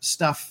this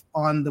stuff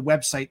on the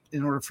website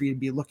in order for you to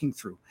be looking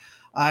through.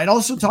 It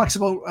also talks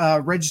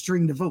about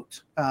registering to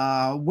vote.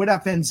 What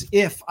happens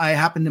if I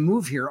happen to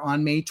move here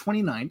on May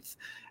 29th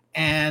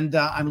and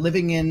I'm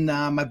living in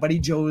my buddy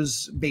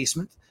Joe's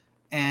basement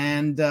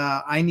and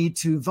I need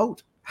to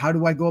vote? How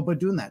do I go about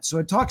doing that? So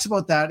it talks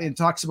about that. It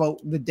talks about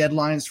the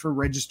deadlines for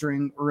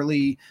registering,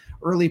 early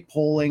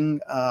polling,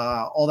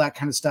 all that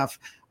kind of stuff,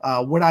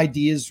 what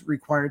ID is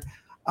required.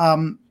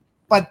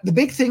 But the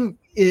big thing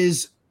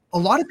is a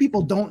lot of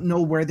people don't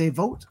know where they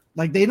vote.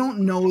 Like, they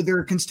don't know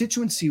their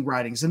constituency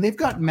ridings, and they've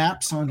got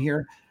maps on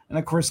here. And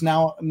of course,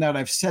 now that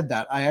I've said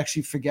that, I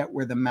actually forget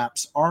where the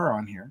maps are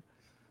on here.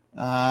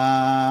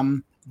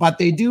 But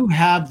they do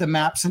have the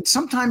maps, and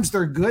sometimes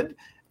they're good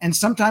and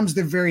sometimes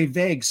they're very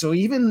vague. So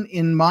even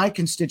in my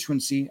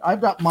constituency, I've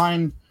got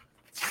mine.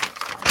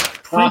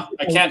 I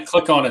can't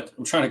click on it.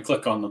 I'm trying to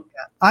click on them.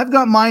 I've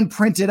got mine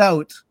printed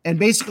out, and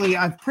basically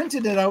I've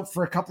printed it out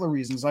for a couple of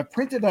reasons. I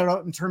printed it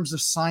out in terms of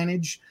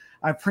signage.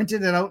 I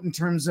printed it out in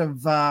terms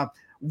of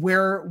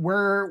where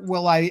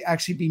will I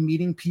actually be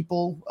meeting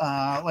people?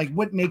 Like,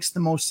 what makes the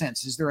most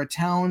sense? Is there a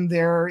town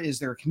there? Is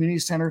there a community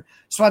center?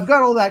 So I've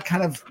got all that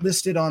kind of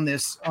listed on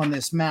this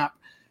map.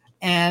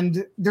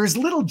 And there's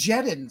little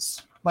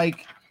jet-ins.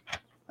 Like,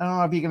 I don't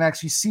know if you can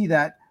actually see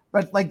that,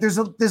 but like there's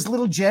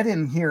little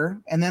jet-in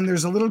here, and then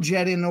there's a little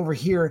jet-in over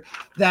here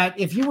that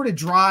if you were to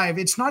drive,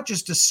 it's not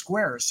just a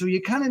square. So you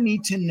kind of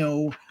need to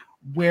know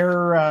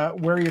where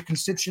your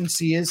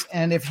constituency is,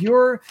 and if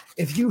you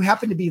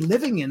happen to be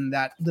living in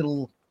that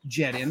little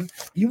jet-in,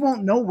 you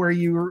won't know where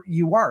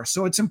you are.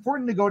 So it's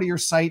important to go to your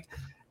site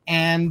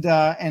and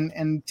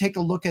take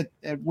a look at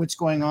what's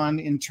going on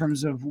in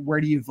terms of where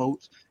do you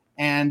vote,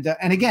 and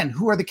again,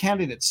 who are the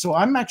candidates. So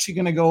I'm actually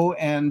going to go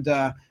and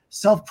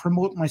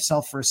self-promote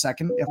myself for a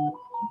second,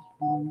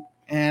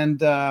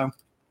 and of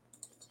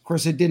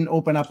course it didn't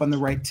open up on the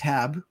right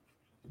tab.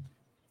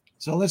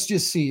 So let's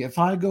just see if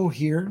I go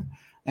here.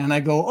 And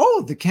I go,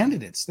 oh, the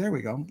candidates. There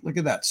we go. Look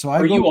at that. So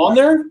are you on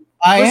there?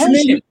 I am.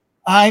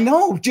 I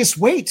know. Just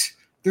wait.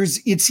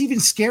 It's even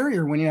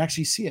scarier when you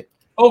actually see it.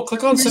 Oh,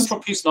 click on Central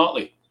Peace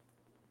Notley.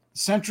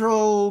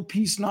 Central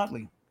Peace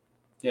Notley.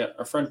 Yeah,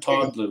 our friend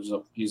Todd lives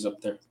up. He's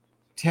up there.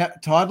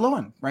 Todd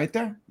Lowen, right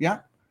there. Yeah.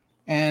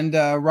 And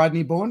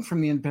Rodney Bowen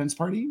from the Independence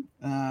Party,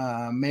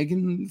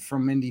 Megan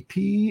from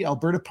NDP,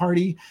 Alberta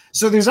Party.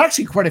 So there's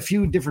actually quite a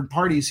few different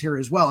parties here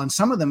as well. And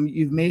some of them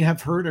you may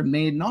have heard or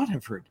may not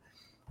have heard.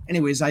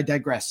 Anyways, I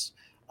digress.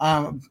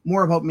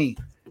 More about me.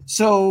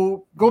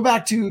 So go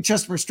back to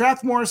Chestermere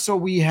Strathmore. So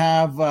we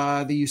have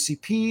the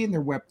UCP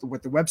and what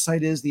the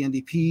website is, the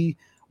NDP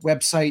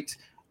website.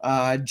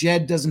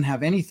 Jed doesn't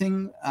have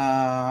anything.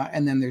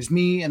 And then there's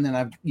me. And then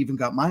I've even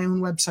got my own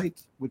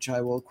website, which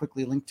I will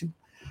quickly link to.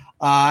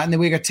 And then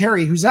we got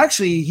Terry, he's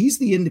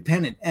the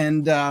independent.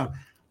 And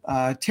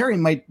Terry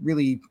might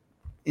really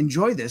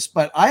enjoy this,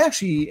 but I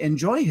actually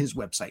enjoy his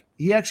website.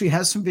 He actually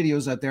has some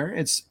videos out there.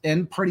 It's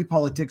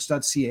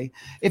endpartypolitics.ca.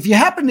 If you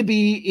happen to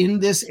be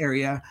in this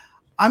area,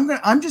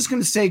 I'm just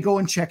going to say, go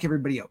and check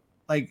everybody out.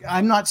 Like,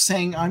 I'm not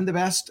saying I'm the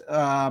best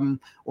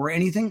or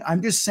anything.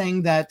 I'm just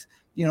saying that,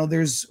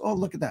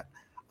 look at that.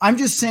 I'm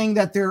just saying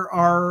that there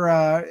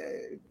are,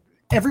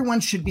 everyone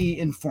should be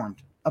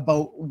informed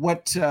about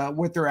what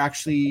they're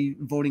actually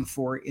voting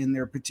for in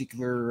their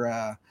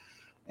particular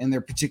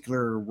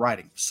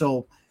riding.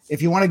 So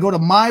if you want to go to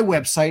my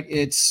website,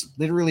 it's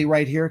literally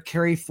right here,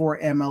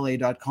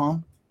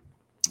 Kerry4MLA.com.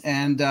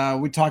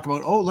 And we talk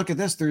about, look at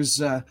this.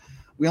 There's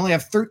we only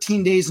have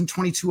 13 days and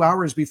 22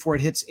 hours before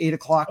it hits 8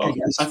 o'clock. Oh, I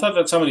guess. I thought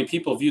that's how many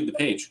people viewed the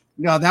page.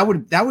 No, that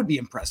would be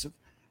impressive.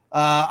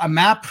 A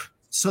map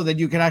so that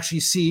you can actually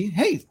see,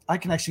 hey, I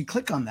can actually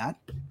click on that.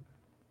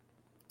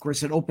 Of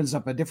course, it opens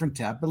up a different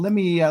tab, but let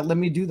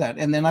me do that.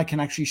 And then I can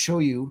actually show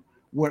you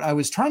what I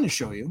was trying to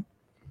show you.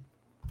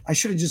 I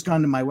should have just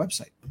gone to my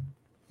website.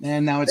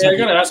 And now it's. Hey, I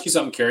got to ask you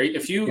something, Kerry.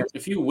 If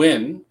you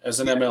win as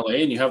an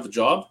MLA and you have the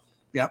job,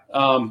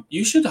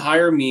 you should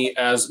hire me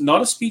as not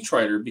a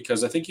speechwriter,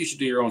 because I think you should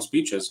do your own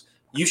speeches.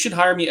 You should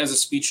hire me as a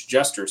speech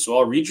jester. So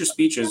I'll read your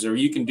speeches, or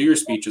you can do your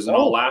speeches, and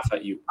I'll laugh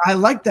at you. I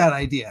like that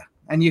idea,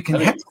 and you can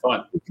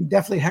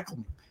definitely heckle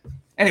me.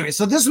 Anyway,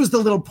 so this was the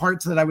little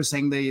parts that I was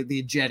saying,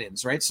 the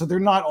jet-ins, right? So they're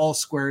not all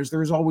squares.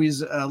 There's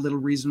always a little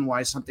reason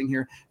why something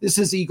here. This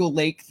is Eagle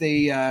Lake.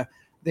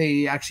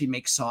 They actually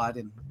make sod,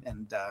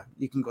 and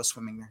you can go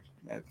swimming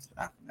there.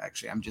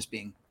 Actually,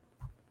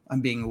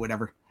 I'm being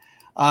whatever.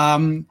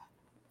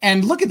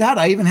 And look at that.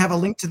 I even have a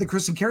link to the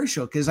Chris and Kerry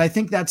show, because I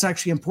think that's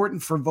actually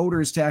important for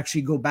voters to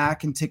actually go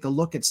back and take a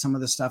look at some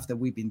of the stuff that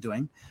we've been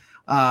doing.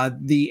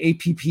 The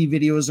APP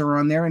videos are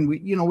on there, and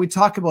we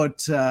talk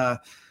about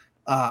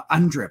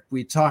UNDRIP.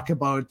 We talk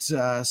about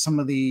some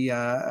of the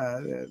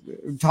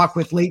talk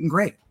with Leighton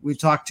Gray. We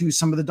talk to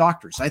some of the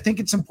doctors. I think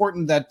it's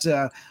important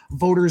that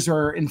voters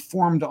are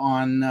informed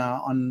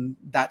on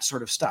that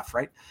sort of stuff,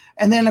 right?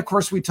 And then, of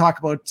course, we talk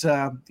about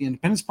the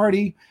Independence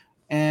Party.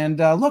 And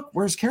look,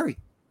 where's Kerry?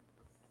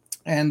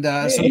 And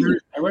so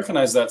I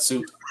recognize that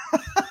suit.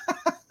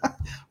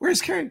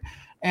 Where's Kerry?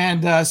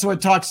 And so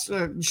it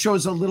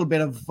shows a little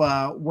bit of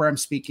where I'm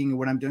speaking and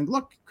what I'm doing.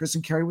 Look, Chris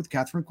and Kerry with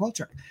Katherine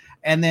Kowalchuk.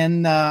 And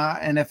then,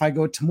 and if I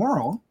go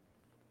tomorrow,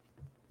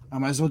 I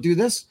might as well do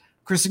this.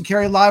 Chris and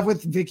Kerry live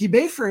with Vicky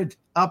Bayford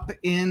up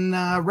in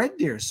Red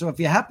Deer. So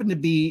if you happen to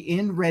be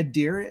in Red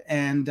Deer,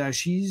 and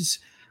she's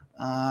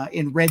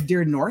in Red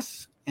Deer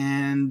North,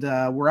 and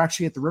we're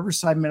actually at the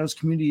Riverside Meadows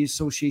Community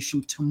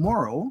Association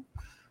tomorrow.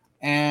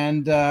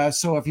 And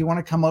so if you want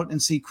to come out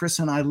and see Chris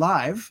and I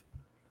live,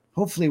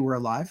 hopefully we're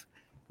alive,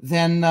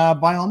 then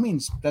by all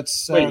means.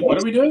 That's wait, what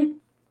are we doing?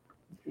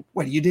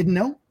 What, you didn't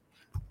know?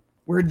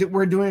 We're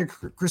doing a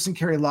Chris and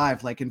Kerry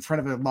live, like in front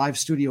of a live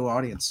studio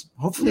audience.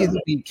 Hopefully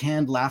there'll be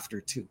canned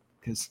laughter too,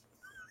 because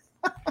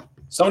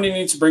somebody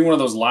needs to bring one of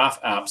those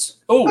laugh apps.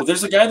 Oh,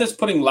 there's a guy that's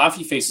putting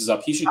laughy faces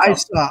up. He should come.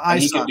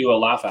 He can do a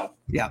laugh app.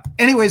 Yeah.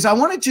 Anyways, I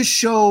wanted to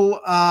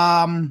show.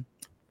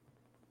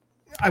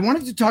 I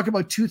wanted to talk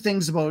about two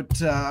things about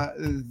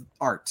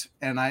art,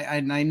 and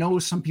I know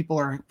some people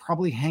are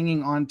probably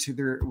hanging on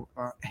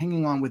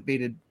with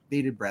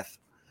bated breath.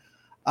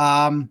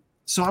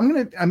 So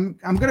I'm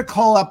gonna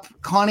call up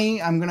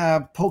Connie. I'm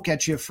gonna poke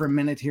at you for a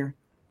minute here.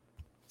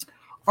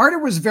 Arter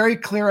was very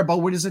clear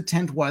about what his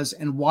intent was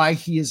and why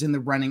he is in the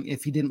running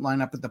if he didn't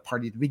line up at the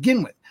party to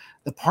begin with.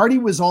 The party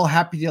was all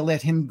happy to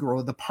let him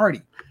grow the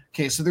party.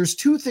 Okay, so there's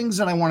two things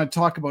that I want to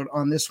talk about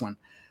on this one.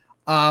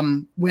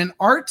 When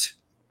Art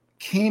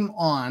came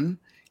on,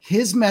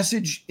 his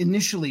message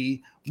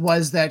initially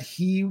was that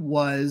he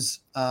was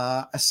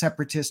a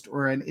separatist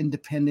or an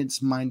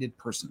independence-minded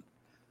person,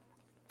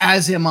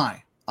 as am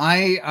I.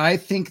 I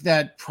think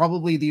that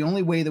probably the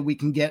only way that we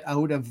can get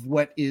out of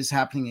what is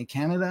happening in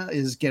Canada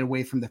is get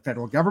away from the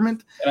federal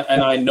government.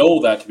 And I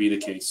know that to be the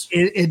case.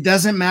 It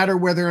doesn't matter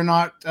whether or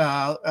not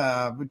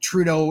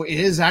Trudeau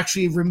is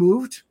actually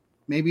removed,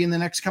 maybe in the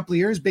next couple of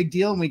years, big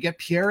deal, and we get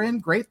Pierre in,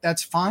 great,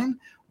 that's fine.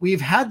 We've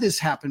had this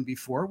happen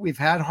before. We've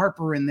had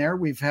Harper in there.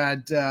 We've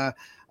had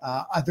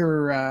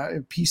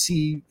other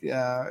PC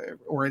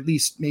or at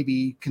least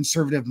maybe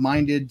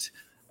conservative-minded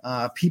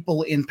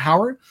people in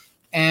power.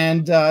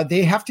 and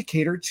they have to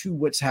cater to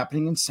what's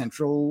happening in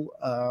central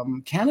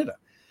Canada.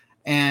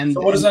 And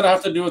so what does that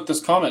have to do with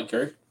this comment,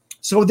 Kerry?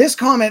 So this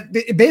comment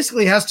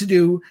basically has to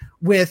do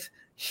with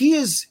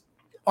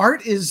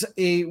Art is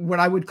what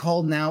I would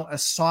call now a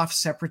soft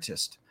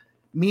separatist,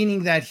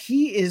 meaning that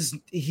he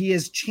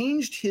has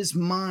changed his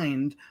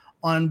mind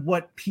on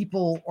what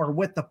people or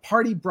what the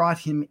party brought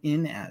him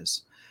in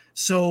as.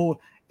 So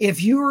if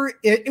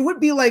it would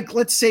be like,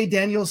 let's say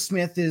Danielle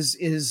Smith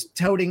is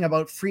touting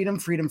about freedom,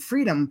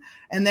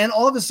 and then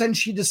all of a sudden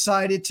she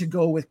decided to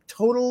go with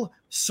total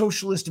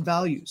socialist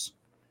values.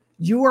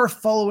 You are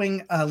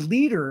following a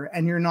leader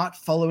and you're not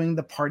following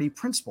the party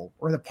principle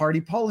or the party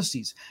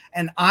policies.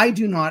 And I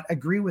do not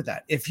agree with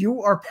that. If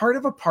you are part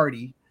of a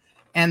party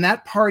and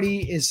that party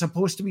is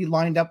supposed to be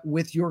lined up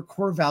with your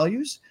core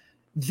values,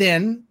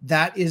 then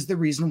that is the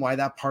reason why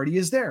that party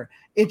is there.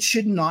 It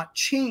should not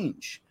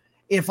change.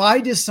 If I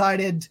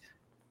decided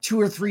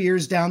 2 or 3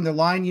 years down the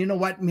line, you know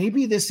what,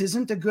 maybe this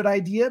isn't a good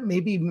idea.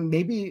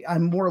 Maybe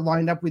I'm more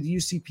lined up with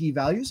UCP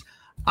values.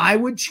 I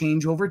would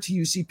change over to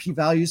UCP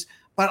values,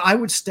 but I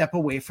would step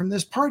away from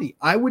this party.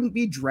 I wouldn't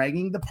be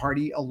dragging the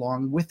party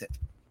along with it.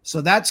 So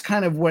that's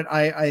kind of what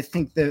I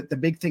think the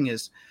big thing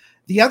is.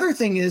 The other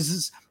thing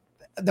is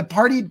the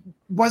party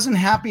wasn't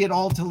happy at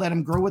all to let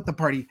him grow with the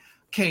party.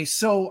 Okay,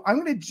 so I'm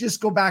going to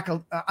just go back.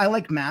 I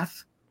like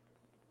math.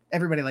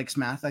 Everybody likes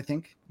math, I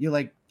think. You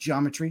like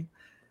geometry.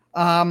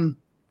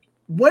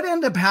 What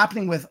ended up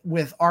happening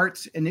with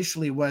Art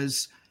initially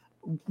was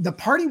the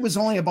party was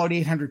only about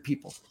 800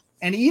 people.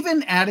 And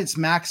even at its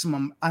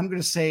maximum, I'm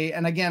going to say,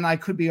 and again, I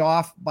could be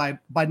off by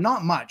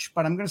not much,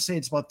 but I'm going to say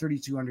it's about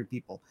 3,200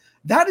 people.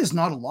 That is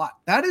not a lot.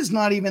 That is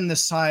not even the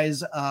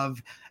size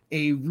of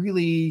a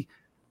really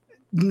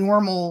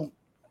normal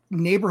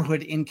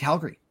neighborhood in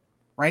Calgary,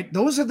 right?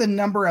 Those are the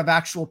number of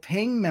actual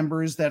paying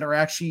members that are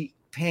actually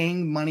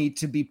paying money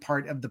to be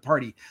part of the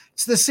party.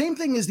 It's the same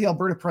thing as the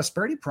Alberta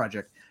Prosperity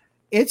Project.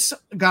 It's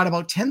got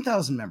about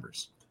 10,000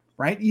 members.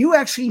 Right? You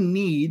actually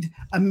need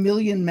 1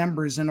 million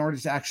members in order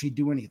to actually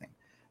do anything.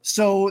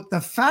 So the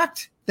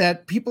fact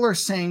that people are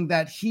saying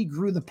that he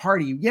grew the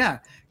party, yeah,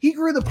 he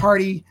grew the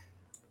party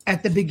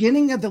at the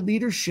beginning of the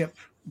leadership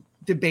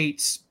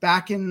debates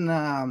back in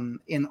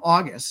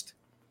August.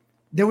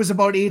 There was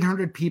about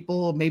 800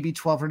 people, maybe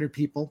 1,200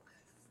 people.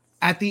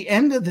 At the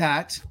end of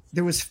that,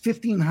 there was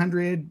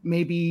 1,500,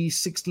 maybe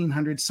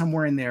 1,600,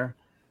 somewhere in there.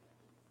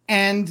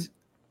 And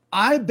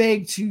I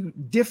beg to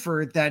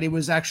differ that it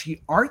was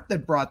actually Art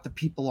that brought the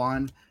people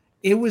on.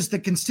 It was the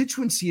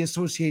constituency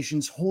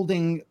associations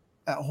holding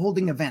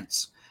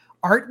events.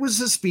 Art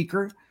was a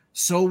speaker.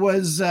 So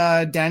was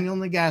Daniel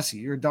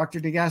Nagasi or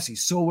Dr. Degassi.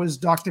 So was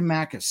Dr.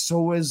 Makis.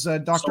 So was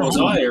Dr. So was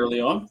I early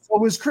on. So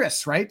was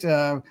Chris, right?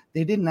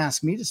 They didn't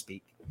ask me to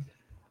speak.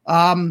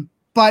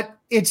 But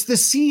it's the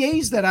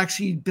CAs that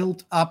actually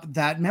built up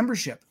that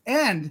membership.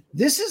 And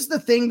this is the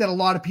thing that a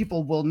lot of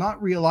people will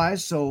not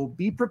realize. So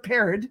be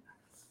prepared.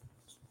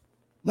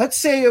 Let's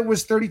say it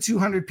was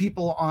 3,200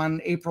 people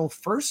on April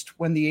 1st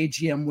when the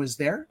AGM was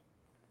there.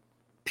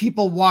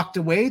 People walked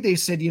away. They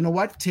said, you know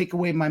what? Take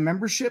away my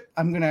membership.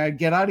 I'm going to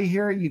get out of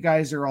here. You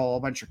guys are all a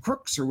bunch of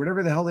crooks or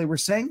whatever the hell they were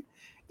saying.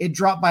 It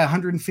dropped by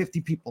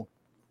 150 people.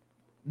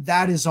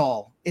 That is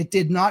all. It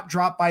did not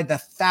drop by the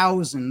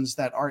thousands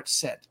that Art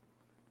said.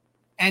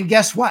 And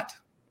guess what?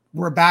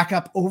 We're back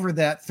up over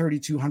that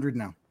 3,200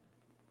 now.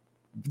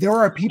 There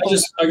are people.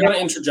 I got to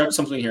interject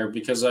something here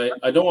because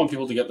I don't want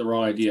people to get the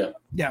wrong idea.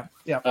 Yeah.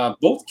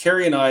 Both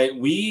Kerry and I,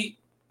 we're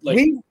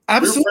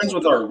friends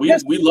with Art. We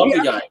love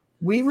the guy.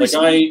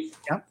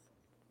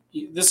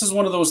 This is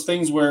one of those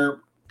things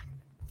where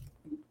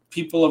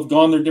people have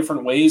gone their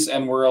different ways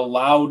and we're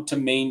allowed to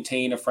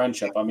maintain a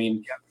friendship. I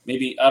mean,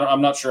 maybe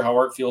I'm not sure how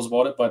Art feels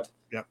about it, but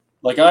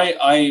like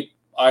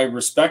I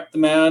respect the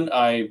man.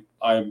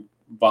 I'm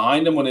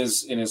behind him in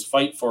his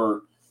fight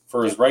for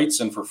his rights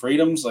and for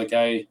freedoms.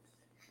 Like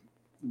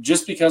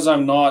just because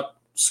I'm not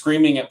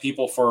screaming at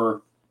people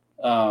for,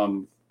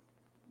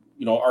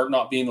 Art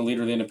not being the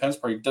leader of the Independence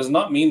Party does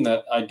not mean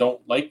that I don't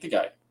like the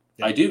guy.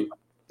 Yeah. I do.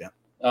 Yeah.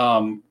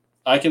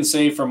 I can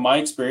say from my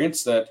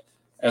experience that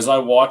as I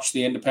watched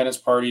the Independence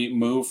Party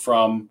move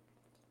from,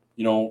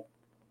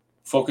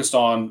 focused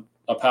on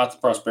a path to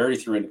prosperity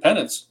through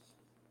independence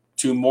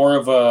to more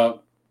of a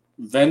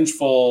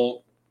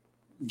vengeful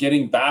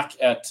getting back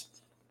at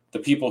the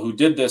people who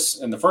did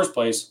this in the first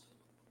place,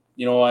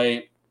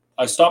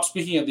 I stopped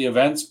speaking at the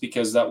events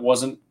because it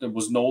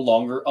was no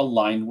longer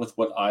aligned with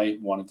what I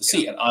wanted to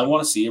see. And I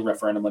want to see a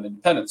referendum on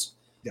independence.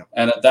 Yeah.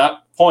 And at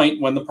that point,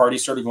 when the party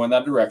started going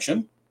that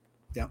direction,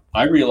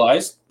 I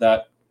realized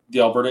that the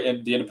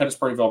Independence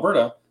Party of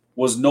Alberta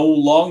was no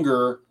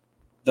longer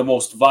the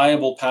most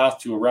viable path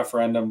to a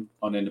referendum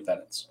on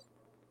independence.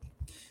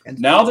 And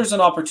now there's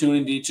an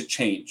opportunity to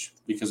change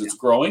because it's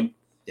growing.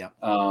 Yeah.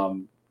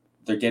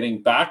 They're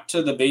getting back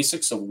to the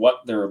basics of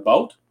what they're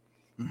about,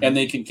 and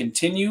they can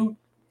continue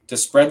to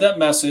spread that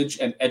message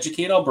and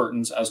educate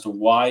Albertans as to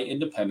why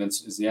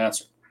independence is the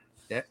answer.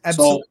 Yeah,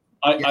 absolutely.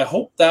 So I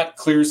hope that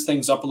clears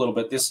things up a little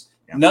bit.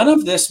 None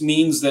of this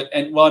means that,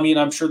 and well, I mean,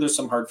 I'm sure there's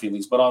some hard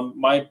feelings, but on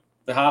my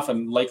behalf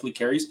and likely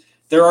Kerry's,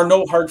 there are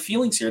no hard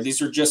feelings here.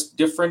 These are just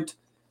different,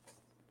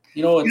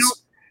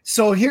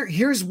 so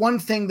here's one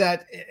thing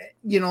that,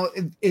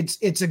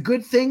 it's a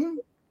good thing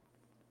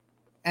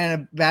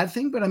and a bad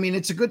thing, but I mean,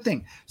 it's a good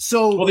thing.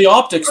 So, well, the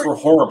optics were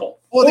horrible.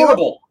 Well,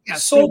 horrible.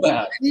 So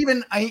bad.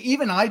 Even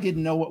I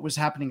didn't know what was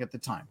happening at the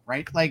time,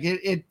 right? Like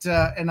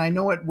and I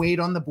know it weighed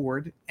on the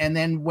board. And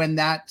then when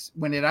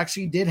it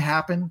actually did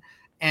happen,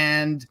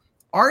 and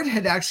Art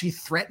had actually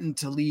threatened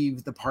to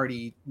leave the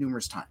party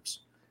numerous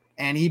times.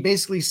 And he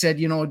basically said,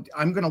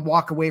 I'm going to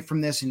walk away from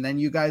this, and then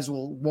you guys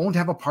won't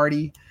have a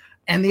party.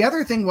 And the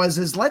other thing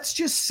is let's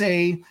just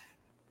say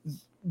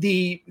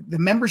the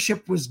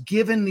membership was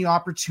given the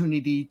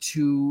opportunity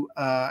to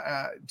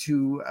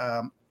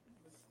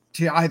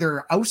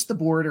either oust the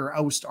board or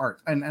oust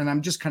Art. And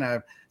I'm just kind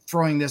of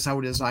throwing this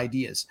out as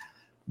ideas.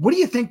 What do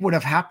you think would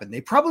have happened?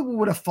 They probably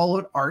would have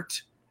followed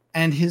Art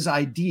and his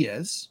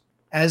ideas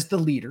as the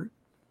leader.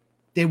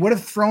 They would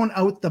have thrown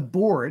out the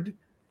board.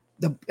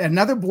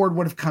 Another board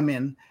would have come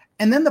in,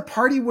 and then the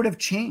party would have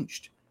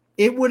changed.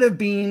 It would have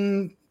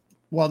been,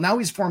 well, now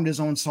he's formed his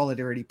own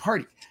Solidarity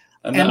Party.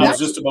 And I was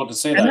just about to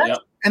say that, yeah.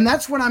 And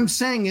that's what I'm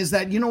saying is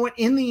that,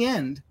 in the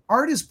end,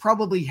 Art is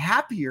probably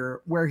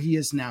happier where he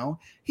is now.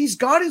 He's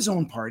got his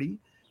own party.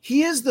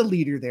 He is the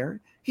leader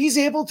there. He's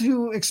able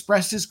to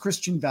express his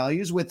Christian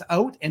values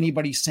without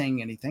anybody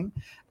saying anything.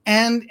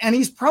 And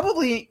he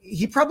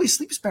probably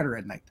sleeps better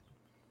at night.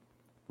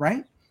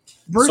 Right?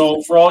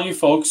 So for all you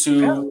folks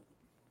who,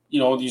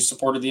 you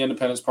supported the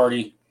Independence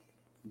Party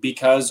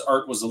because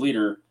Art was the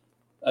leader,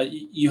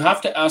 you have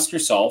to ask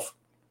yourself,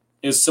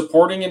 is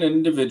supporting an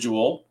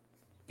individual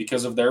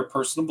because of their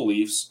personal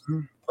beliefs,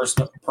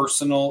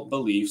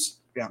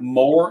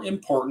 more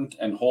important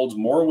and holds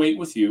more weight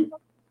with you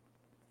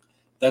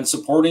than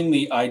supporting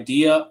the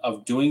idea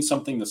of doing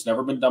something that's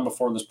never been done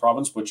before in this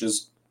province, which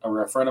is a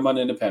referendum on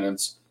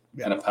independence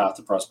and a path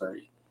to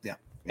prosperity?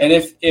 And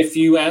if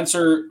you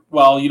answer,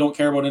 well, you don't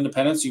care about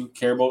independence, you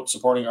care about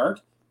supporting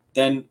Art,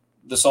 then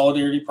the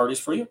Solidarity Party is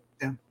for you.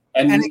 Yeah.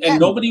 And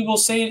nobody will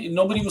say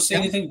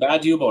anything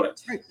bad to you about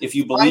it. Right. If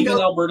you believe in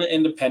Alberta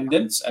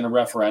independence and a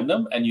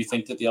referendum, and you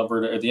think that the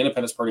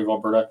Independence Party of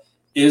Alberta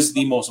is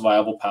the most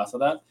viable path of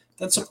that,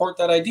 then support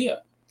that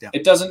idea. Yeah.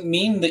 It doesn't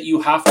mean that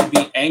you have to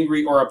be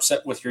angry or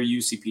upset with your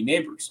UCP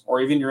neighbors or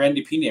even your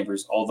NDP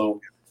neighbors.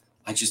 Although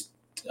it's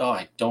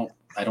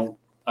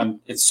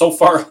so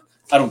far,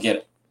 I don't get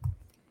it.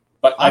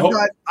 But I've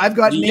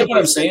got. Do you get what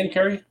I'm saying,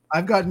 Kerry?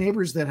 I've got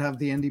neighbors that have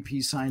the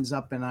NDP signs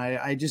up, and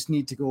I just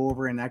need to go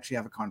over and actually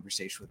have a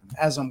conversation with them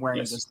as I'm wearing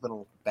this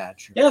little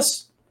badge.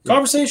 Yes,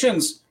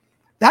 conversations.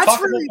 That's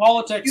talk about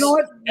politics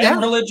and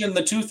religion.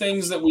 The two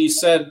things that we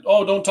said,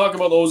 don't talk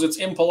about those. It's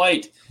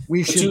impolite.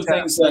 The two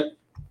things that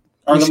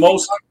are the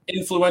most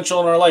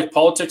influential in our life.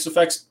 Politics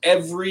affects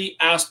every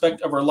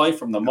aspect of our life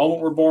from the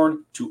moment we're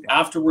born to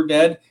after we're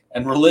dead.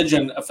 And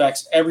religion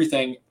affects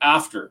everything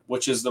after,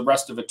 which is the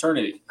rest of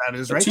eternity. That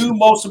is right. The two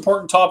most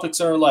important topics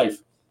in our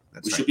life.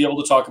 We should be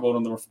able to talk about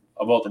them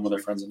with our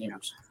friends and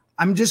neighbors.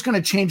 I'm just going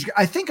to change.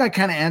 I think I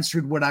kind of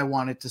answered what I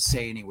wanted to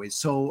say anyway.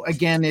 So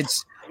again,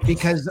 it's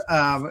because,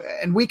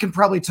 and we can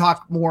probably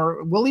talk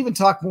more. We'll even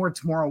talk more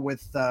tomorrow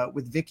with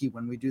Vicky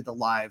when we do the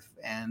live,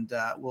 and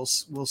we'll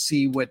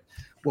see what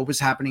was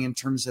happening in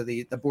terms of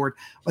the board.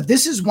 But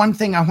this is one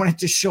thing I wanted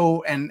to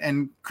show,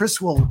 and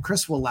Chris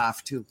will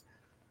laugh too.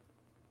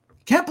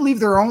 Can't believe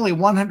there are only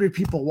 100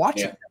 people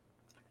watching. Yeah.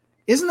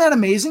 Isn't that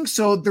amazing?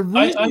 So the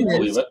reason I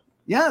believe it.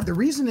 Yeah, the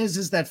reason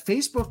is that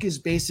Facebook is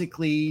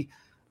basically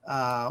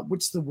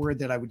what's the word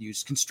that I would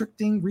use?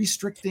 Restricting.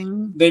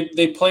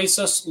 They place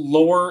us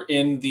lower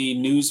in the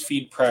news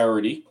feed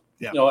priority.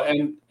 Yeah.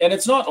 And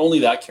it's not only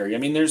that, Kerry. I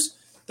mean, there's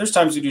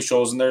times we do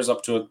shows and there's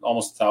up to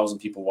almost 1,000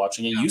 people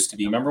watching. It used to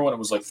be. Remember when it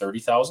was like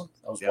 30,000?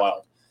 That was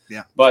wild.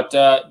 Yeah. But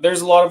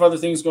there's a lot of other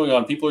things going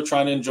on. People are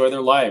trying to enjoy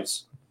their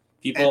lives.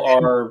 People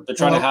they're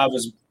trying to have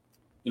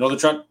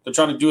they're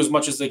trying to do as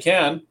much as they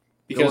can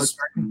because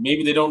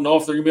maybe they don't know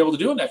if they're going to be able to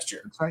do it next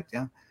year. That's right.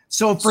 Yeah.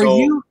 So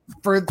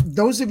for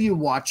those of you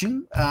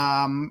watching,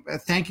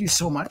 thank you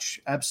so much.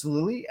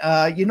 Absolutely.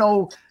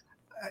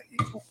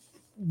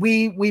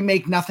 We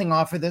make nothing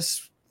off of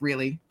this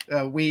really.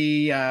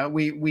 We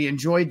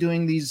enjoy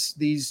doing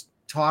these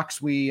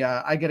talks.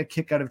 I get a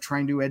kick out of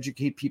trying to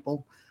educate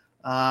people.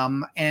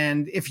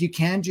 And if you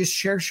can, just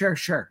share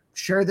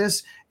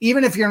this,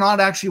 even if you're not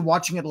actually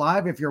watching it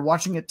live. If you're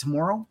watching it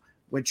tomorrow,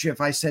 which if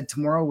I said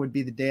tomorrow would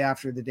be the day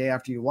after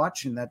you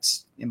watch, and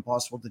that's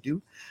impossible to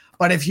do.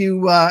 But if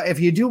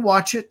you do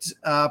watch it,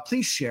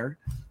 please share.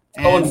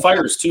 And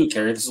fires too,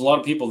 Kerry. There's a lot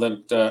of people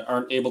that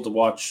aren't able to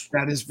watch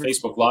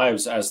Facebook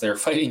Lives as they're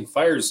fighting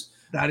fires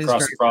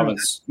across the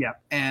province. Yeah,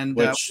 and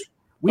which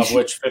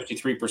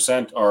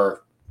 53%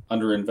 are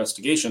under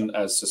investigation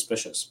as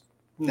suspicious.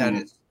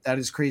 That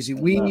is crazy.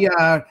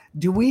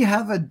 Do we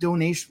have a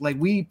donation? Like,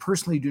 we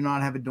personally do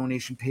not have a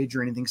donation page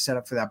or anything set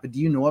up for that. But do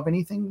you know of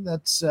anything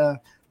that's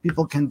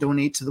people can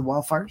donate to the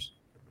wildfires?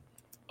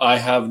 I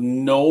have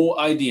no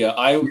idea.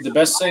 The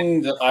best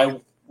thing that I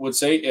would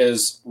say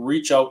is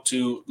reach out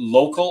to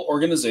local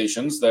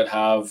organizations that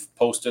have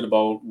posted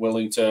about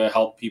willing to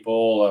help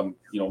people.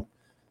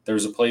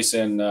 There's a place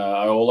in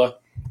Iola,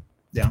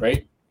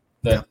 right,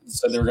 that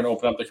said they were going to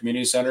open up the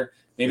community center.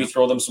 Maybe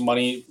throw them some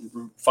money.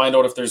 Find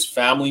out if there's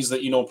families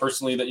that you know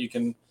personally that you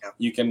can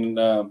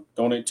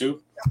donate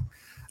to.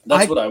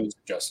 That's what I would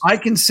suggest. I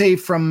can say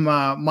from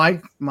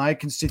my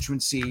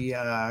constituency,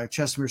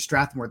 Chestermere,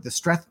 Strathmore, the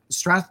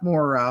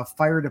Strathmore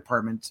Fire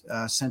Department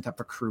sent up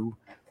a crew,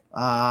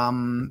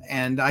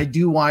 and I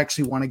do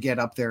actually want to get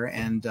up there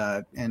and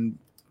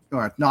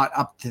or not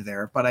up to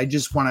there, but I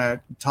just want to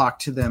talk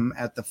to them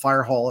at the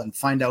fire hall and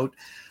find out,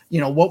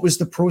 what was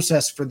the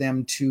process for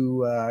them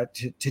to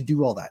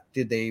do all that?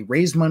 Did they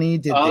raise money?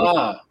 Did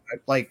they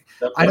like?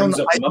 That brings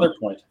up another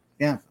point.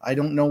 Yeah, I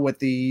don't know what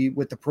the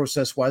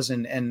process was,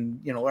 and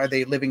are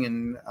they living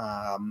in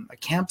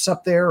camps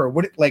up there or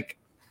what? Like,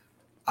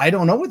 I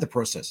don't know what the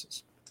process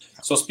is.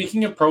 So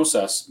speaking of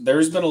process,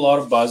 there's been a lot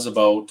of buzz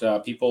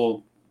about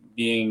people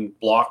being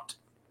blocked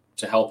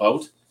to help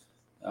out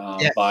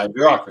by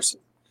bureaucracy.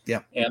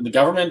 Yeah, and the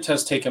government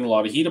has taken a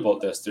lot of heat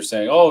about this. They're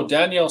saying, "Oh,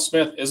 Danielle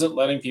Smith isn't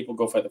letting people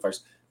go fight the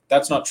fires."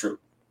 That's not true.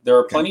 There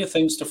are plenty of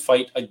things to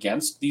fight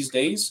against these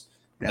days,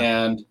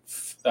 and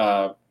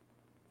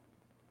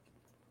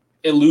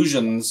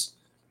illusions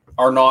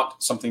are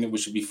not something that we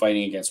should be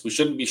fighting against. We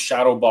shouldn't be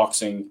shadow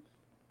boxing.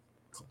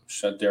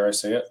 Dare I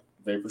say it?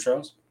 Vapor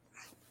trails?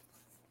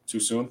 Too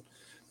soon?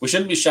 We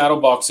shouldn't be shadow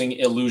boxing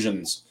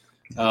illusions.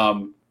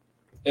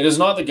 It is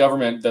not the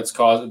government that's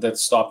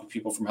stopping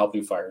people from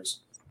helping fires.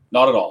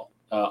 Not at all.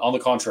 On the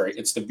contrary,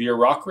 it's the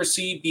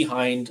bureaucracy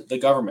behind the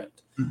government.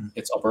 Mm-hmm.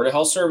 It's Alberta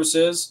Health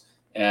Services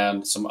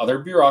and some other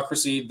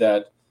bureaucracy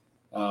that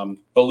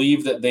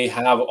believe that they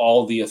have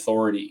all the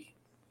authority.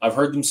 I've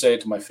heard them say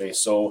it to my face.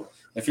 So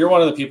if you're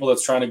one of the people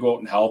that's trying to go out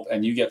and help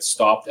and you get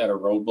stopped at a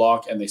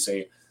roadblock and they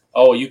say,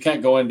 "Oh, you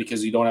can't go in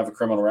because you don't have a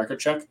criminal record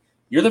check,"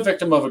 you're the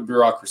victim of a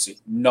bureaucracy,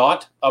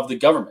 not of the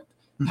government.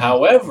 Mm-hmm.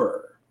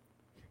 However,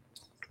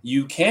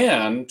 you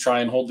can try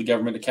and hold the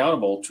government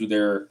accountable to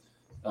their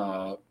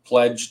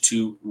pledge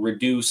to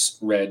reduce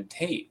red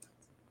tape.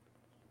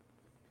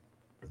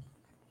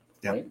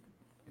 Yeah. Right?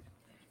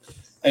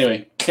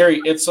 Anyway,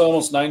 Kerry, it's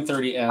almost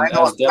 9:30, and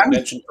as Deb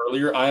mentioned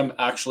earlier, I am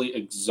actually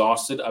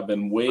exhausted. I've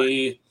been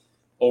way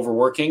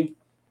overworking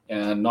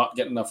and not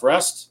getting enough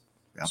rest.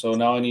 Yeah. So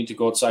now I need to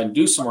go outside and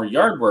do some more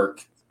yard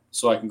work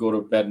so I can go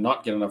to bed and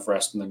not get enough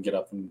rest and then get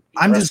up and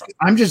I'm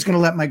just going to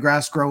let my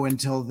grass grow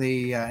until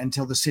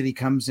the city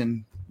comes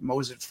and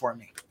mows it for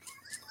me.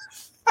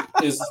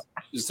 Is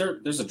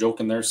there's a joke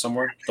in there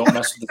somewhere? Don't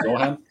mess with the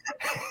Gohan.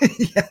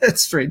 Yeah,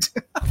 that's right.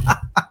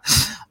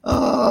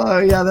 Oh,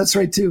 yeah, that's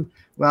right too.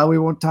 Well, we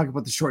won't talk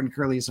about the short and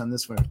curlies on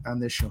this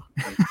show.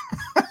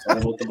 It's all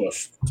about the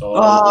bush.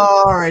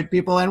 All right,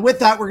 people. And with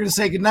that, we're going to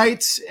say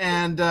goodnight,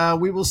 and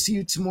we will see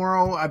you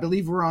tomorrow. I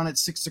believe we're on at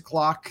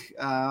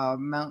 6:00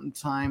 Mountain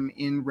Time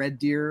in Red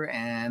Deer,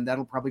 and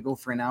that'll probably go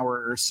for an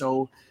hour or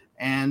so.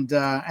 And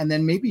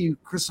then maybe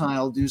Chris and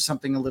I will do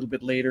something a little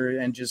bit later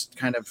and just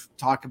kind of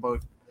talk about,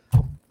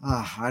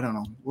 I don't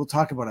know. We'll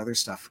talk about other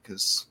stuff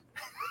because...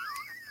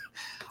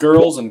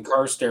 girls and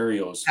car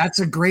stereos. That's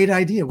a great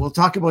idea. We'll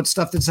talk about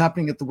stuff that's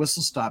happening at the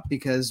Whistle Stop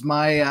because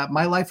my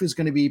life is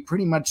going to be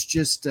pretty much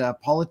just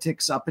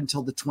politics up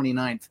until the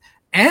 29th.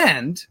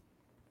 And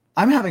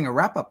I'm having a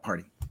wrap-up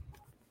party,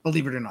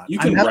 believe it or not. You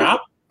can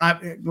wrap?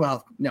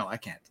 Well, no, I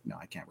can't. No,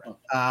 I can't wrap.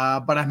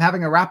 But I'm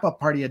having a wrap-up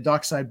party at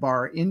Dockside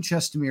Bar in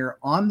Chestermere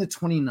on the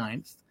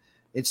 29th.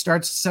 It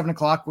starts at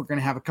 7:00. We're going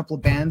to have a couple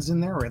of bands in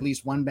there, or at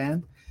least one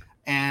band,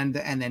 and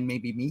then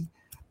maybe me.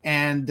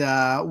 And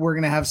we're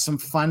going to have some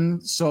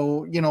fun.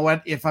 So, you know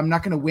what? If I'm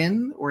not going to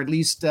win, or at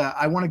least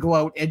I want to go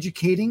out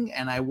educating,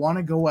 and I want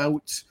to go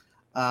out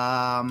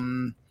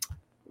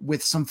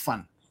with some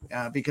fun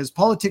because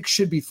politics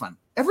should be fun.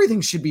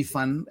 Everything should be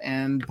fun.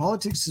 And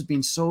politics has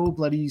been so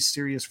bloody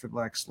serious for the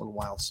last little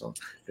while. So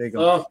there you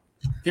go.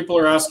 People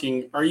are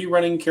asking, are you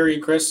running, Kerry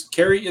and Chris?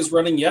 Kerry is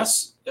running,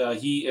 yes.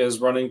 He is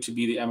running to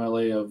be the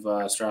MLA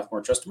of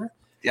Strathmore-Chestermere.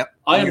 Yep.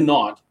 I am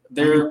not.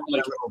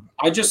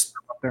 I just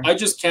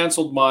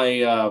canceled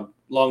my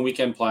long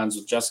weekend plans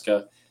with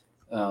Jessica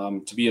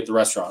to be at the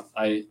restaurant.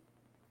 I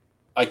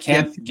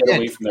can't get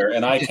away from there,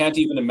 and I can't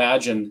even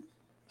imagine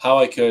how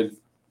I could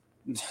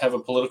have a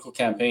political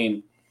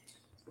campaign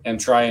and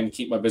try and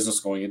keep my business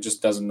going. It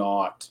just does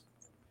not.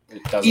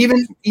 It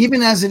doesn't.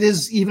 Even as it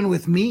is, even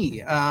with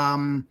me,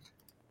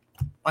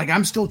 like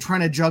I'm still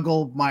trying to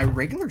juggle my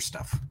regular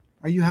stuff.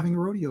 Are you having a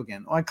rodeo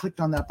again? Oh, I clicked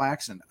on that by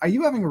accident. Are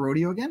you having a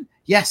rodeo again?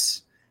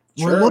 Yes.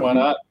 Sure, why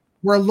not?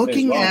 We're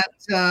looking at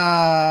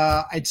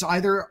it's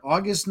either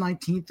August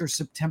 19th or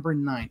September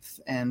 9th,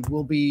 and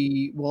I'll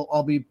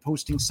be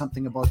posting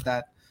something about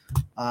that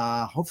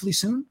hopefully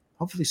soon.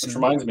 Which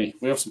reminds me,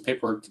 we have some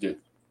paperwork to do.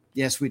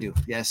 Yes, we do.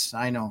 Yes,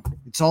 I know.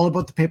 It's all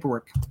about the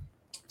paperwork.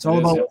 It's all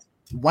about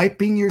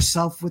wiping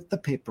yourself with the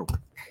paperwork.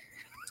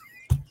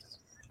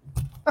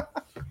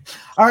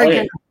 All right,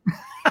 guys.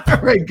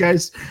 All right,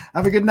 guys.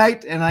 Have a good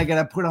night, and I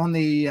gotta put on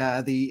the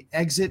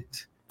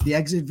exit the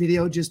exit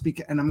video just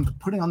because, and I'm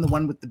putting on the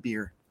one with the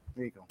beer.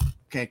 There you go.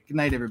 Okay. Good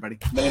night, everybody.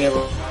 Good night,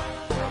 everyone.